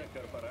 32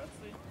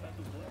 корпорации от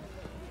уплаты.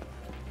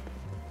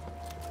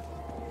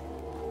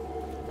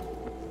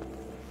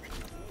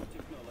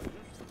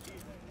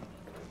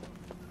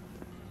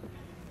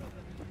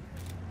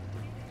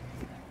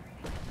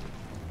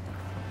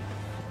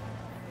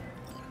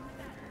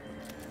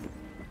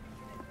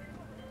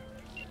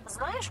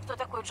 Знаешь, кто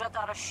такой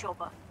Джатара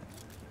Щоба?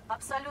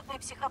 Абсолютный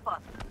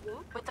психопат.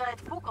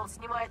 Пытает кукол,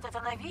 снимает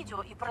это на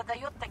видео и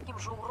продает таким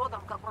же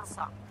уродом, как он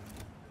сам.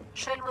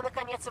 Шельмы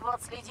наконец его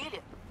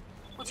отследили.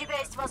 У тебя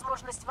есть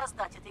возможность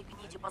воздать этой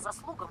гниде по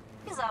заслугам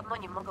и заодно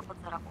немного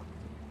подзаработать.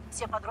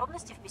 Все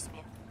подробности в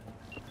письме.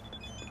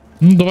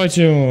 Ну,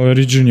 давайте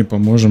Реджине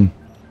поможем.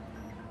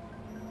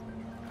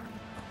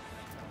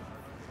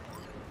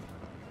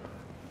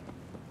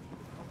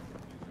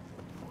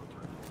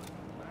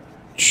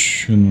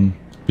 Че нам?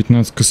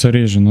 15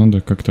 косарей же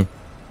надо как-то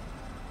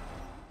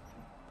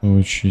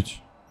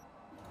получить.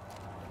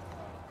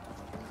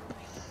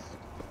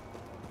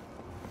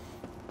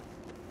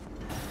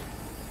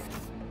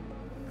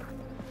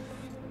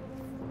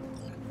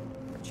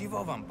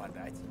 Чего вам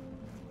подать?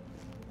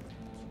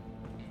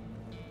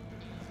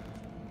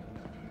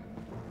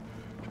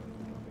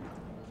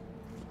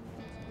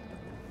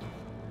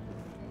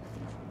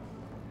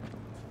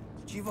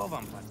 Чего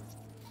вам подать?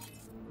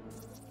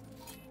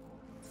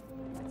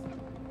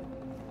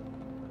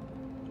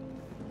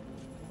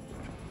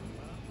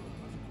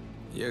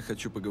 Я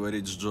хочу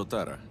поговорить с Джо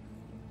Таро.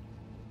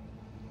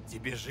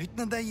 Тебе жить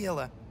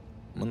надоело?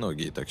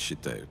 Многие так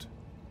считают.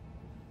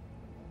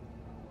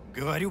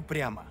 Говорю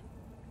прямо.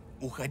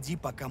 Уходи,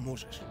 пока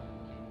можешь.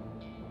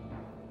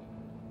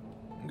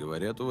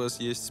 Говорят, у вас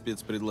есть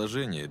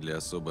спецпредложение для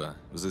особо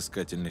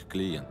взыскательных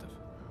клиентов.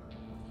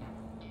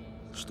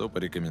 Что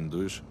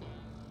порекомендуешь?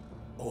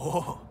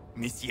 О,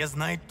 месье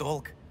знает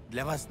толк.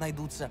 Для вас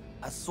найдутся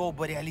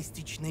особо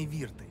реалистичные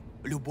вирты.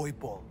 Любой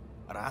пол.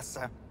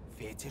 Раса,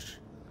 фетиш.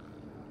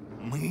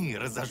 Мы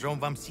разожжем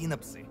вам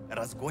синапсы,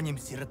 разгоним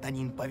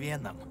серотонин по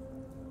венам.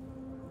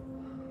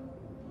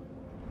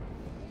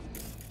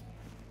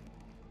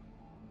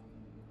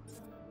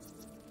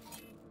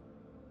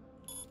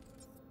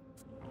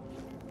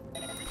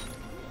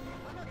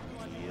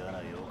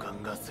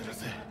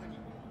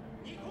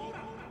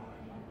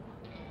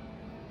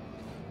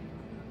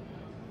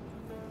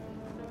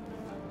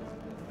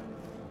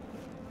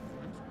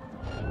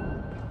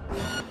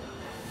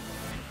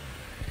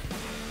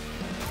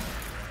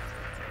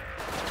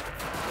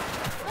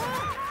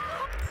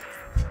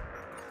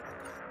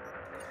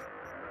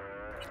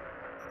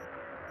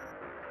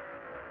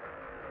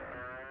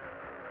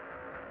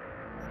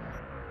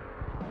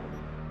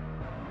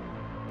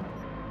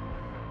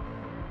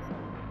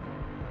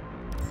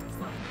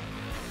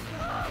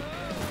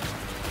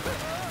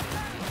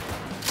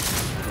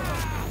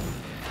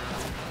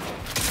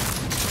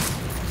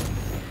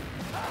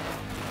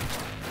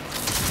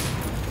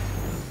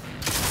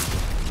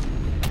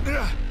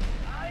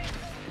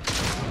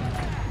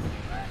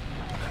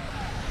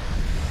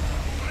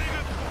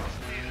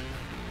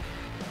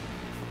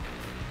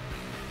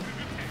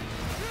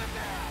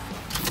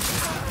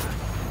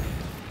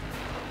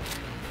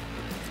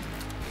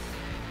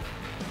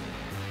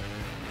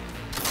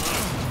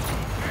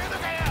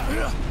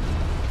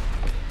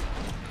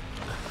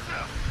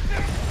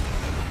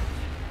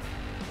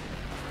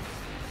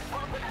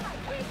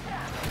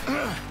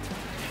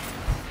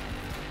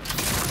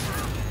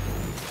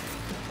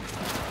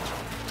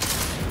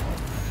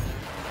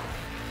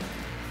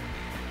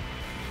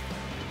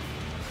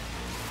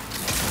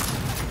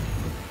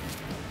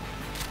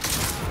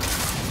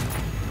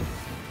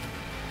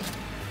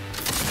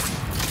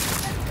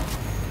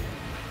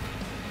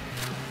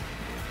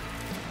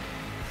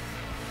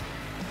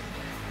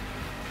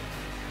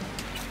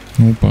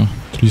 Опа,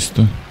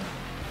 300.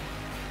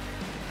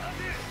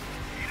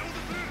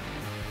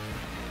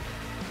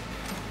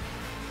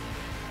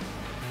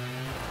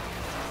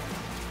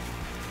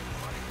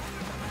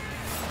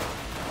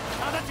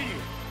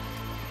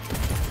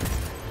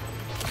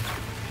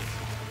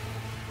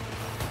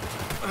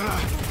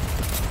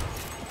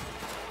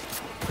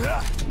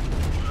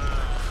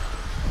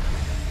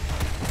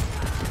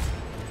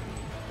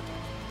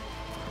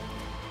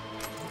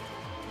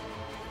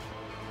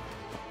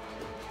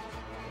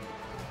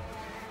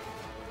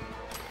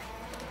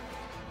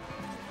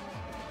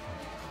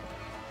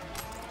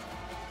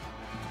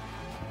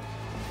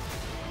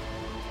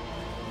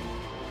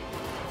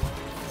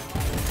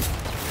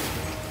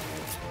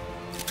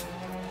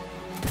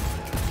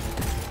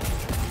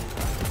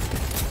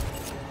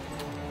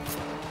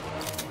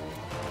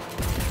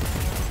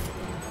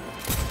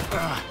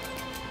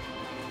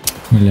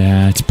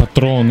 Блять,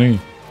 патроны.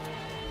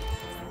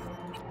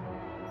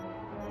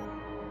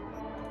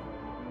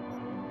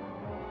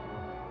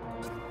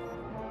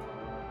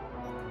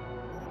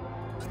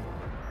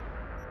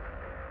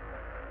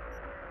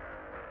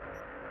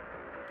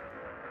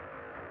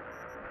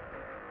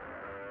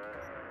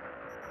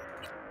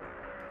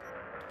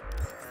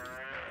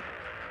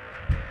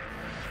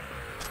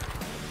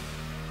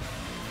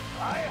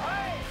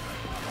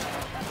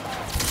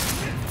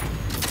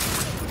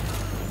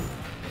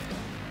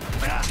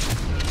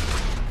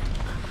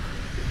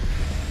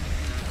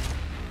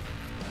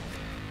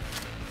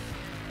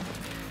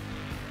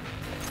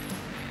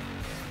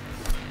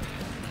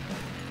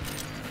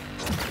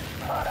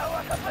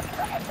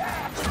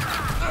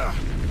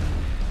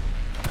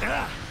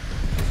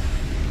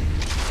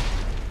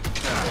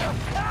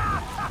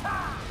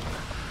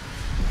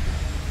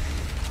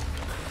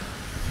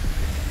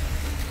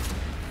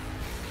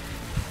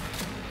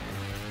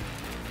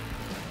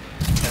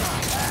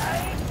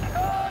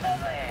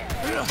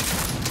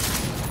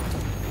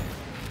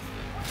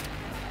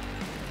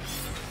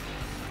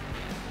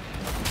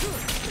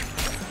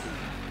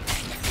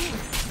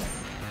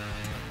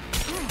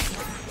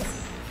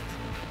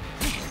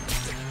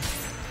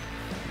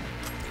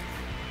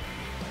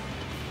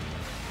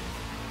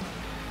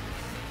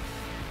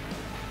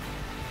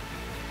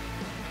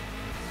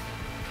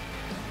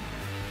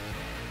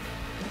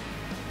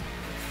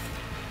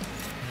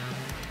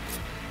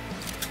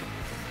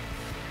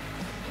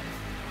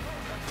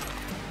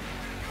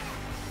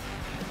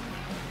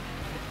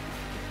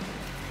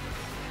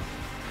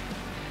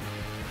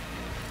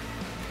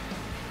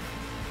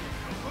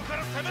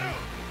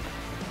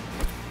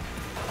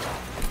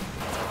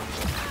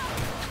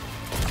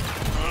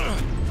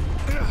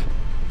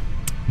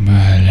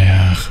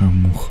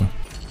 Бляха-муха.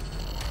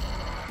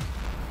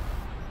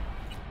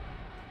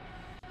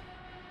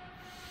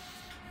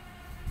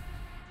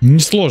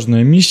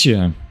 Несложная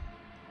миссия,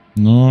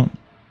 но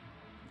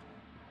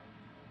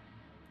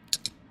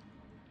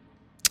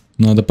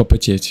надо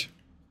попотеть.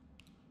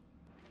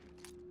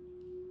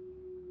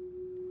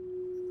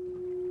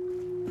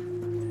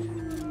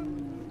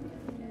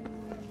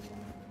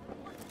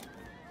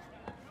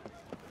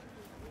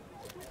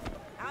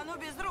 А ну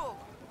без рук.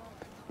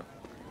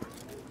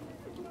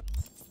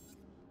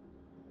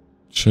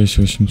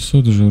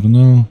 6800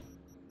 журнал.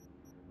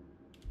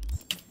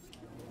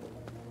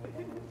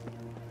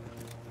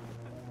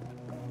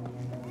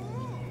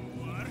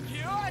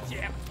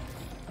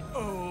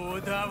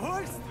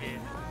 Удовольствие.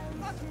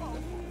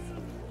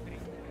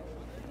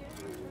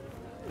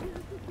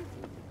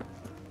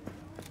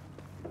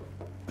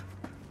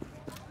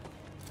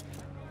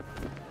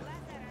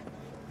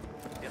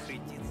 Это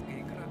детская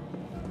игра.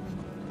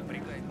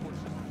 Напрягает больше.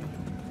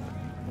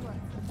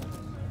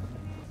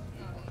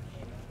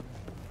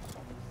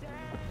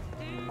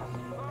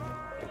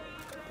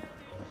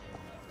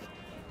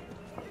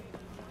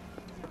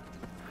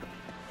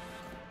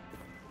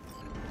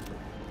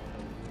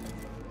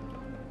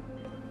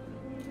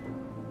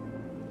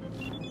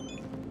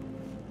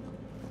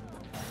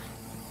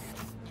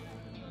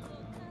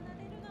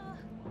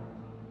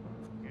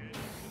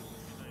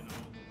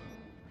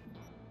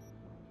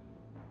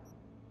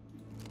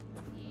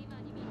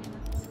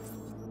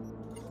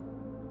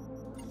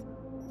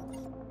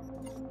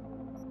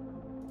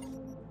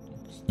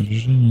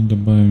 снаряжение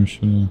добавим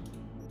сюда.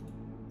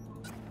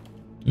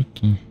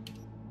 Это.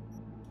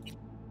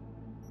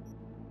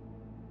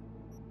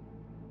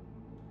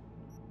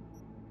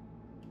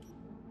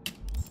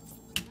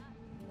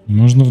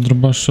 Можно в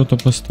дробаш что-то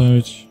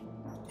поставить?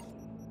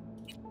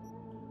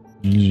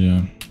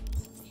 Нельзя.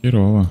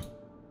 Херово.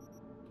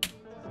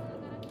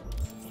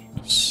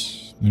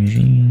 Сейчас.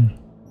 Снаряжение.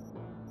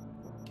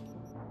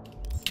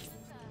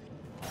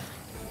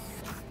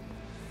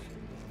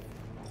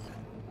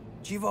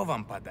 Чего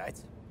вам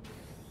подать?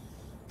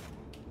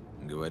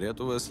 Говорят,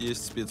 у вас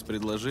есть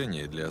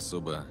спецпредложение для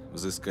особо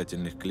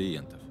взыскательных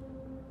клиентов.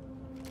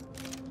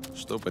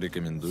 Что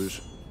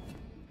порекомендуешь?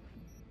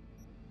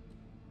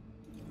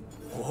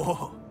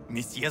 О,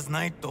 месье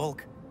знает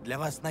толк. Для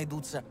вас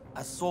найдутся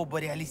особо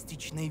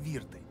реалистичные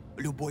вирты.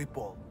 Любой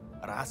пол.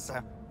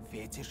 Раса,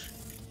 фетиш.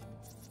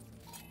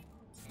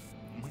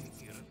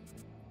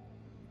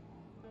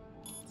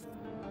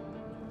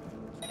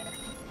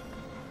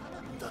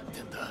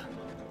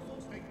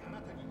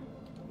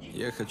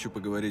 Я хочу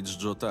поговорить с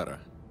Джо Таро.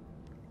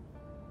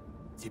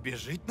 Тебе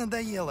жить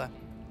надоело?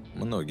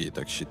 Многие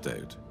так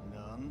считают.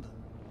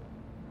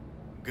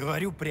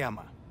 Говорю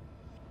прямо.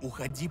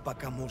 Уходи,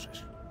 пока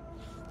можешь.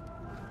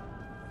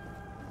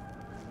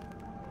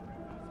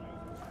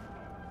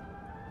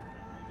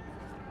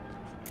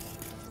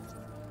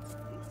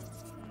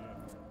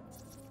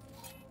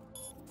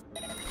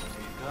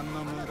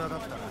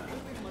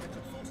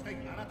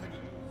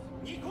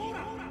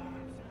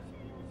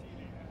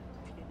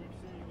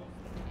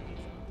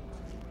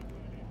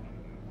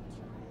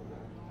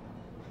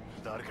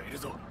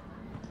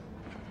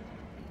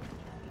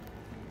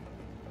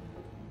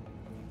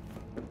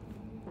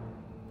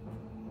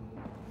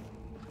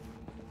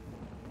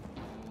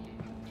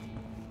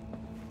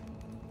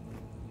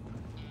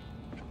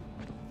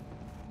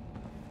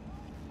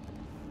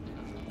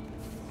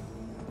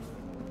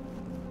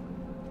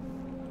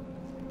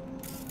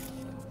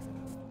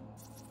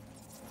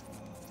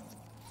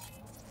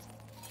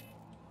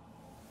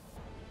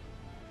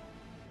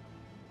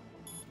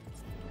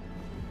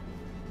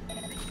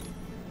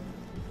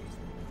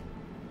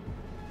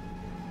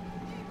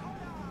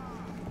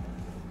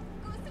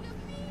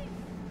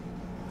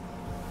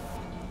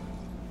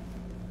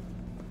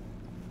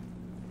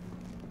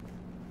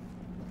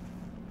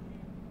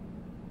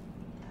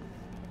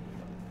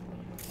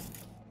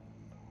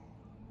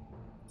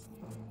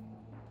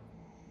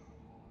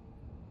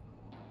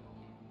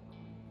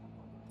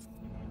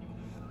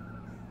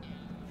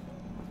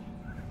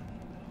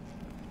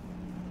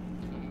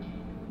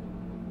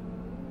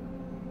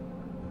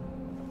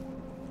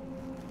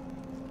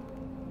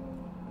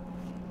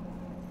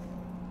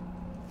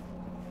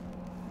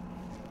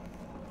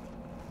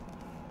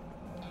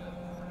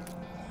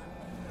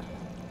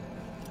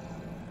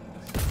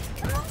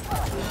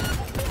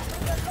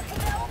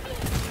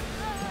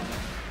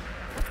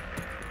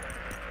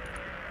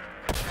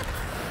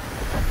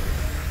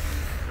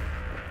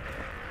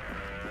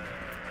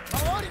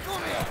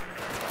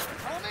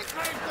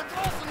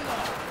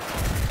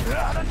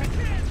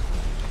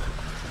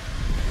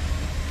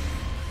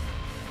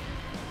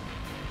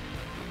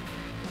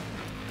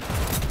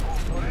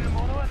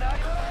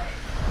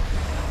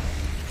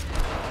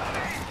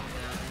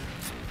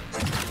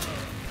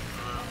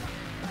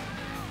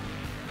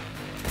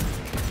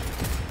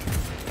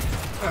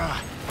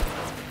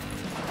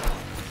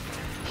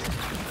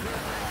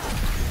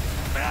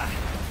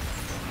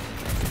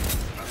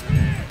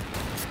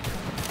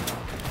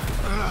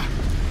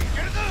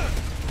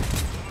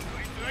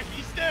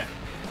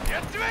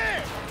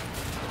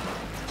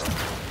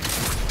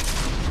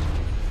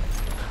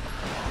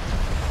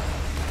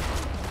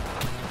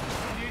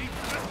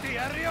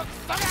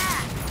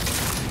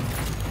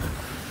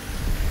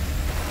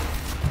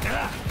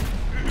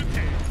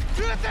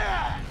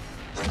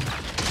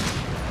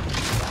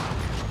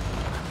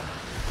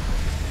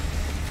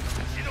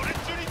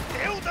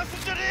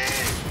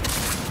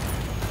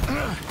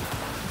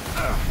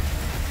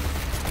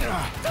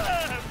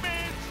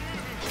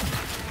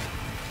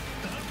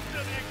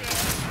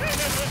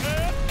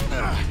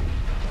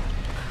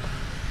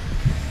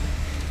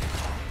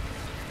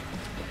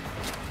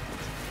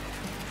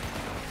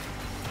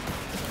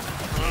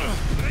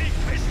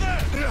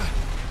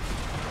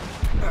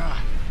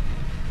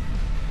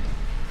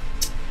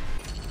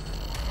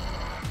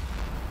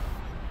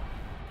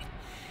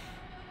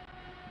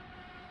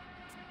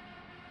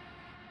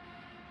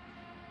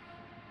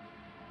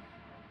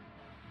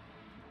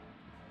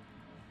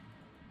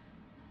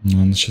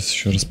 Ладно, сейчас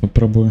еще раз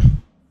попробую.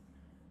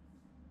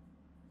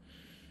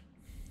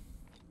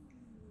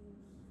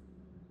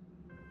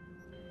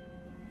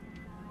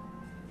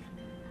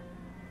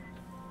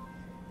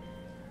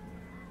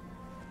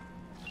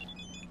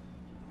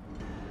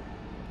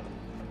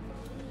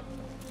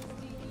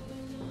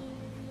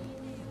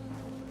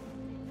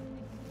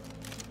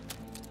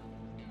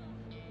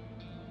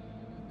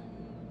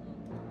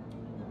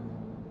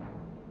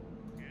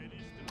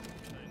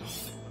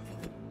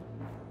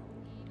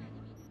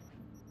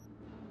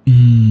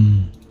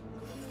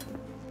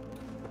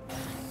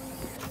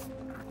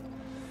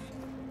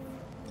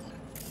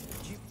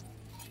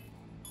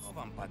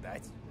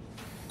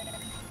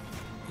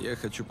 Я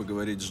хочу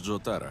поговорить с Джо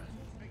Таро.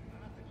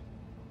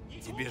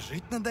 Тебе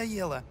жить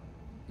надоело?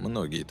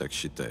 Многие так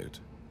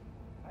считают.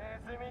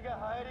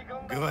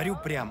 Говорю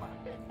прямо.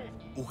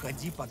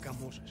 Уходи, пока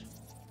можешь.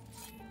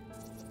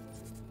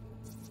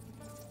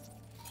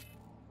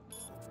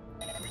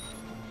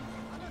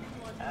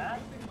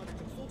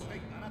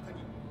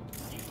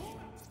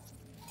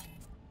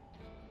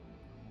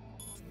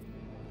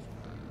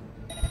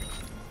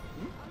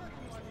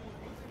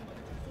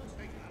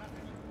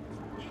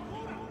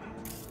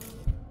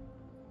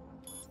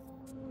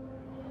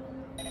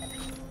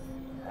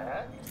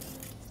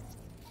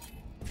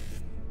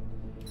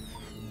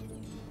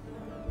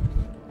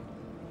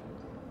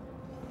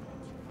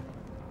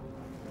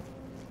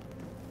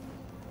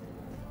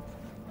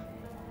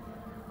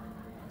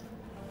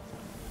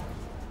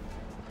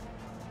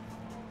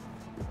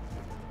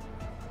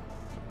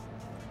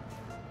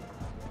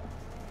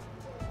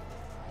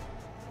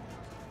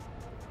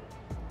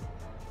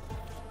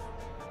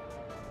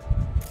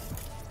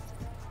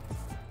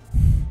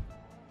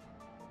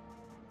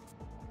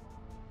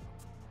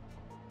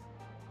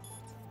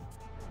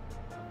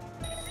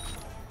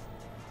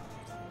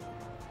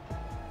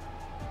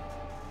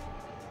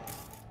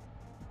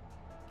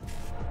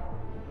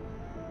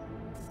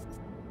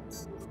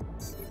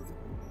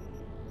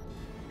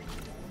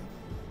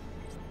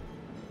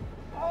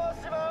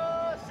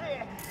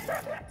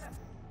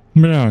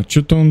 Бля,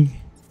 что-то он...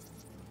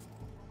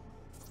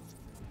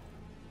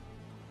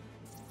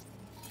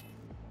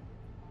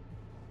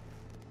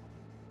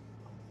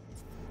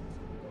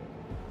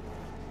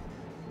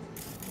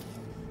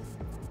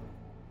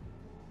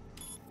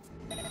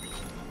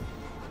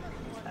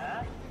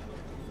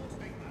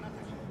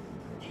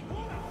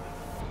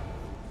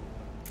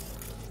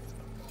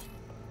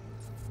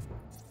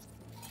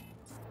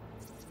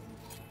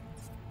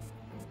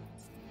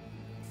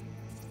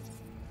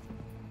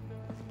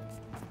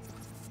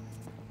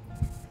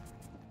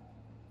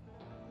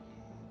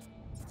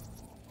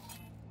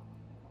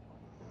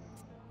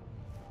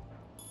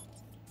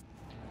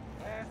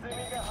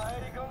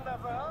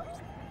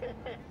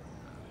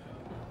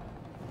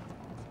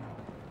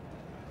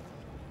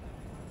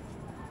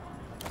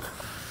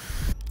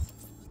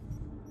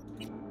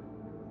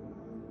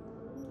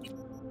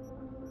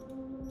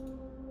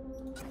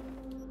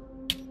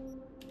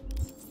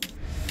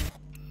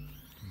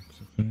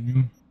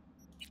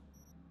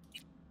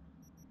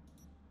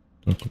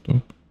 Так, так.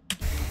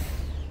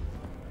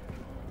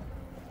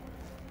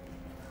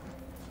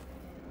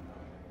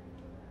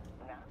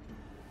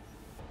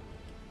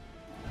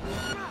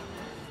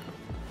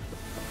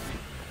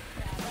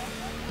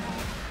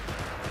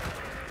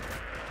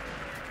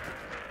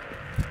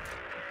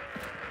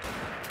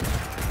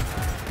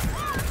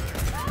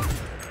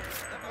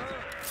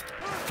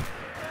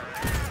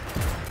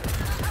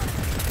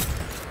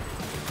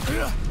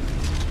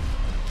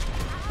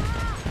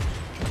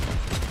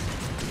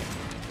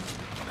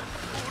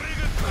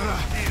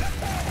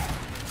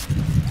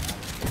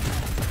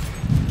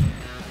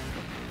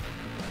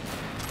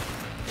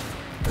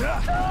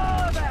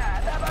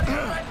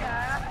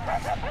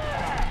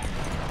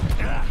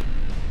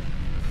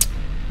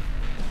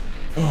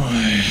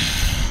 Ой.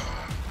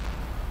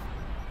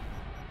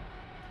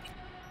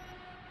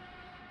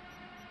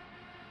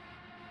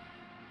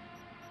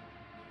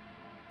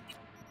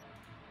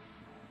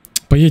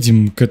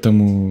 Поедем к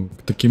этому,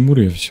 к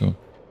Такимуре, все.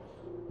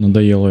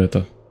 Надоело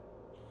это.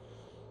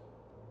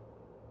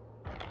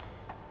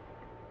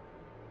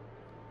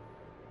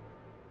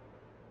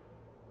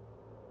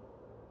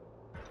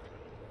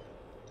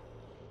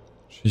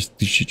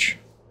 $6000.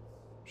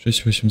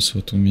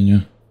 6800 у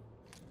меня.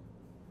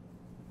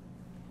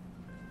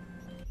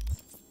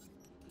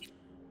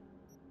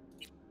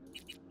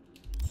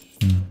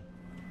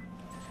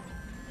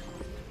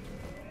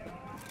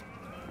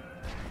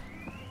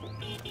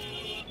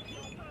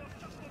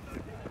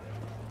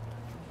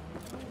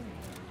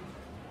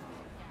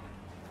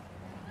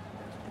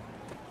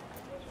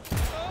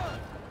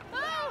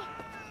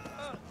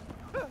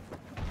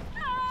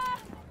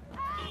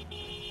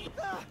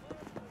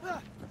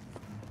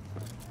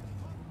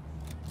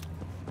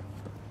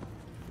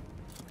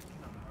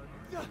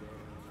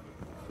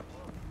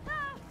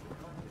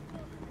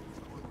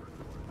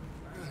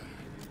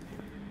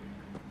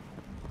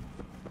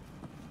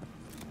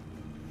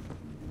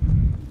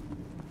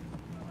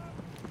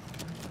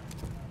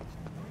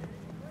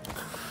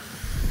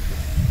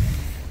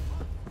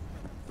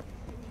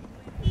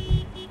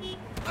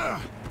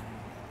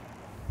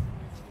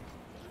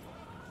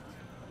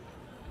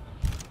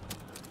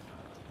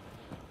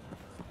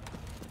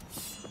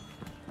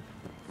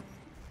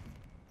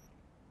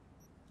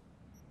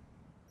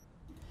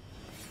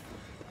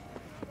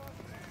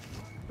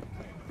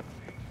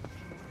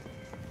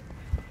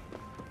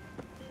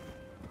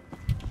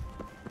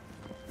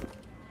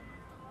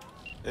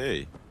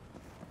 Эй,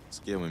 с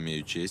кем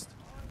имею честь?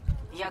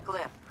 Я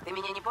Клэр. Ты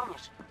меня не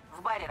помнишь?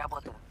 В баре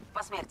работаю.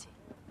 По смерти.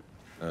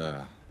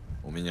 А,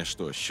 у меня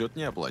что, счет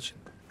не оплачен?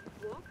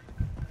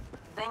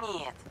 Да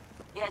нет.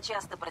 Я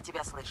часто про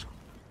тебя слышу.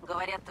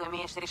 Говорят, ты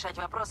умеешь решать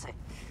вопросы.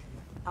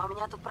 А у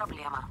меня тут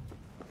проблема.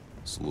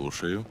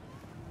 Слушаю.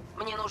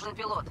 Мне нужен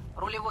пилот,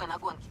 рулевой на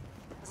гонке.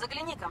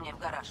 Загляни ко мне в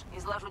гараж,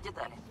 изложу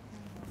детали.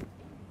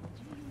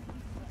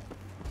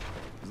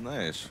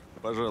 Знаешь,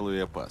 пожалуй,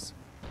 я пас.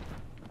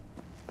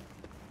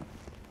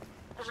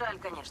 Жаль,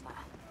 конечно.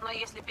 Но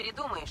если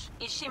передумаешь,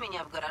 ищи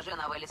меня в гараже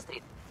на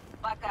Вэлли-стрит.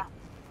 Пока.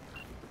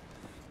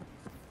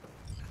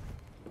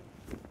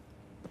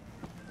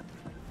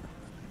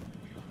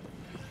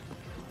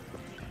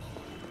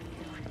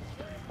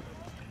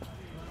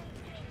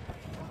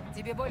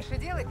 Тебе больше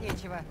делать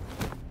нечего?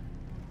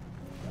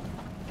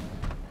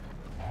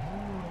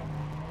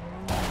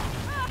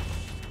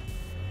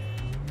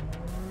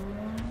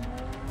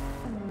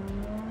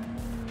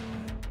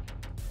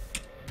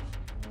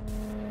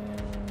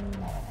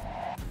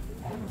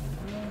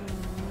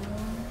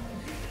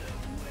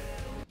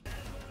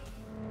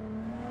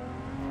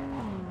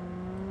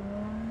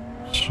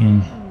 Все,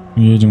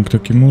 едем к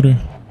Такимуре.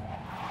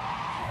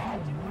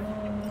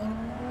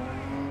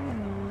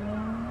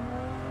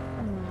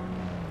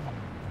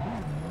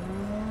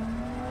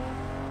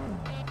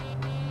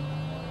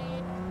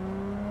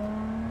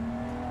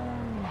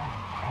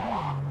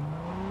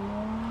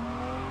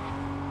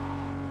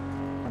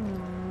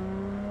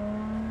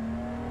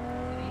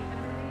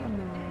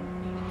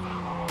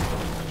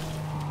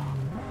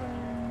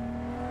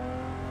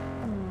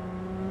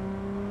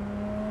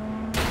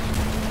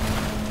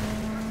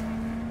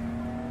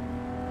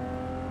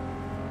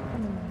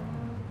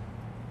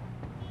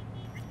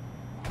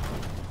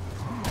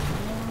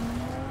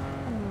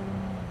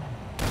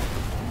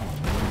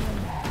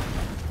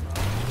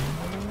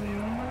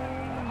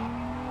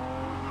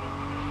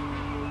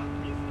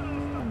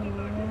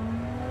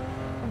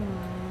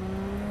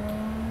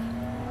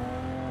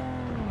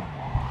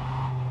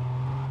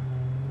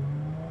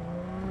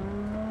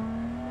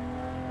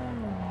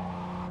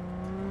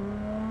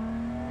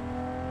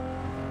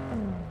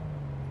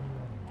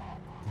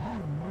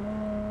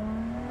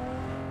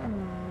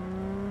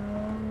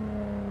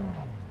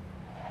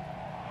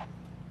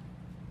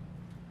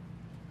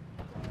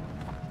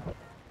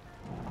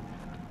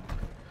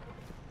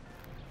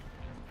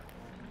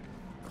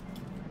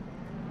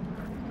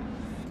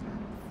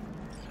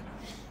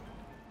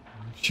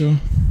 Все.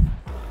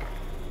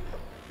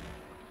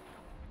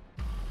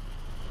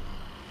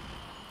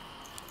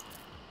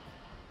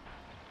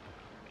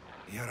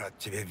 Я рад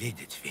тебя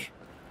видеть, Ви.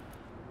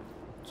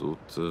 Тут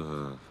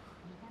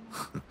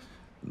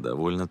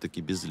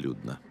довольно-таки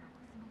безлюдно.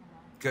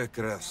 Как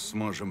раз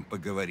сможем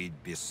поговорить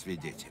без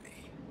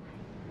свидетелей.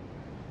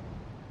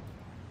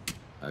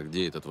 А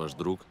где этот ваш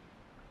друг?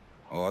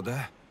 О,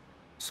 да.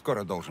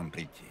 Скоро должен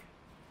прийти.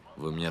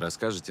 Вы мне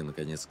расскажете,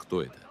 наконец,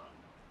 кто это?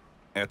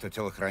 Это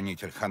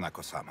телохранитель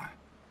Ханако-сама.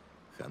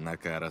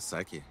 Ханако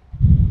Арасаки?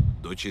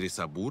 Дочери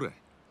Сабура?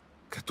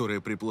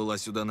 Которая приплыла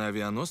сюда на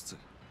авианосце?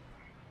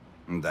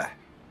 Да.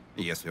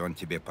 Если он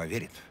тебе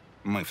поверит,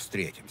 мы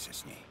встретимся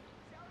с ней.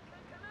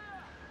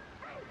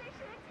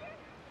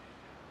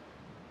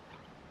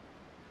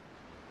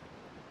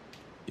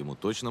 Ему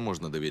точно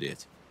можно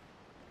доверять?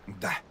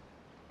 Да.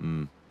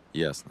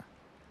 Ясно.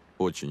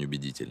 Очень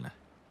убедительно.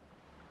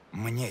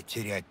 Мне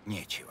терять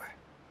нечего.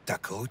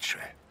 Так лучше?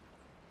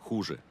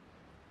 Хуже.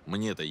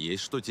 Мне-то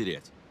есть что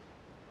терять.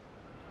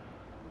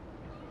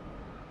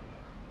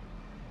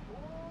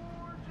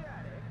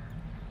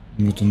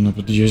 Вот он на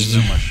подъезде.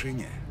 На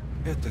машине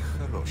это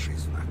хороший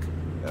знак.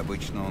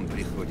 Обычно он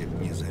приходит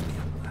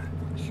незаметно.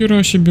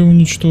 Хера себе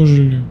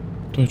уничтожили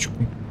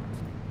тачку.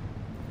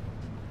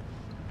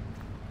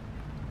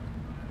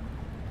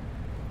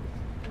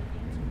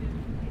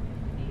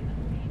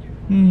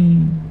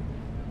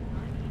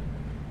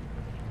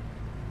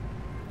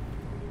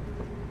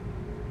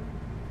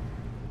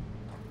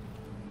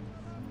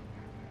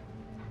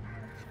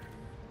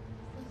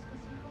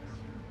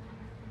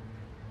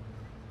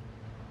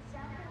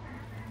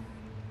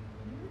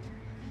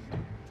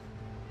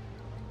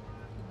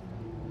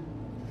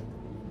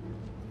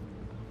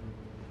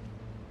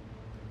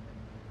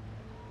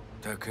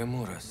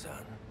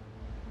 Такимура-сан.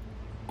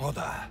 О,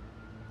 да.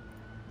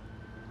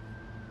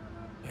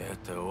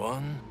 Это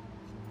он?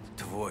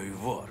 Твой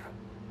вор?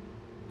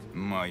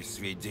 Мой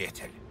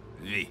свидетель,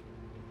 Ви.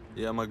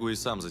 Я могу и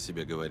сам за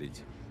себя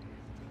говорить.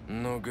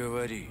 Ну,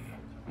 говори.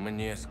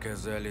 Мне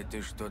сказали,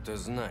 ты что-то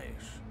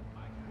знаешь.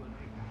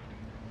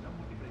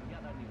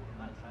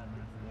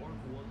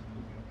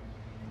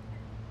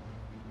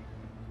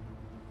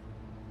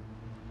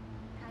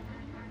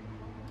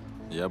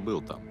 Я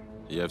был там.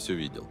 Я все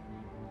видел.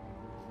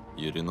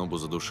 Юринобу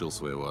задушил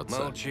своего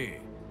отца.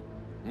 Молчи.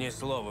 Ни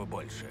слова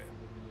больше.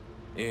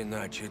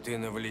 Иначе ты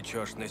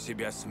навлечешь на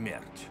себя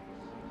смерть.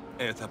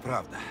 Это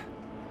правда.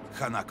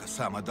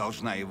 Ханако-сама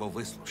должна его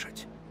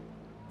выслушать.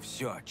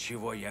 Все,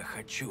 чего я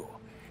хочу,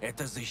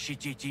 это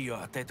защитить ее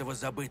от этого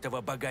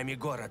забытого богами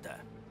города.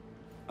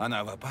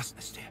 Она в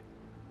опасности?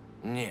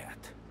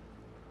 Нет.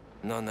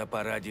 Но на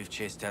параде в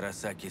честь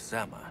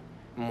Арасаки-сама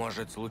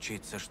может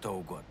случиться что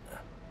угодно.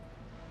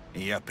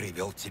 Я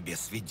привел тебе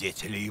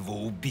свидетеля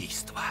его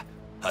убийства,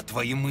 а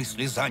твои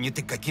мысли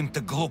заняты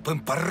каким-то глупым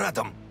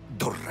парадом.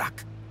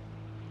 дурак.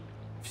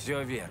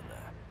 Все верно.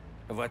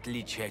 В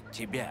отличие от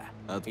тебя.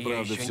 От я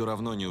правды еще все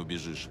равно не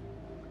убежишь.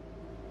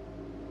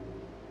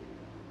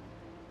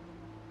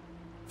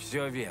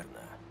 Все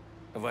верно.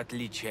 В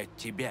отличие от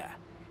тебя,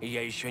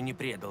 я еще не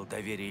предал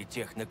доверие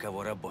тех, на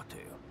кого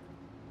работаю.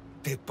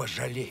 Ты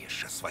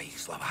пожалеешь о своих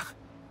словах.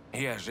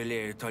 Я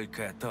жалею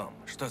только о том,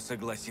 что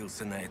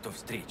согласился на эту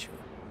встречу.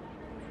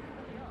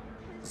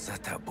 За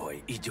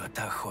тобой идет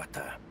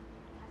охота.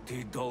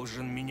 Ты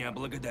должен меня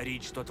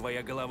благодарить, что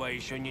твоя голова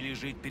еще не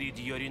лежит перед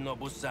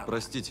Йоринобу-сан.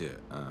 Простите,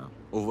 а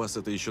у вас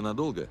это еще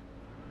надолго?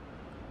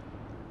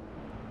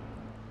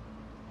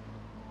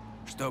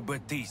 Что бы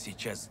ты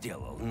сейчас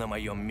сделал на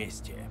моем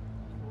месте?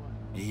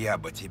 Я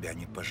бы тебя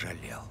не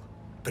пожалел.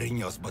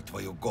 Принес бы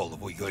твою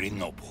голову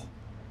Йоринобу.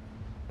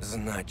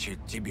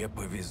 Значит, тебе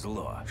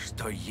повезло,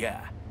 что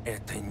я —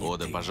 это не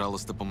Ода, ты.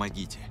 пожалуйста,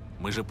 помогите.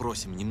 Мы же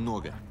просим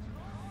немного.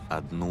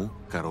 Одну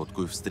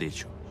короткую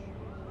встречу.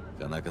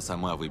 Канака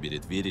сама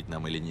выберет, верить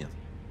нам или нет.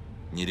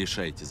 Не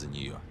решайте за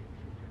нее.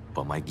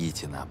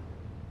 Помогите нам.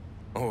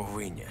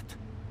 Увы, нет.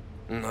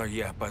 Но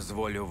я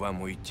позволю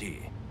вам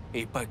уйти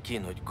и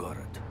покинуть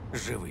город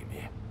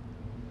живыми.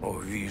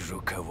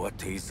 Увижу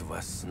кого-то из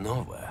вас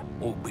снова,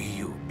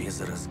 убью без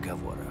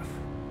разговоров.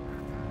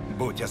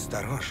 Будь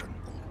осторожен,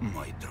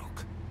 мой друг.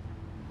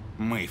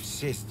 Мы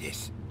все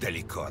здесь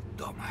далеко от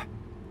дома.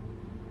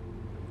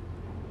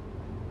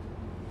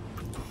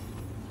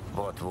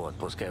 Вот-вот,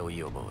 пускай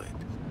уебывает.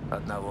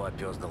 Одного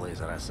опёздала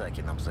из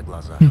Арасаки нам за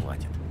глаза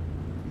хватит.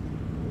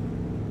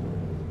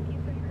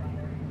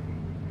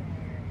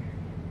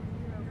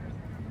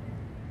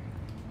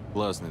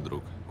 Классный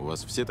друг. У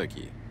вас все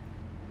такие?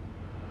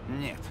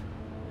 Нет,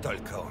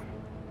 только он.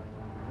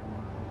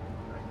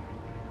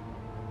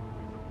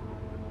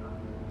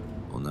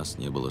 У нас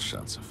не было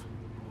шансов.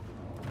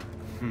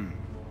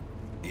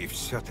 И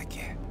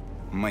все-таки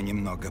мы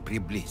немного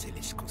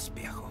приблизились к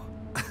успеху.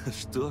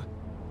 Что?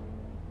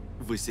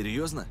 Вы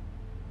серьезно?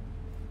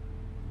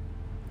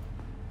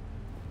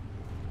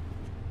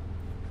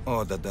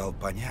 Ода дал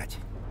понять,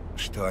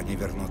 что они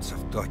вернутся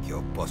в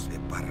Токио после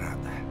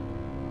парада.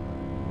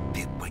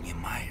 Ты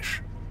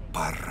понимаешь?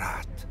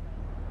 Парад.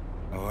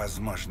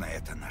 Возможно,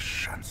 это наш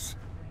шанс.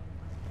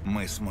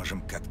 Мы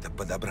сможем как-то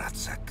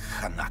подобраться к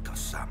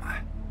Ханако-сама.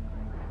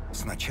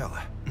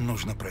 Сначала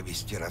нужно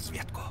провести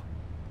разведку.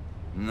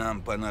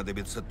 Нам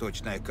понадобится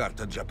точная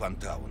карта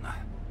Джапантауна.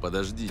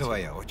 Подождите.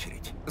 Твоя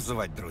очередь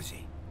звать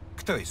друзей.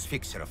 Кто из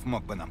фиксеров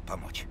мог бы нам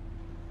помочь?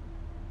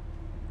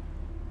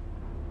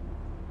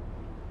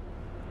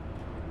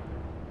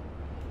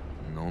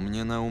 Но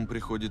мне на ум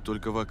приходит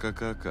только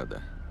Вакака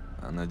Акада.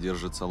 Она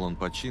держит салон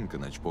починка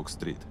на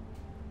Чпок-стрит.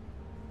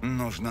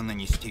 Нужно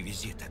нанести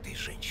визит этой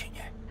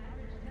женщине.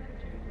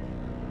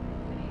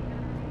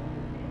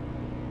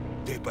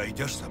 Ты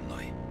пойдешь со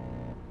мной?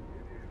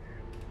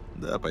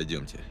 Да,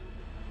 пойдемте.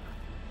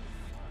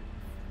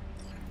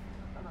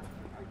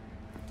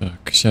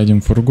 Так,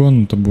 сядем в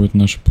фургон, это будет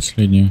наше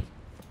последнее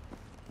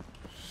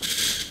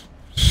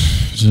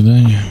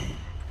задание.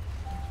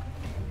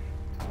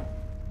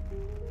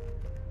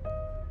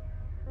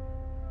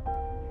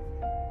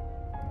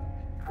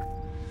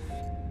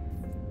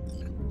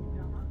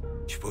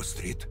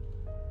 Чпок-стрит?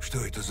 Что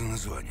это за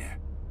название?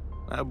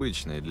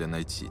 Обычное для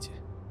Найт-Сити.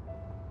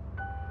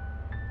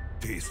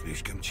 Ты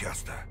слишком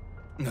часто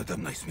надо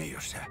мной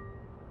смеешься.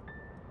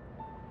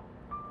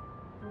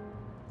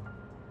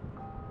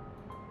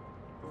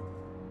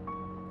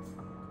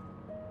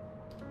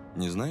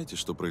 Не знаете,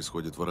 что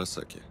происходит в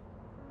Арасаке?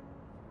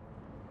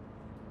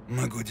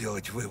 Могу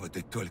делать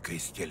выводы только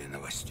из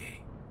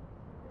теленовостей.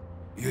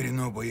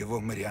 Йоринобу и его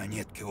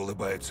марионетки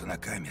улыбаются на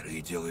камеры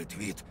и делают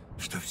вид,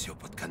 что все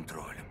под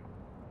контролем.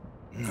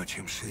 Но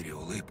чем шире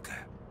улыбка,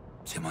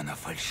 тем она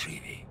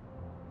фальшивей.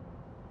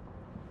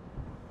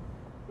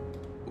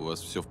 У вас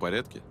все в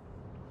порядке?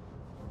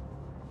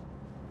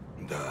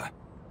 Да.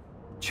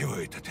 Чего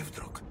это ты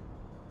вдруг?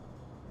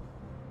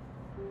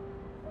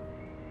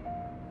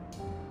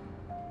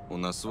 У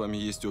нас с вами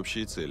есть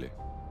общие цели.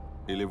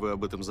 Или вы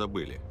об этом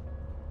забыли?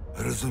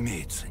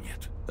 Разумеется,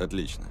 нет.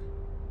 Отлично.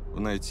 В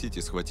Найт-Сити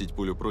схватить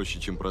пулю проще,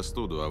 чем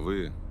простуду, а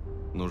вы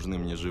нужны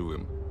мне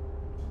живым.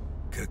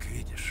 Как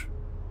видишь,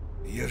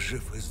 я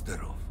жив и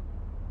здоров.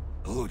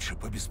 Лучше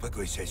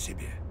побеспокойся о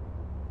себе.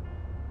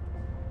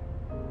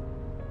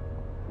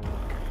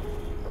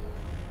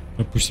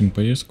 Пропустим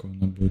поездку,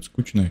 она будет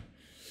скучной.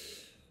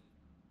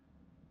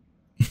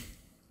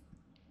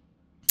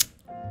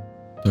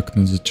 Так,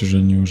 на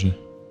затяжение уже.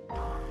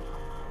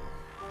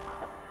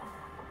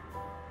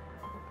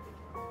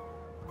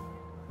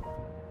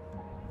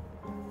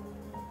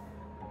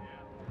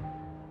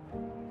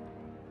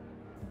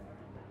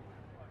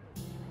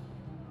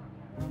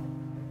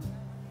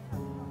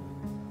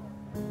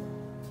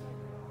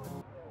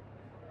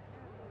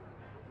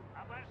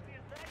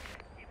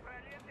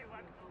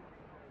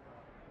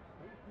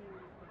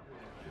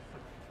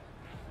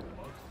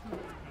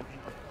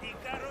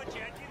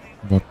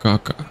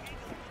 Вакака.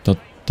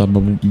 Та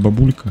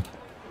бабулька.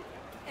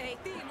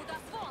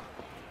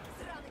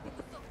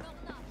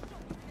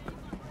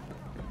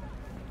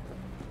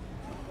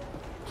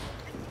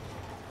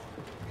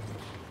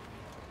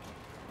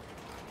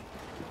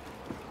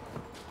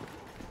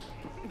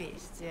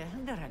 Бестия,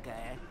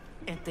 дорогая,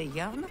 это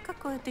явно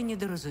какое-то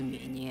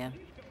недоразумение.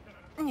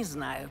 Не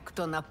знаю,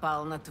 кто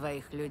напал на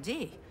твоих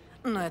людей,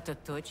 но это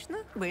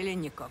точно были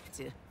не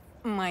когти.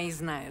 Мои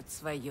знают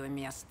свое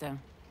место.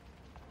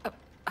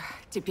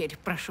 Теперь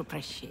прошу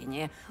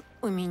прощения,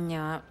 у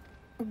меня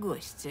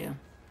гости.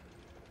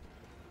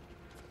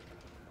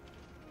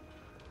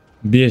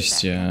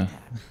 Бестия.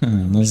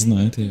 Она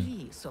знает ее.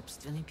 Ви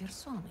собственной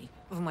персоной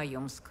в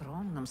моем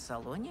скромном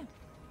салоне.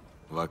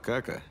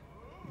 Вакака?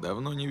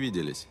 Давно не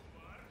виделись.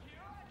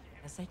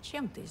 А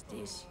зачем ты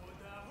здесь?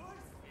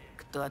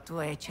 Кто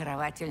твой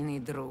очаровательный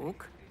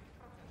друг?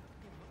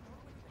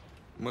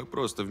 Мы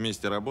просто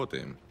вместе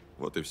работаем.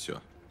 Вот и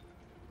все.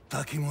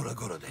 Такимура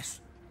Горо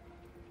десу.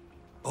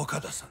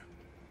 Окада-сан,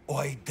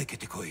 оай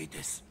декете кои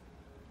десу.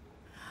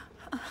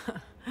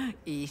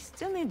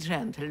 Истинный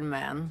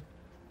джентльмен.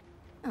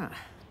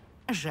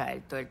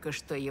 Жаль только,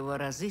 что его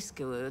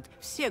разыскивают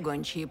все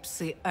гончие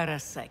псы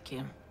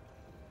Арасаки.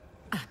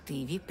 А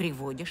ты, Ви,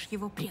 приводишь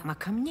его прямо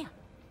ко мне.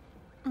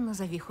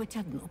 Назови хоть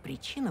одну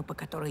причину, по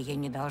которой я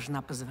не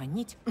должна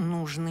позвонить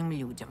нужным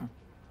людям.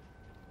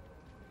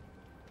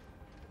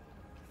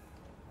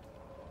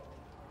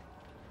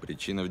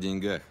 Причина в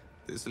деньгах.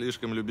 Ты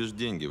слишком любишь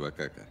деньги,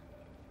 Вакака.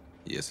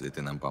 Если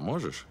ты нам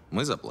поможешь,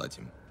 мы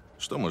заплатим.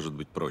 Что может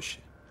быть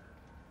проще?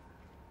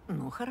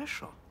 Ну,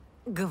 хорошо.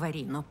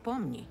 Говори, но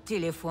помни,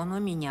 телефон у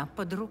меня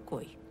под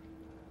рукой.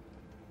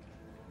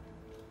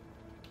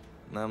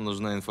 Нам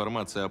нужна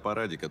информация о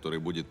параде, который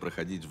будет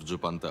проходить в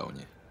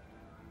Джапантауне.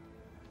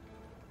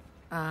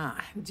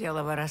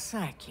 Дело в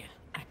Арасаке.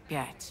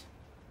 Опять.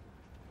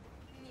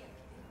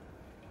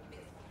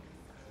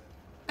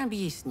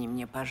 Объясни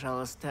мне,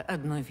 пожалуйста,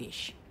 одну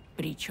вещь.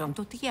 При чем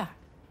тут я?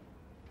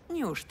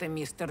 Неужто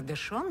мистер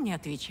Дэшон не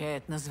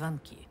отвечает на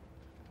звонки?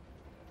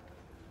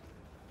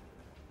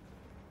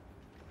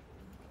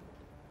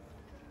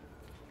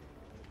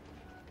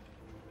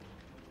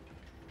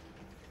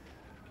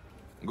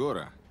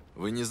 Гора,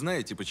 вы не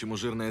знаете, почему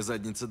жирная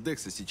задница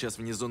Декса сейчас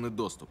вне зоны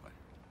доступа?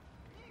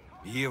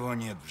 Его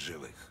нет в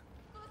живых.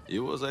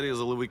 Его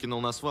зарезал и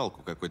выкинул на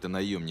свалку какой-то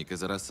наемник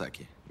из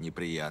Арасаки.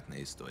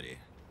 Неприятная история.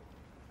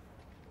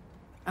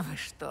 Вы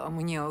что,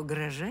 мне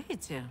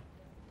угрожаете?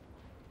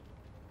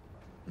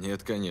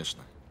 Нет,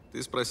 конечно.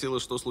 Ты спросила,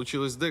 что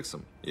случилось с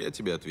Дексом. Я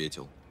тебе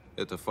ответил.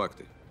 Это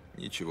факты.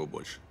 Ничего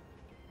больше.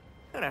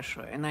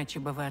 Хорошо, иначе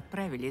бы вы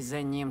отправились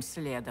за ним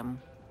следом.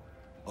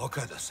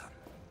 Окада-сан,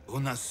 у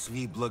нас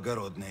СВИ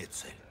благородная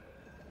цель.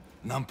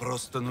 Нам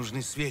просто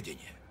нужны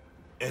сведения.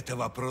 Это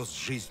вопрос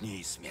жизни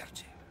и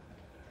смерти.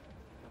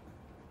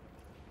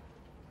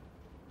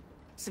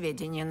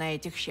 Сведения на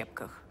этих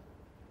щепках.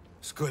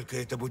 Сколько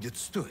это будет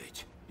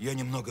стоить? Я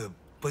немного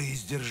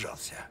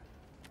поиздержался.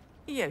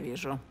 Я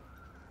вижу.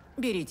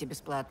 Берите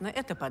бесплатно,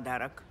 это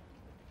подарок.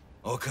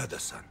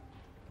 Окада-сан,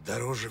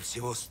 дороже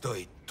всего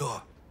стоит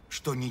то,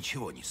 что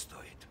ничего не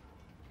стоит.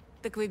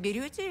 Так вы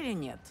берете или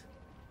нет?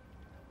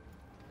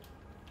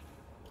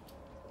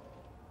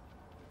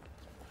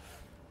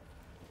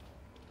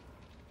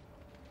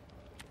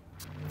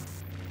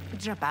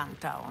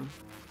 Джапантаун.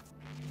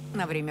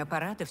 На время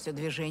парада все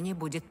движение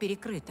будет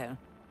перекрыто.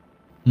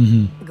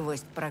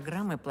 Гвоздь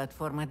программы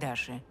платформы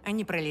Даши.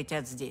 Они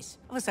пролетят здесь,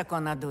 высоко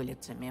над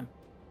улицами.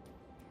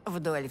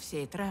 Вдоль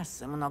всей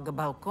трассы много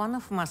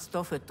балконов,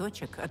 мостов и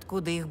точек,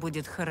 откуда их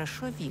будет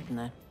хорошо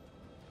видно.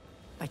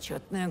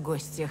 Почетная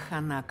гостья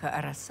Ханака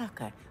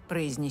Арасака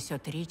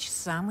произнесет речь с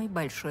самой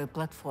большой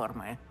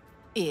платформы.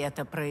 И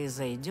это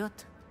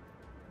произойдет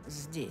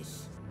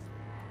здесь.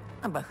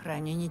 Об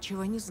охране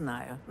ничего не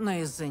знаю, но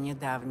из-за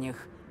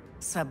недавних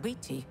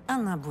событий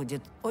она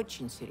будет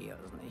очень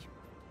серьезной.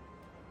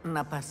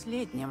 На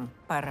последнем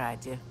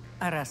параде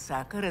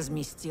Арасака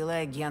разместила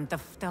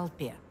агентов в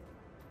толпе.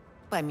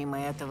 Помимо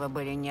этого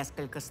были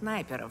несколько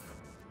снайперов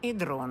и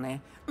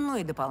дроны, ну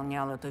и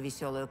дополнял эту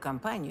веселую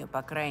компанию,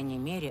 по крайней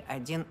мере,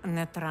 один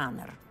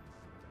нетранер.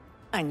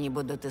 Они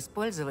будут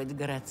использовать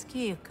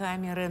городские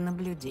камеры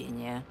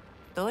наблюдения.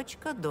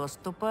 Точка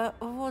доступа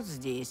вот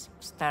здесь,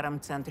 в старом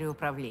центре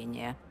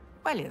управления.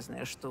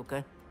 Полезная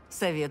штука.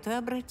 Советую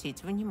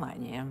обратить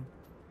внимание.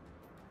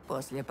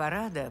 После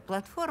парада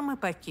платформы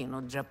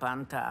покинут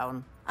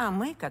Джапантаун, а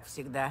мы, как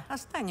всегда,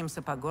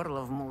 останемся по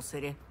горло в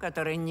мусоре,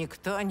 который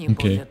никто не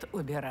будет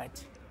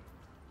убирать.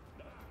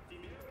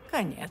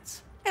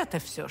 Конец. Это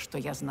все, что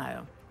я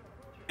знаю.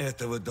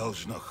 Этого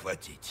должно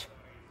хватить.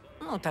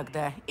 Ну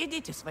тогда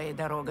идите своей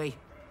дорогой.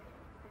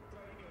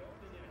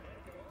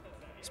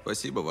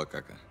 Спасибо,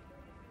 Вакака.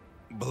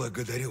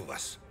 Благодарю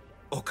вас,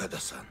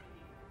 Окада-сан.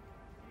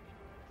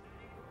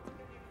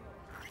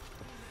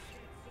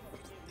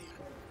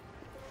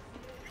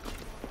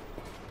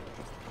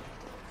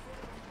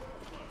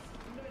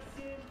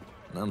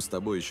 Нам с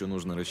тобой еще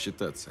нужно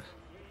рассчитаться.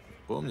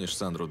 Помнишь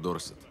Сандру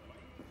Дорсет?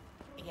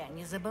 Я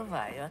не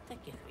забываю о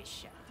таких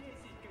вещах.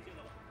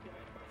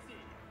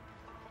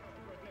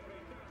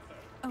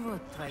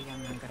 Вот твоя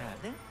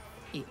награда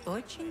и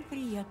очень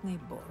приятный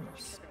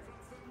бонус.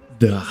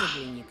 Да.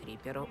 Загляни к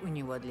Риперу, у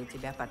него для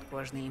тебя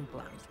подкожный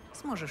имплант.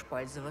 Сможешь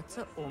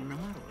пользоваться умным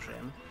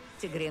оружием.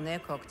 Тигриные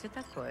когти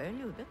такое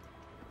любят.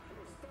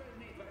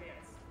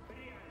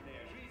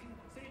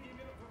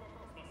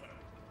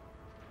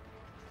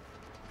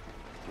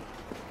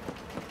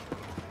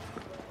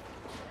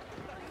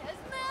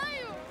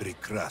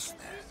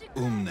 Прекрасная,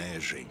 умная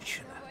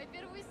женщина.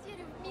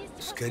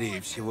 Скорее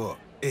всего,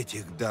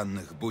 этих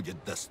данных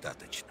будет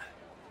достаточно.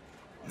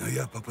 Но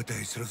я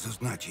попытаюсь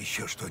разузнать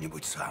еще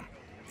что-нибудь сам.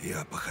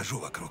 Я похожу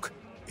вокруг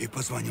и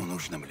позвоню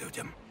нужным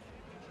людям.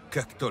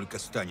 Как только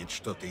станет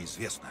что-то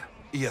известно,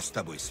 я с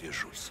тобой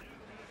свяжусь.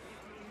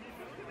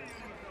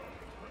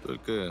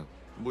 Только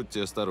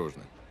будьте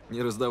осторожны.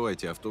 Не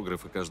раздавайте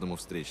автографы каждому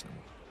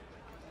встречному.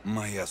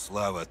 Моя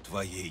слава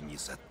твоей не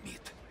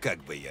затмит,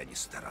 как бы я ни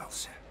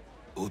старался.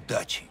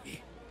 Удачи, Ви.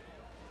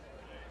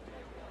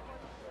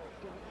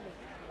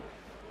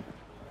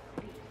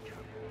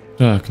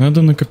 Так,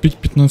 надо накопить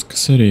 15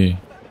 косарей.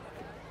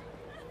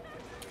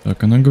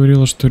 Так, она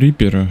говорила, что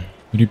Рипер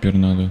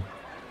надо.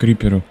 К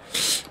Риперу.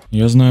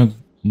 Я знаю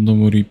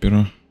одного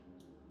Рипера.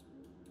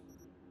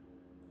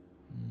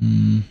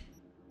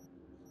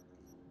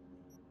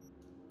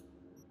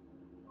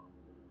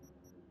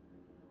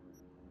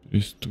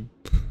 Приступ.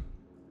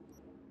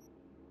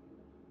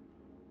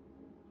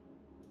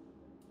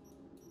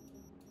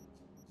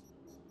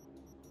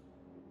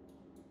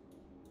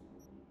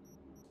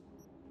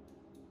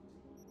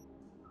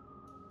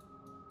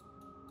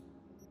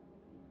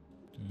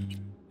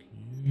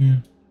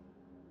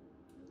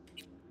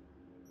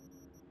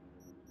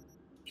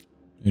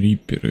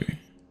 Риперы.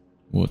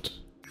 Вот.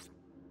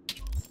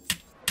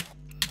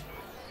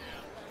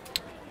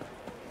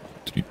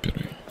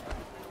 Риперы.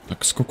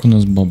 Так, сколько у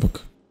нас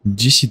бабок?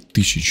 10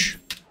 тысяч.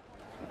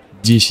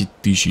 10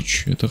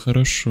 тысяч. Это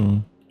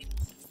хорошо.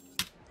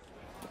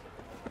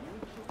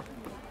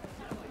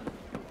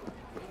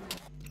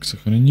 Так,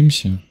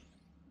 сохранимся.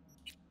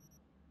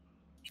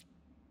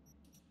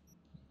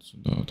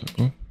 Сюда вот так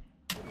вот.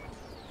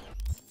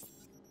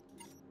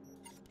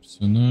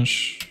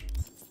 Персонаж.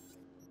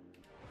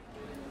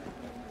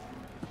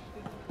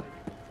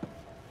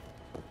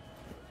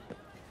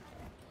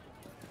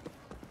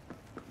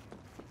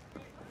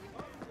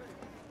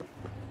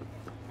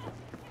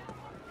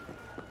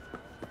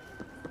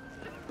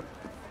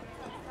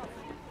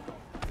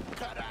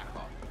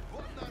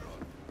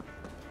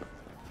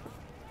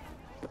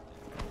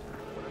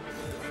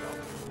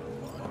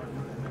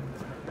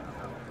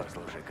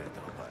 Послушай-ка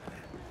этого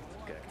парня.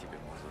 Как тебе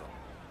музон?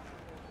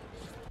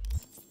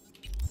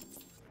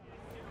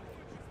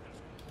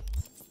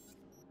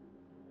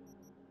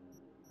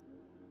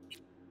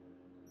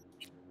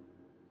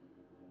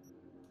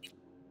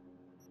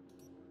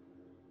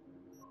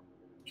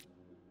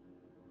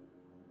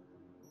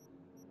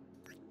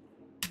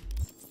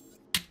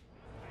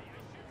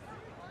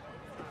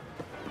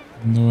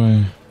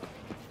 Давай.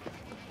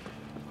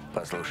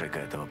 Послушай-ка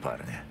этого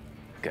парня.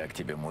 Как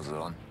тебе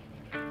музон?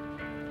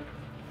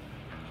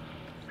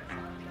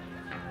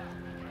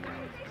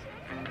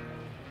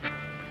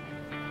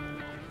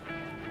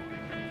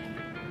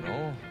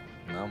 Ну,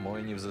 на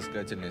мой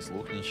невзыскательный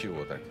слух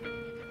ничего так.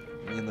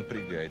 Не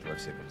напрягает во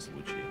всяком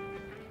случае.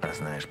 А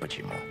знаешь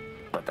почему?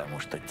 Потому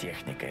что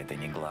техника — это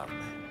не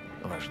главное.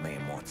 Важны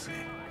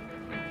эмоции.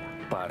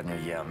 Парню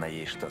явно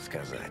есть что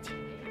сказать.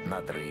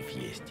 Надрыв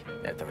есть.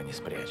 Этого не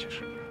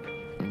спрячешь.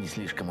 Не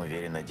слишком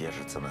уверенно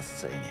держится на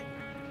сцене.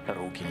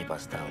 Руки не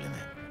поставлены.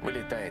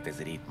 Вылетает из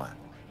ритма.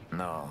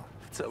 Но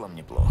в целом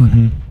неплохо.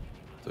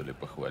 То ли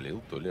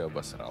похвалил, то ли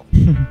обосрал.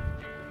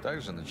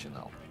 Так же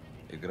начинал.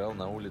 Играл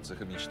на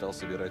улицах и мечтал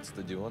собирать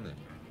стадионы.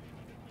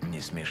 Не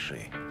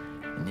смеши.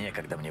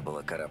 Некогда мне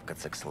было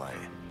карабкаться к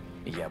славе.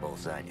 Я был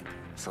занят,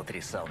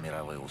 сотрясал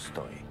мировые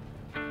устои.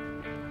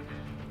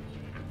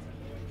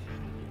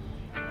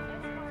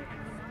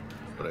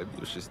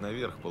 Пробившись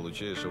наверх,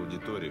 получаешь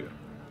аудиторию.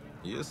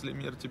 Если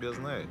мир тебя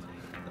знает,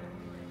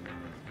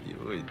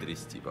 его и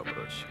трясти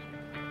попроще.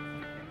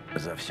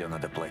 За все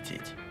надо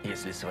платить.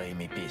 Если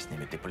своими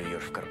песнями ты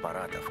плюешь в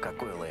корпоратов,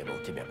 какой лейбл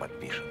тебя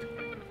подпишет?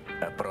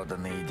 А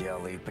проданные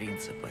идеалы и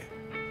принципы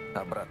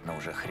обратно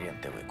уже хрен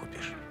ты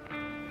выкупишь.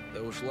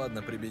 Да уж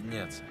ладно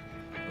прибедняться.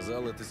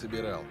 Залы ты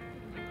собирал.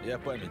 Я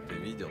память-то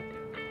видел.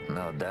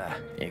 Ну да,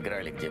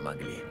 играли где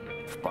могли.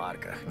 В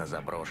парках, на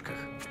заброшках,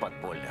 в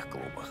подпольных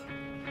клубах.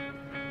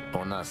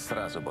 У нас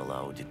сразу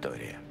была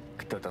аудитория.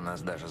 Кто-то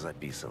нас даже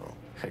записывал,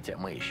 хотя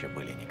мы еще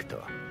были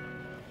никто.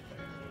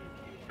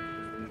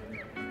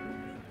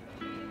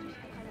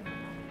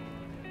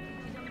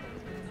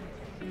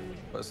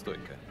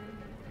 Постой-ка.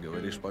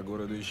 Говоришь, по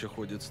городу еще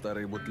ходят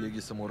старые бутлеги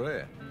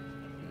самурая?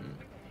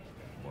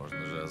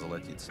 Можно же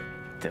озолотиться.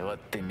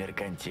 Ты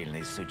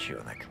меркантильный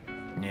сучонок.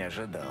 Не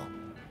ожидал.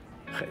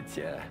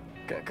 Хотя,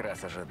 как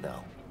раз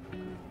ожидал.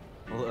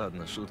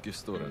 Ладно, шутки в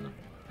сторону.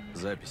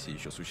 Записи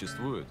еще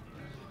существуют?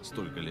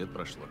 Столько лет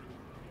прошло.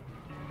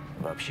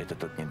 Вообще-то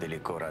тут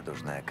недалеко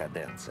радужная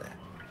каденция.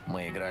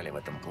 Мы играли в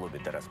этом клубе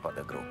до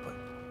распада группы.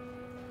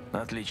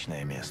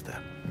 Отличное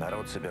место.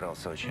 Народ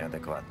собирался очень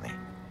адекватный.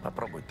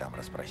 Попробуй там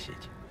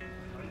расспросить.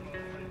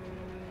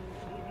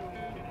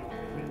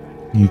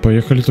 Ну,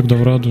 поехали тогда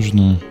в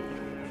Радужную.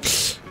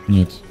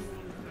 Нет.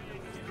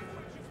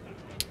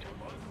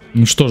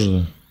 Ну что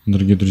же,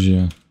 дорогие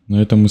друзья,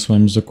 на этом мы с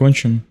вами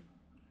закончим.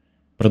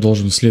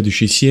 Продолжим в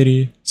следующей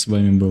серии. С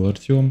вами был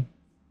Артем.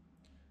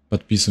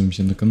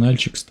 Подписываемся на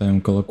каналчик, ставим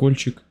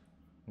колокольчик,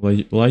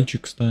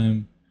 лайчик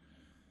ставим.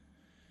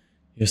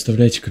 И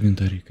оставляйте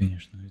комментарии,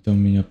 конечно. Это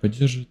меня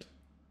поддержит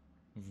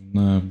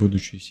на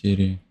будущей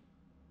серии.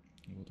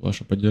 Вот,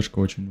 ваша поддержка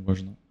очень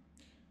важна.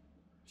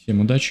 Всем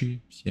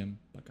удачи, всем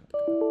пока.